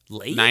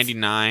 Late?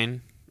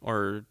 99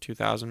 or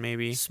 2000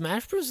 maybe.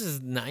 Smash Bros is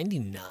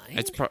 99?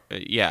 It's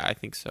yeah, I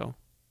think so.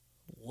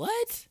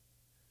 What?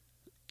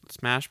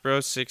 Smash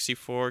Bros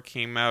 64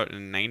 came out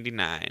in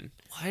 99.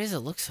 Why does it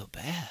look so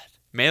bad?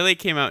 Melee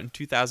came out in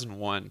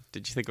 2001.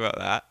 Did you think about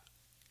that?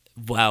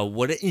 Wow,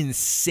 what an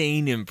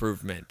insane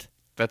improvement.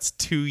 That's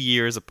 2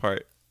 years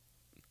apart.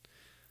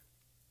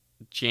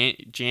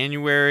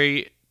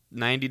 January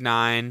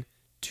 99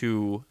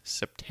 to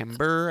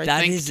September, I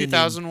think,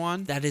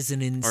 2001. That is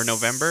an insane Or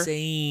November?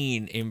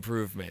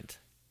 improvement.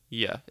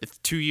 Yeah, it's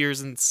 2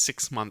 years and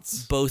 6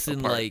 months. Both in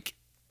apart. like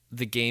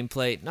the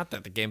gameplay. Not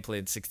that the gameplay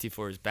in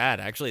 64 is bad.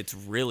 Actually, it's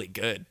really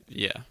good.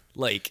 Yeah.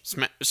 Like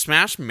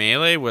Smash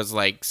Melee was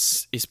like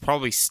is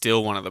probably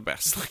still one of the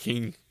best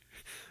looking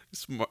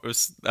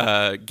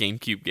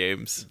GameCube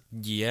games.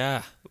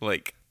 yeah,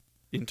 Like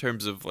in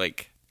terms of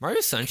like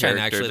Mario Sunshine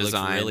character actually looks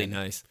design really and-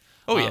 nice.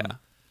 oh yeah,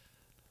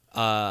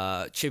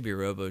 Chibi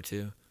Robo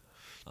too.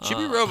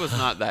 Chibi Robo's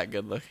not that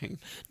good looking.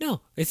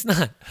 No, it's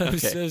not. It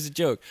was Okay. a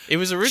joke. It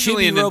was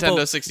originally a Chibi Robo-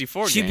 Nintendo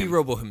 64 Chibi game.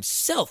 Robo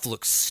himself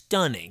looks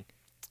stunning,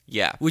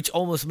 Yeah, which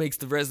almost makes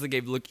the rest of the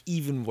game look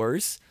even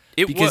worse.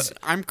 it because was.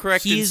 I'm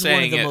correct in He's one of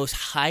saying the it. most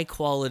high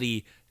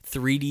quality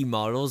 3D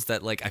models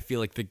that like I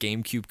feel like the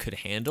GameCube could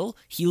handle.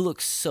 He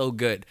looks so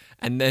good.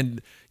 And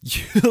then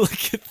you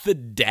look at the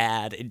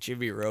dad in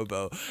Chibi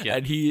Robo Yeah.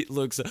 and he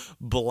looks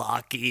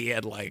blocky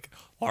and like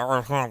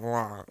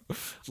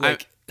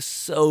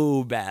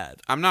so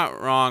bad. I'm not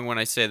wrong when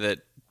I say that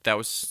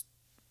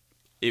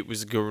it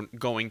was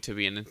going to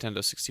be a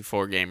Nintendo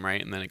 64 game,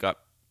 right? And then it got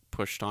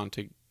pushed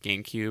onto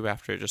GameCube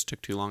after it just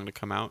took too long to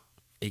come out.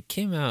 It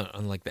came out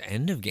on like the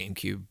end of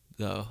GameCube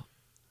though.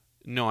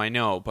 No, I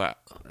know, but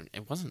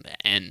it wasn't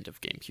the end of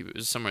GameCube. It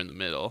was somewhere in the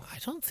middle. I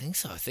don't think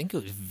so. I think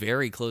it was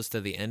very close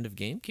to the end of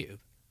GameCube.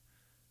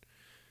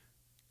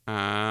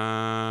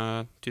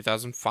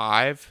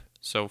 2005,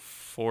 so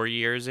 4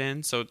 years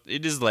in. So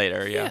it is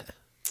later, yeah.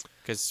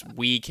 Because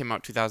Wii came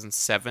out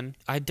 2007.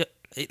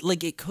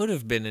 It could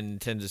have been a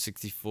Nintendo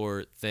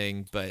 64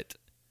 thing, but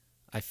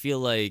I feel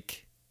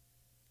like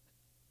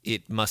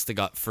it must have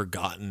got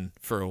forgotten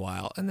for a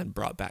while and then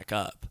brought back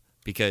up.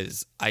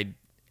 because I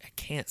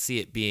can't see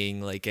it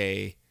being like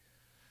a,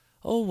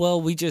 oh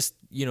well, we just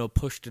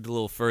pushed it a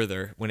little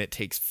further when it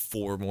takes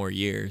 4 more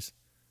years.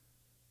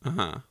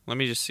 Let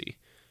me just see.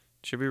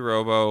 Chibi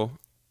Robo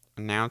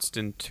announced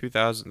in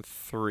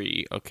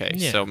 2003. Okay,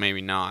 Yeah. so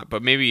maybe not,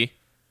 but maybe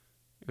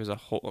it was a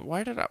whole.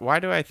 Why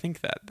do I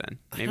think that then?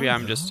 Maybe don't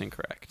I'm just know.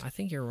 incorrect. I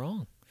think you're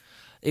wrong.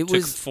 It Took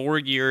was. 4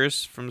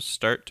 years from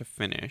start to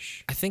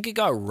finish. I think it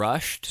got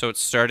rushed. So it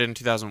started in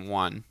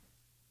 2001.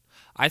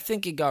 I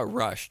think it got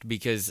rushed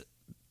because,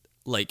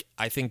 like,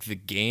 I think the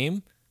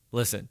game.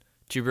 Listen,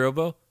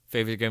 Chibi-Robo,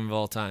 favorite game of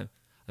all time.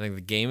 I think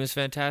the game is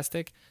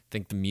fantastic. I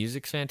think the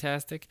music's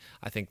fantastic.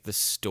 I think the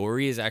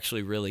story is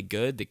actually really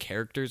good. The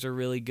characters are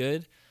really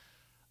good.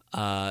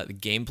 The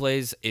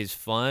gameplay is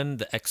fun.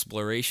 The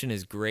exploration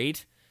is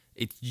great.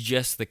 It's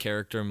just the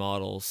character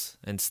models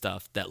and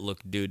stuff that look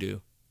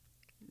doo-doo.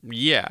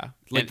 Yeah,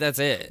 Like, that's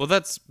it. Well,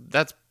 that's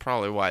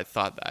probably why I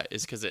thought that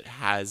is because it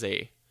has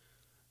a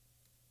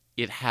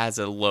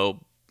low,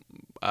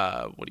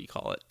 what do you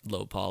call it?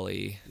 Low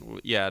poly.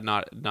 Yeah,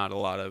 not a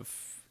lot of.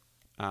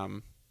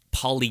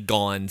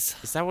 Polygons.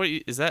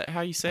 Is that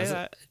how you say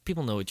that?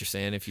 People know what you're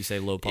saying if you say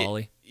low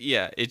poly.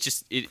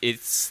 It's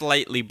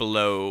slightly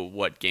below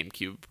what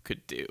GameCube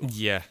could do.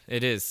 Yeah,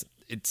 it is.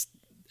 It's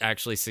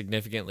actually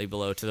significantly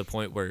below, to the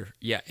point where,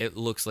 it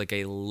looks like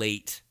a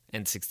late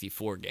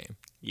N64 game.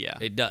 Yeah,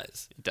 It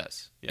does. it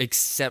does. Yeah.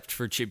 Except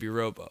for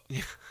Chibi-Robo.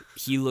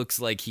 He looks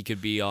like he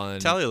could be on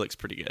Telly looks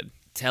pretty good.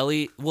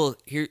 Telly. Well,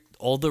 here,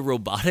 all the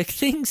robotic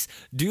things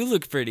do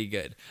look pretty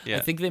good. Yeah. I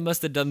think they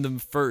must have done them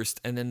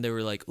first, and then they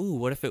were like, ooh,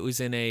 what if it was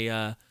in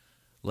a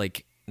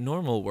like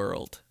normal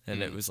world?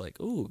 And it was like,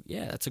 ooh,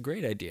 yeah, that's a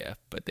great idea.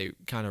 But they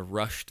kind of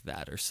rushed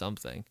that or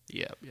something.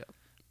 Yeah.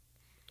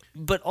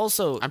 But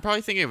also, I'm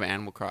probably thinking of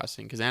Animal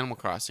Crossing because Animal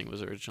Crossing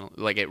was original,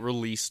 like it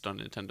released on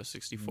Nintendo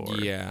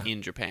 64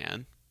 in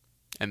Japan,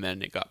 and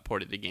then it got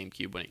ported to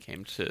GameCube when it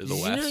came to the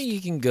you West. know you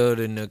can go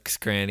to Nook's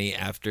Cranny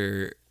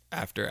after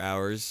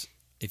hours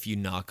if you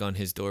knock on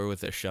his door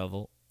with a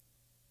shovel.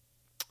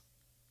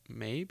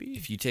 Maybe.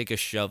 If you take a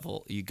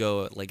shovel, you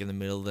go like in the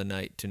middle of the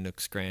night to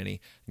Nook's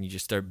Cranny and you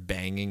just start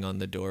banging on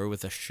the door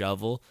with a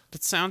shovel.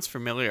 That sounds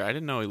familiar. I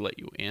didn't know he let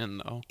you in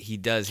though. He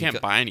does. You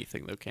can't buy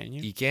anything though, can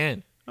you? You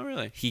can. Oh,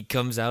 really? He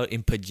comes out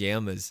in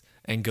pajamas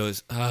and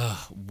goes,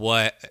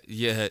 what?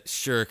 Yeah,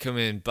 sure, come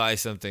in, buy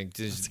something.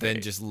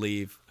 Just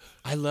leave.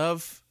 I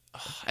love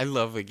a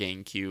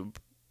GameCube.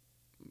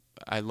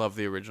 I love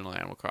the original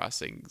Animal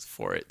Crossing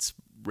for its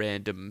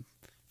random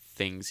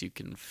things you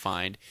can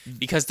find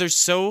because there's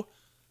so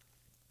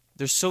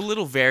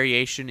little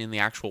variation in the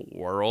actual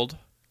world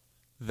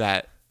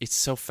that it's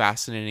so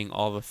fascinating,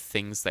 all the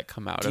things that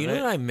come out of it. Do you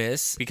know what I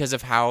miss? Because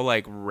of how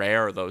like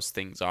rare those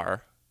things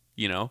are,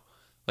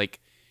 like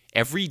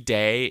every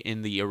day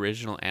in the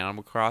original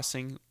Animal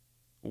Crossing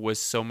was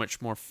so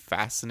much more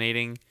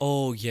fascinating.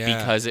 Oh yeah,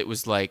 because it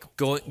was like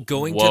going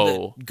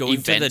whoa, to the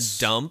events.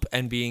 dump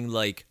and being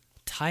like,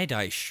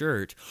 tie-dye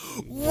shirt.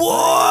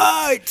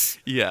 What?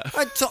 Yeah,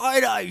 a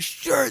tie-dye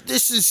shirt.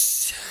 This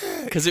is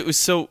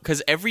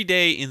because every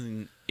day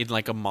in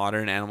like a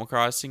modern Animal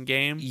Crossing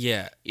game,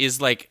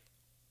 is like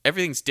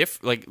everything's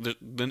different.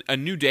 Like a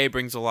new day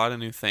brings a lot of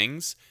new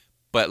things.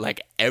 But,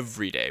 like,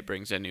 every day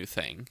brings a new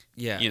thing.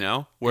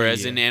 Yeah.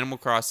 Whereas in Animal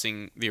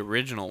Crossing, the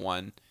original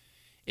one,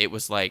 it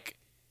was like...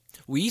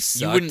 We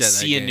sucked you wouldn't at that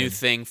see game. a new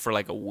thing for,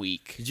 like, a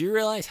week. Did you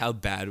realize how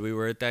bad we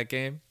were at that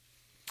game?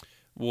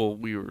 Well,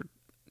 we were...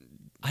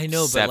 I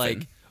know, 7. but,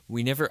 like,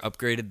 we never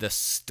upgraded the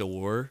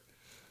store.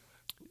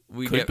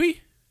 Could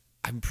we?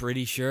 I'm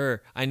pretty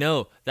sure. I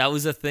know. That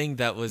was a thing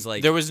that was,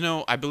 like... There was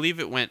no... I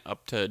believe it went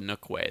up to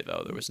Nook Way,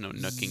 though. There was no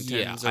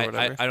Nookingtons or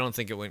whatever. I don't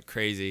think it went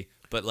crazy.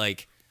 But,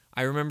 like...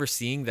 I remember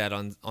seeing that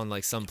on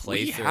like some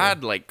playthrough. We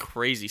had like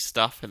crazy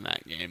stuff in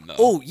that game though.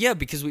 Oh yeah,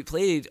 because we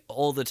played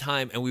all the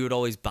time and we would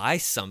always buy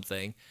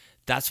something.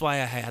 That's why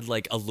I had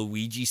like a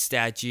Luigi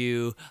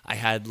statue. I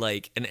had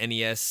like an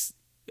NES,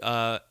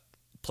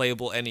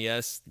 playable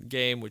NES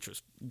game, which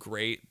was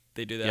great.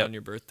 They do that on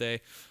your birthday.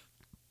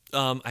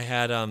 I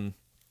had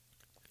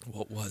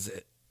what was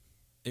it?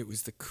 It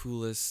was the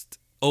coolest.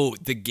 Oh,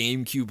 the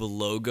GameCube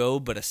logo,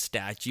 but a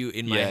statue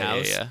in my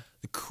house. Yeah.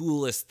 The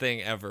coolest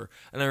thing ever.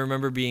 And I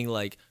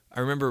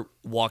remember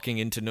walking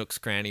into Nook's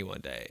Cranny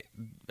one day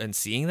and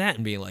seeing that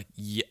and being like,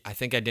 yeah, I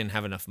think I didn't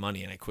have enough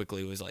money. And I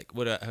quickly was like,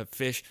 would I have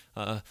fish?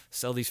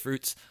 Sell these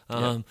fruits?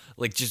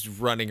 Like just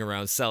running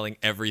around selling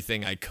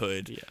everything I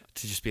could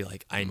to just be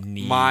like, I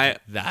need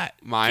that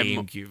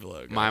GameCube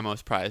logo. My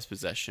most prized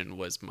possession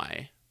was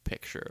my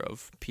picture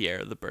of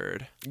Pierre the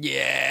bird.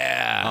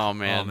 Yeah. Oh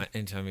man.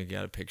 Anytime you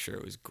got a picture,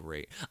 it was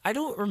great. I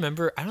don't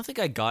think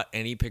I got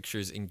any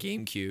pictures in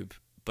GameCube,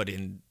 but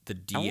in the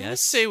DS. I want to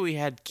say we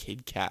had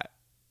Kid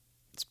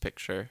Cat's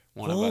picture.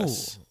 One of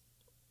us.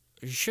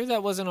 Are you sure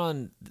that wasn't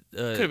on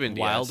Could have been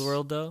Wild DS.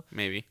 World though?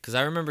 Maybe. Because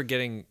I remember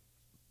getting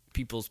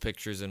people's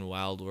pictures in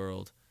Wild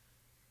World.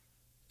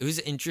 It was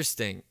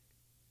interesting.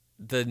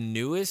 The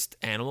newest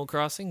Animal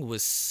Crossing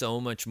was so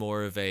much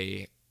more of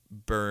a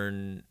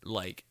burn,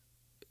 like,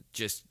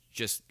 just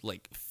just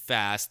like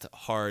fast,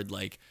 hard.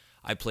 Like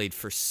I played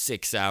for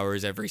 6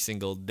 hours every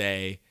single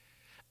day,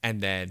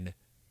 and then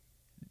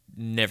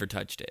never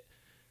touched it.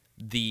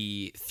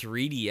 The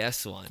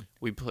 3DS one,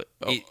 We play.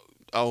 It-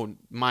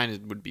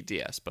 Mine would be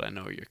DS, but I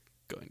know what you're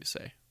going to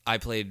say. I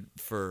played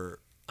for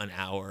an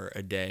hour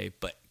a day,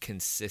 but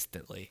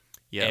consistently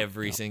Yep,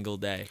 every yep. single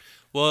day.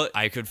 Well,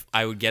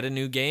 I would get a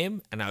new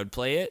game and I would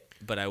play it,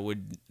 but I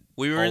would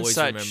we were in always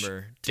such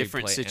remember to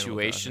different play Animal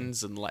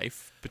situations in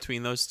life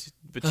between those two,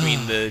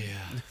 between the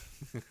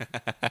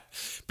yeah.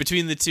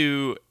 between the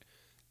two,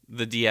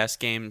 the DS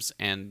games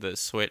and the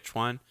Switch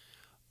one,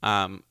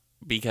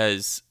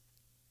 because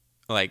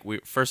like we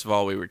first of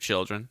all we were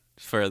children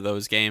for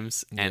those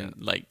games, and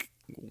like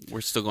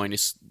we're still going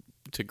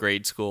to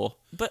grade school.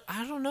 But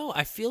I don't know.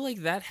 I feel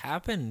like that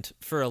happened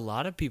for a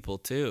lot of people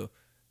too.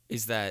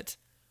 Is that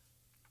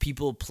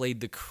people played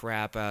the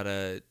crap out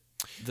of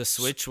the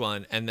Switch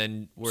one and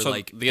then were So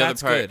like, the other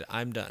 "That's part- good.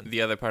 I'm done."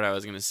 The other part I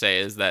was going to say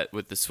is that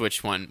with the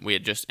Switch one, we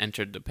had just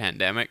entered the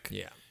pandemic.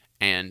 Yeah.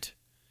 And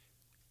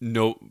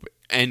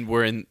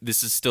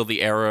this is still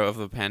the era of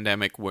the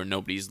pandemic where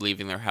nobody's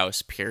leaving their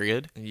house,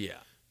 period. Yeah.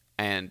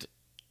 And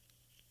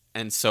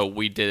so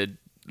we did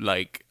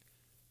like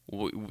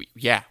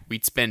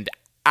we'd spend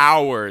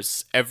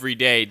hours every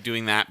day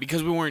doing that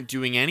because we weren't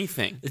doing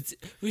anything.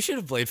 We should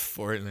have played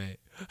Fortnite.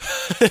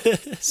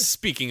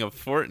 Speaking of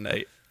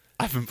Fortnite,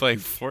 I've been playing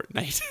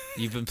Fortnite.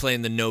 You've been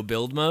playing the no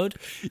build mode?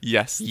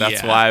 Yes,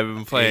 that's Yeah. why I've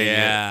been playing it.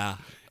 Yeah.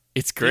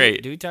 It's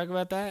great. Did we talk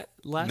about that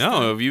last No,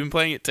 time? have you been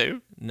playing it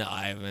too? No,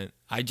 I haven't.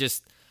 I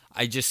just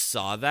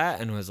saw that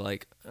and was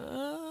like,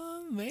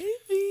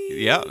 maybe.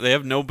 Yeah, they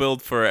have no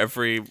build for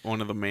every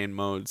one of the main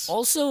modes.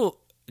 Also,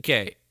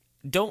 okay,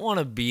 don't want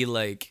to be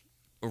like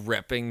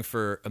repping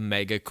for a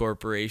mega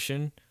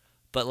corporation,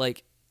 but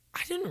like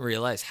I didn't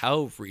realize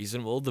how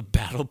reasonable the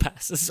battle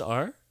passes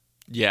are.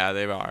 Yeah,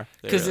 they are.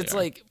 They Because really it's are.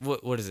 like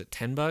what is it,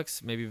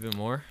 $10, maybe a bit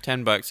more?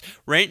 $10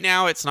 right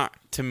now. It's not,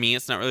 to me,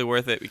 it's not really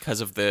worth it because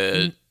of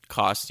the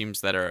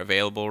costumes that are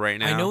available right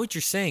now. I know what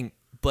you're saying,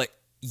 but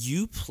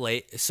you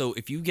play. So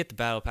if you get the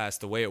battle pass,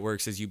 the way it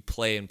works is you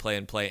play and play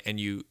and play, and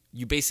you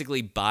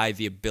basically buy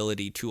the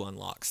ability to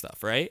unlock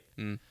stuff, right?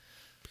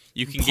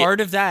 You can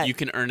part of that- you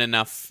can earn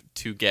enough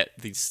to get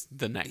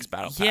the next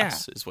battle Yeah.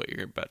 pass is what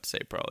you're about to say,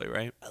 probably,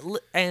 right?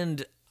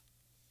 And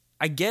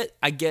I get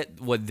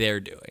what they're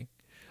doing.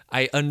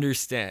 I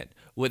understand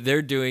what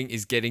they're doing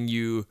is getting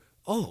you.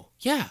 Oh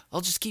yeah, I'll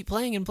just keep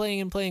playing and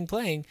playing and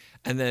playing,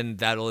 and then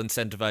that'll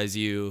incentivize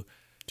you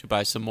To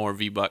buy some more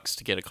V-Bucks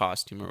to get a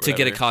costume or to whatever.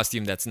 get a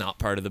costume that's not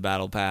part of the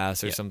battle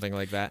pass or Yeah. something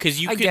like that.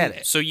 Because I get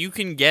it. So you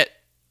can get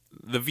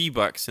the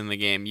V-Bucks in the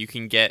game. You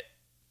can get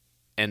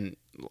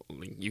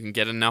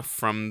enough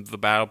from the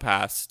battle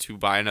pass to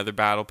buy another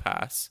battle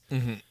pass.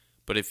 Mm-hmm.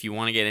 But if you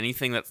want to get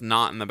anything that's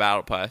not in the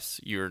battle pass,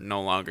 you're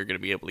no longer going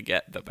to be able to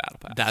get the battle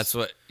pass. That's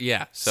what.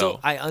 Yeah. So So-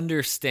 I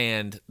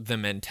understand the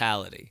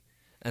mentality,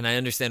 and I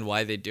understand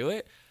why they do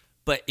it.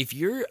 But if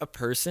you're a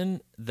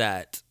person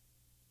that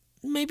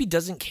maybe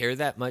doesn't care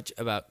that much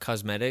about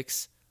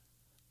cosmetics,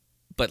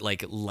 but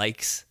like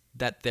likes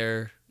that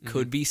there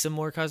could be some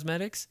more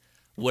cosmetics,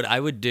 what I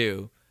would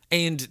do,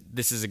 and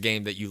this is a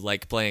game that you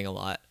like playing a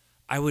lot,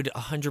 I would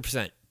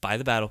 100% buy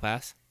the battle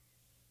pass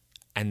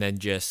and then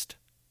just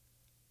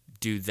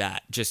do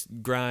that.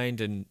 Just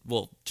grind and,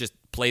 well, just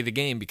play the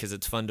game because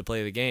it's fun to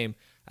play the game.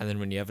 And then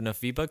when you have enough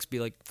V-Bucks, be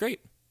like,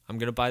 great, I'm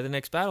going to buy the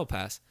next battle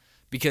pass.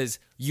 Because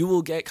you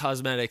will get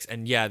cosmetics,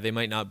 and yeah, they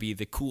might not be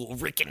the cool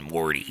Rick and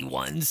Morty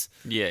ones,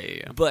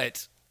 yeah.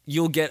 but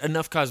you'll get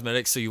enough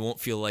cosmetics so you won't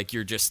feel like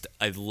you're just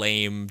a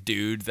lame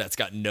dude that's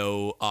got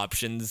no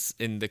options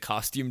in the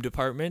costume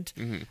department.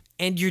 Mm-hmm.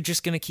 And you're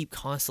just going to keep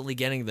constantly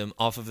getting them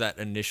off of that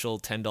initial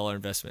 $10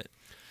 investment.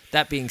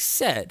 That being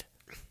said,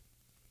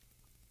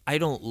 I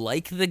don't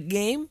like the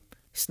game.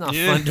 It's not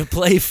Yeah. fun to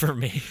play for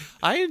me.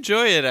 I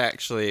enjoy it,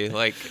 actually.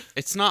 Like,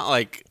 it's not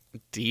like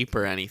deep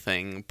or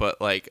anything,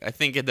 but like I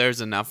think there's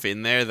enough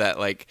in there that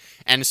like,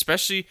 and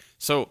especially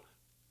so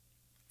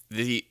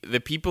the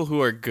people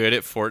who are good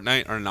at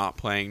Fortnite are not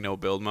playing no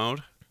build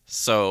mode,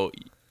 so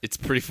it's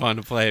pretty fun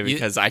to play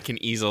because I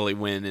can easily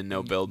win in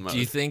no build mode. Do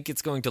you think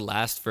it's going to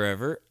last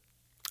forever?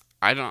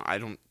 I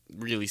don't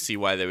really see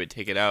why they would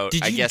take it out.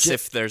 Did I you guess ju-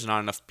 if there's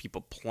not enough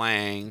people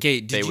playing, Okay,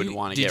 they would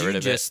want to get rid of it.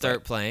 Did you just start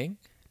but, playing?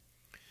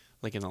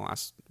 like in the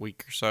last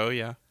week or so,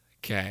 yeah.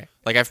 Okay.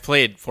 Like I've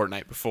played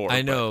Fortnite before. I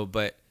but- know,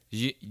 but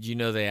you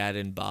know they add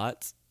in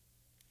bots?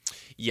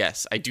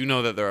 Yes, I do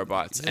know that there are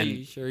bots, Are and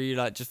you sure you're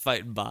not just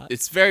fighting bots?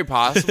 it's very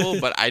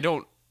possible, but I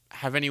don't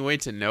have any way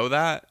to know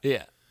that.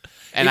 Yeah.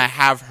 And I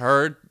have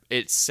heard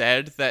it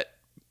said that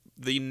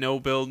the no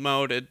build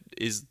mode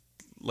is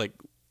like,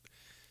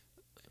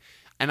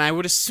 and I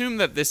would assume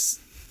that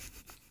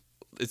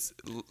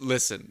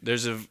listen,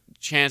 there's a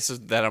chance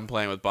that I'm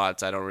playing with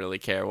bots. I don't really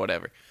care,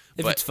 whatever.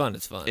 If But it's fun,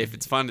 it's fun. if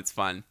it's fun, it's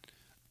fun.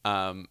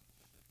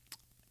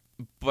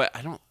 But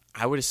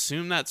I would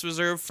assume that's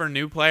reserved for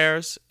new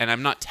players, and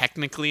I'm not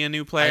technically a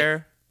new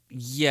player.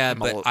 Yeah,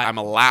 but I'm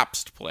a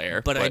lapsed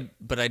player.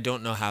 but I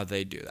don't know how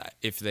they do that.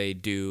 If they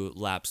do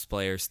lapsed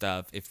player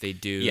stuff, if they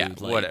do yeah, like,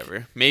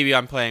 whatever. Maybe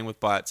I'm playing with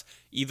bots.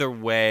 Either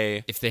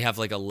way, if they have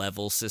like a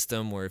level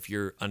system where if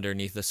you're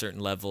underneath a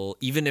certain level,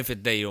 even if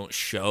they don't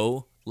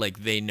show,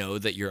 like they know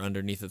that you're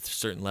underneath a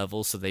certain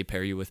level, so they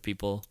pair you with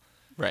people.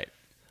 right.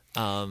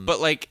 But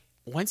like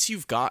once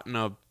you've gotten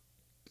a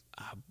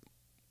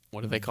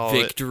what do they call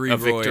Victory it? A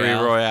victory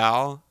royale.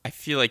 royale. I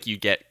feel like you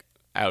get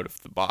out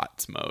of the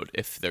bots mode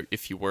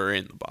if you were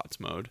in the bots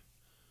mode,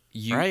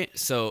 right?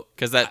 So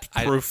Because that's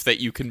proof that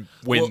you can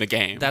win well, the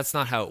game. That's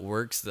not how it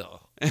works,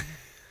 though.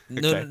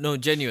 Okay. No,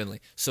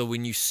 genuinely. So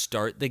when you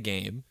start the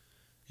game,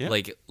 Yeah.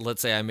 like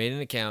let's say I made an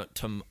account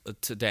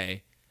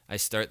today, I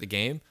start the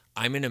game.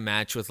 I'm in a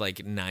match with like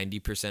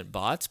 90%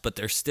 bots, but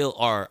there still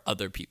are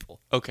other people.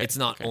 Okay, It's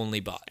not okay. only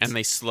bots. and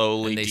they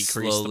slowly And they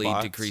decrease slowly the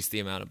bots. decrease the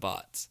amount of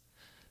bots.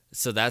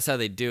 So that's how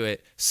they do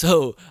it.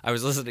 So I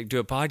was listening to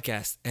a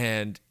podcast,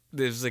 and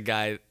there's a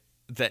guy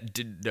that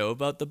didn't know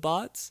about the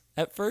bots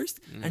at first,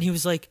 and he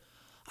was like,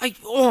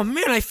 oh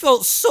man, I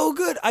felt so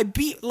good. I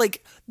beat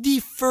like the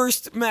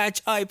first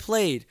match I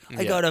played.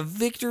 I Yeah. got a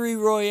victory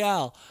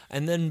royale.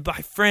 And then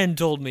my friend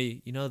told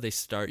me, they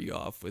start you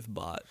off with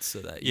bots so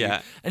that you...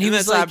 Yeah, And he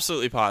was that's like,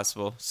 absolutely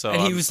possible. So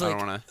and he was I like,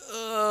 don't want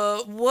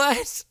to.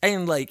 what?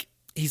 And like,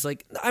 he's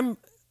like, I'm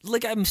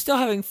still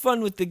having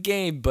fun with the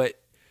game, but,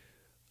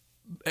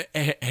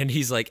 and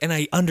he's like, and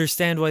I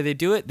understand why they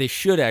do it. They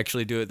should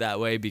actually do it that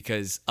way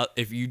because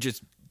if you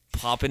just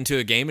pop into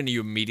a game and you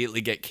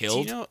immediately get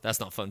killed, that's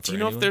not fun for Do you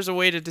know anyone. if there's a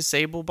way to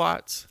disable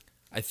bots?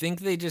 I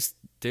think they just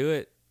do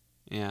it.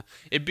 Yeah,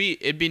 it'd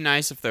be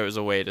nice if there was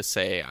a way to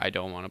say I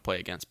don't want to play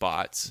against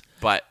bots,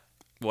 but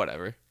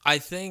whatever. I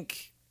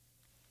think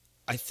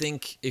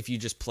if you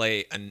just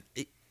play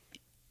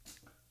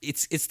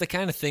it's the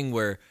kind of thing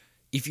where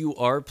if you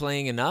are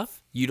playing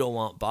enough, you don't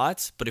want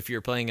bots, but if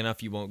you're playing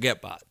enough, you won't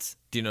get bots.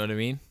 Do you know what I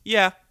mean?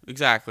 Yeah,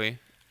 exactly.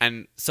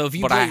 And So if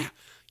you but play,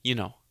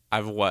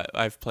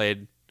 I've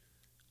played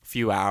a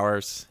few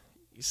hours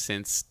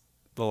since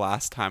the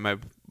last time I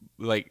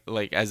like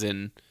as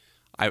in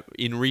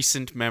in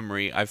recent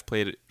memory I've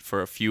played it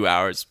for a few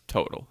hours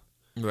total.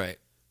 right.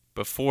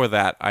 Before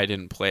that, I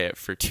didn't play it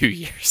for 2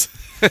 years.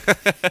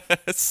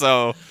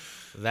 So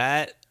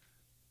That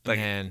Like-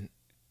 man,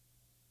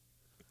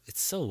 it's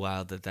so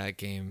wild that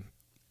game.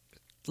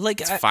 Like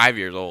it's 5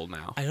 years old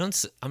now.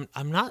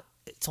 I'm not.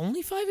 It's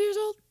only 5 years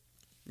old.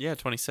 Yeah,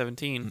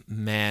 2017.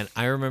 Man,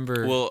 I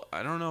remember. Well,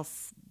 I don't know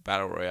if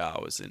Battle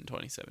Royale was in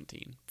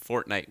 2017.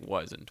 Fortnite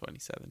was in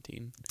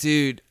 2017.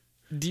 Dude,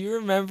 do you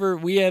remember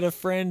we had a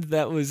friend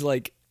that was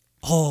like,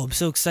 "Oh, I'm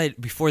so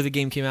excited!" Before the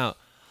game came out.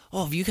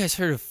 Oh, have you guys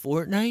heard of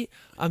Fortnite?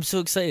 I'm so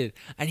excited,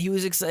 and he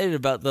was excited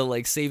about the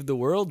like Save the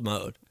World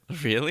mode.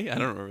 Really? I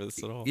don't remember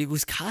this at all. It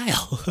was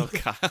Kyle. Oh,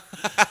 God.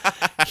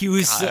 he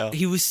was Kyle.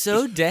 he was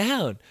so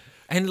down.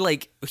 And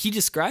like he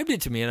described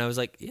it to me and I was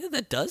like, yeah,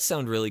 that does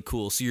sound really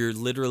cool. So you're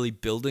literally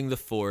building the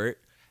fort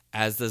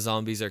as the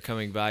zombies are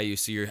coming by you,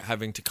 so you're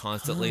having to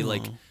constantly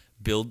like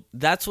build.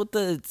 That's what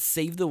the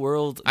Save the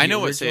World I the know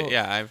what. original-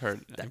 Yeah, I've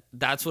heard.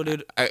 That's what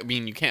it I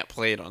mean, you can't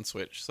play it on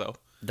Switch, so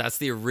that's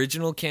the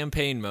original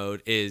campaign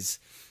mode is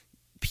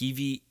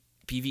PvE,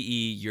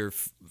 you're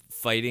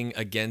fighting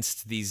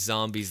against these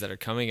zombies that are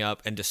coming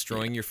up and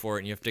destroying your fort,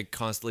 and you have to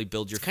constantly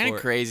build your it's kind of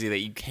fort. crazy that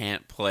you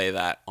can't play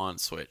that on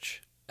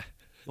Switch.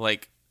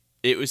 Like,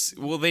 it was.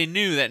 Well, they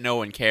knew that no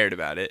one cared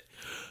about it,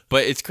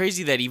 but it's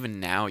crazy that even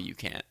now you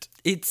can't.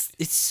 It's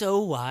so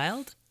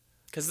wild.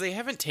 Because they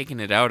haven't taken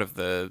it out of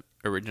the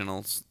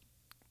original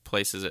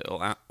places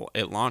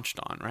it launched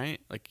on, right?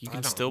 Like, you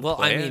can still Well,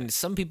 play I it. mean,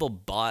 some people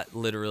bought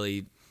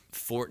literally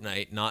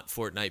Fortnite, not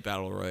Fortnite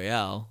Battle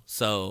Royale.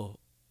 So,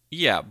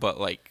 Yeah, but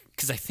like,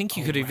 because I think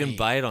you Oh, could even right.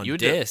 buy it on You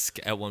did- disc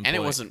at one point. and it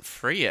wasn't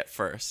free at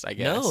first, I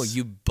guess. No,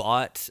 you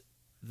bought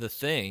the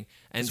thing.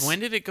 And 'Cause when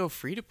did it go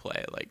free to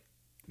play? Like,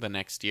 the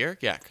next year?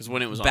 Yeah, because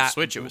when it was on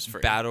Switch, it was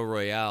free. Battle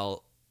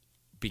Royale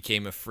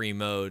became a free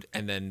mode,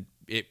 and then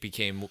it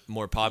became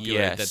more popular.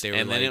 Yes, That they were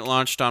and then like, it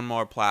launched on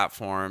more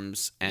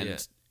platforms, and Yeah.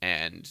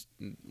 and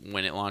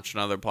when it launched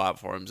on other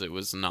platforms, it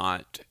was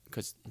not,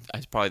 because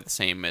it's probably the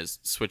same as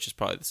Switch is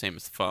probably the same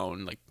as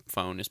phone. Like,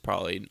 phone is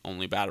probably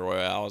only Battle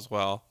Royale as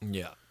well.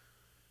 yeah.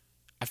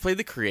 I've played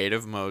the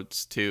creative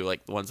modes too,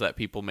 like the ones that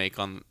people make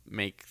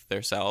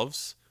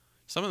themselves.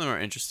 Some of them are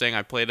interesting.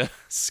 I played a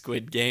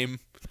Squid Game,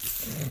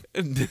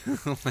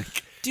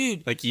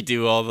 Dude, like you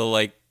do all the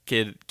like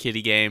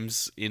kiddie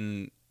games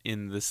in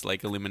this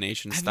like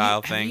elimination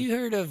style thing. Have you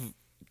heard of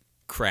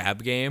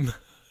Crab Game?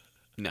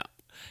 No.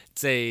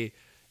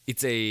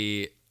 It's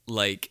a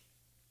like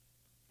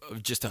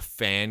just a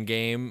fan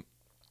game,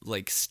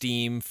 like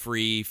Steam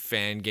free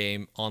fan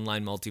game,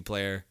 online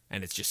multiplayer,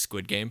 and it's just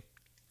Squid Game,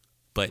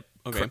 but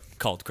Okay.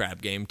 called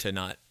Crab Game to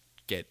not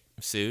get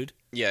sued,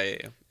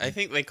 Yeah. I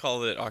think they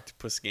call it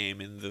Octopus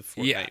Game in the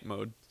Fortnite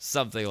mode.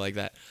 something like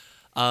that.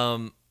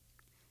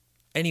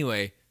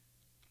 Anyway,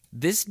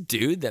 this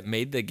dude that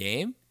made the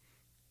game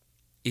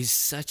is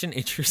such an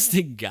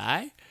interesting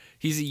guy.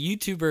 He's a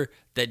YouTuber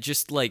that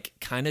just like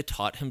kind of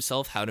taught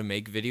himself how to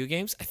make video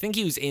games. I think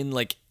he was in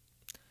like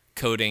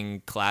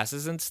coding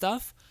classes and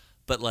stuff,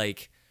 but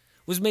like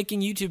was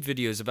making YouTube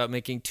videos about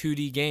making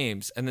 2D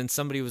games. And then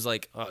somebody was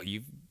like, "Oh,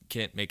 you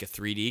can't make a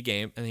 3D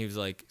game." And he was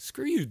like,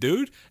 "Screw you,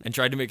 dude," and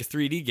tried to make a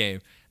 3D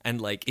game,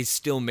 and like is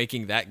still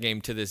making that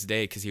game to this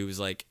day because he was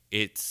like,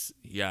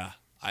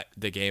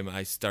 the game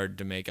I started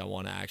to make, I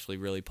want to actually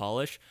really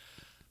polish.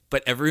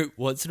 But every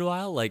once in a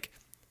while, like,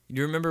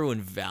 you remember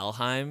when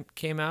Valheim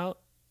came out?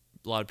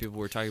 A lot of people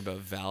were talking about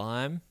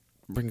Valheim.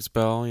 Rings a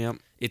bell, yep.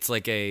 It's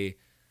like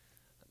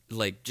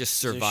just a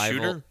survival.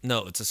 shooter?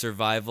 No, it's a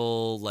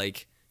survival,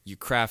 like you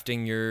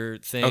crafting your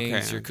things,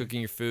 Okay. you're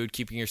cooking your food,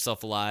 keeping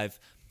yourself alive.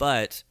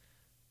 But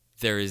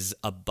there is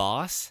a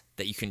boss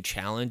that you can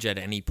challenge at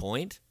any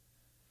point.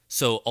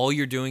 So all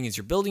you're doing is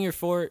you're building your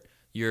fort,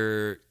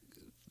 you're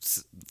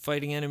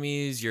fighting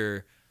enemies,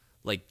 you're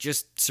like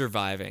just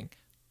surviving.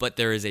 But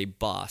there is a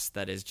boss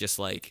that is just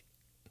like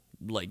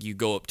you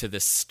go up to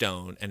this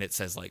stone and it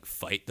says like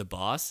fight the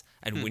boss,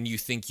 and when you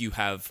think you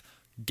have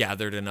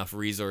gathered enough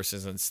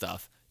resources and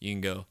stuff, you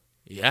can go,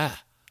 yeah,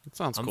 That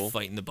sounds I'm cool.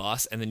 fighting the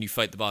boss, and then you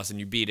fight the boss and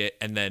you beat it,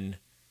 and then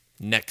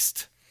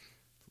next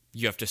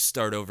you have to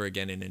start over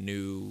again in a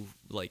new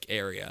like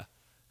area,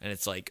 and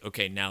it's like,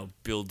 okay, now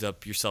build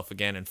up yourself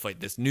again and fight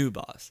this new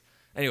boss.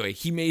 Anyway,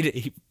 he made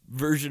a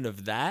version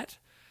of that,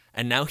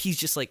 and now he's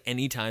just like,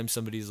 anytime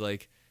somebody's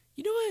like,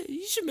 you know what,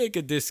 you should make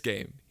a disc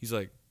game, he's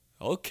like,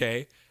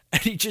 okay.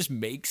 And he just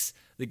makes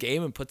the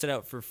game and puts it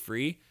out for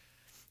free.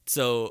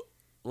 So,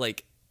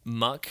 like,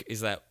 Muck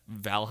is that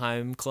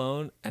Valheim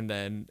clone, and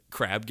then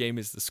Crab Game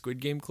is the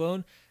Squid Game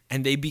clone,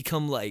 and they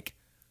become, like,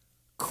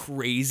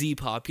 crazy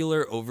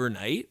popular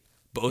overnight.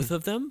 Both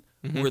of them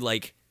were,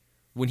 like,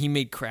 when he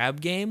made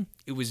Crab Game,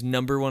 it was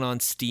 #1 on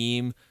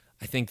Steam.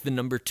 I think the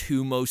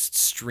 #2 most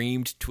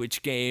streamed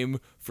Twitch game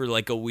for,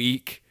 like, a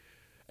week.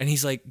 And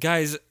he's like,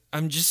 guys,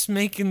 I'm just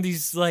making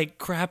these like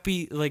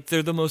crappy, like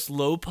they're the most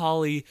low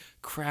poly,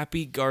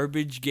 crappy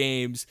garbage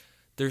games.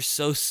 They're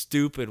so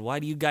stupid. Why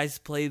do you guys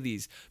play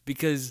these?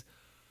 Because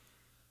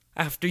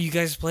after you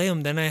guys play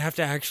them, then I have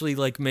to actually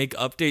like make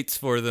updates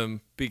for them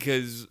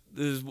because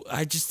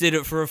I just did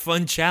it for a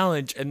fun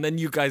challenge, and then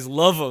you guys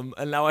love them,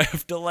 and now I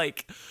have to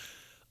like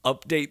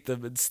update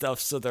them and stuff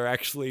so they're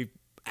actually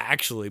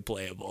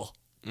playable.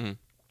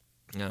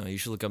 No, you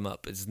should look him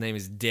up. His name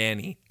is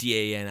Danny,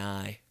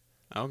 Dani.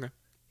 Okay.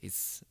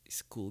 He's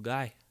a cool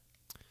guy.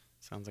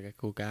 Sounds like a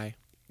cool guy.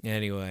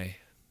 Anyway,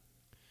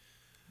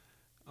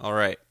 All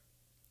right.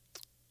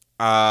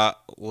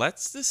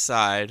 Let's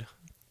decide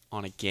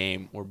on a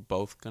game we're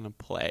both going to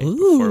play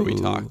before we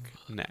talk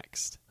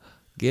next.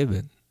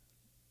 Gibbon,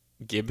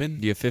 Gibbon?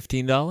 do you have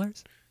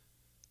 $15?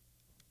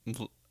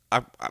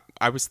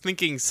 I was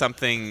thinking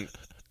something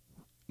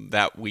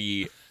that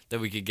we... That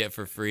we could get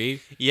for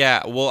free?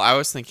 Yeah, well, I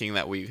was thinking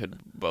that we could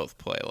both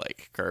play,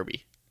 like,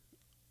 Kirby.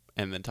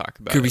 And then talk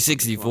about Kirby it.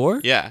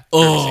 64? Yeah.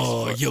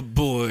 Oh, Kirby 64. your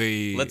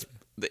boy.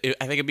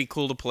 I think it'd be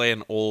cool to play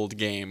an old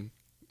game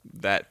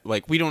that,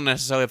 like, we don't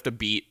necessarily have to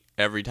beat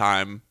every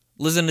time.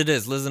 Listen to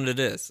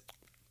this,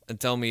 and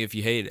tell me if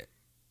you hate it.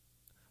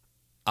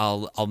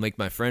 I'll make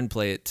my friend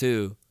play it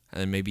too, and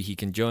then maybe he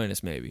can join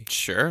us. Maybe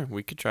Sure,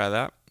 we could try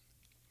that.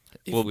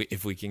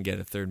 if we can get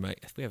a third mic.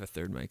 If we have a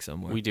third mic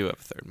somewhere, We do have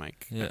a third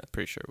mic. Yeah. I'm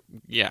pretty sure.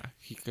 Yeah,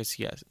 because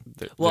he has.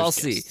 Well, I'll there's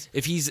see. guests.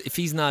 If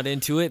he's not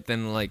into it,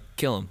 then like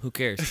kill him. Who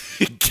cares?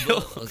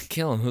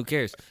 Kill him. Who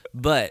cares?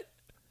 But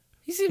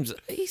he's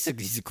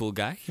a cool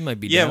guy. He might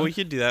be. Yeah, down. we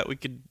could do that. We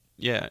could.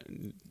 Yeah,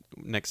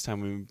 next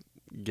time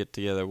we get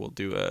together, we'll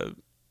do a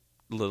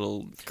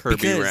little Kirby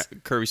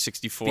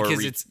 64.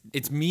 Because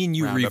it's me and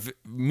you roundup.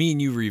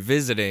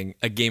 revisiting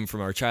a game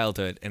from our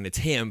childhood, and it's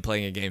him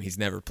playing a game he's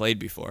never played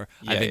before.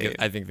 Yeah,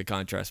 I think the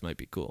contrast might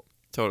be cool.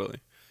 Totally.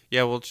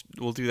 Yeah,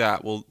 we'll do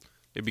that.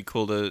 It'd be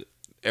cool to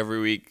every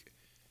week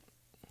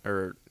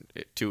or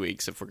 2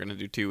 weeks, if we're gonna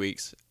do 2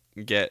 weeks,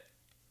 get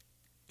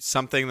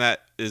something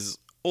that is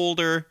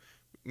older.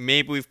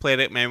 Maybe we've played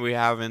it, maybe we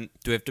haven't.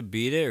 Do we have to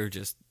beat it or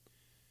just?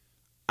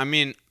 I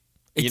mean,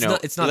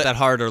 It's not that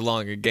hard or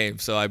long a game,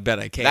 so I bet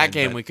I can. that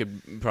game but we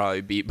could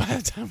probably beat by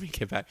the time we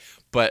get back.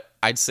 But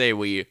I'd say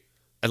we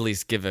at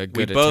least give a we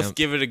good both attempt.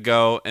 give it a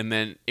go, and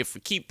then if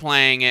we keep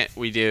playing it,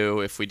 we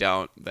do. If we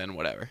don't, then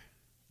whatever.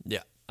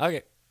 Yeah.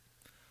 Okay.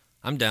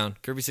 I'm down.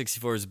 Kirby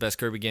 64 is the best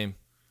Kirby game.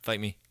 Fight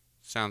me.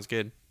 Sounds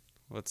good.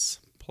 Let's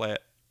play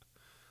it.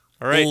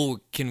 All right. Oh,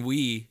 can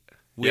we?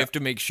 We Yeah. have to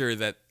make sure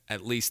that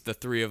at least the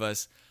three of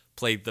us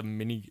play the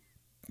mini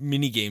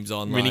games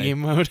online. Minigame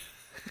mode.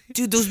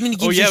 Dude, those mini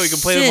games. Oh yeah, are we can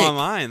play sick. them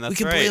online. That's we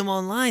can right. play them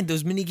online.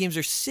 Those mini games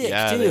are sick.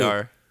 Yeah, too. they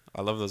are.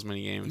 I love those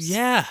mini games.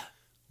 Yeah.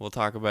 We'll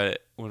talk about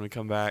it when we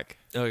come back.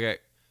 Okay.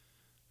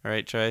 All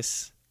right,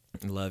 Trice.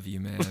 Love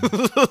you, man.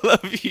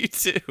 Love you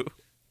too.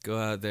 Go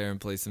out there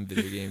and play some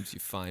video games, you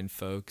fine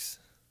folks.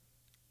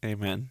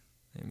 Amen.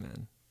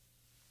 Amen.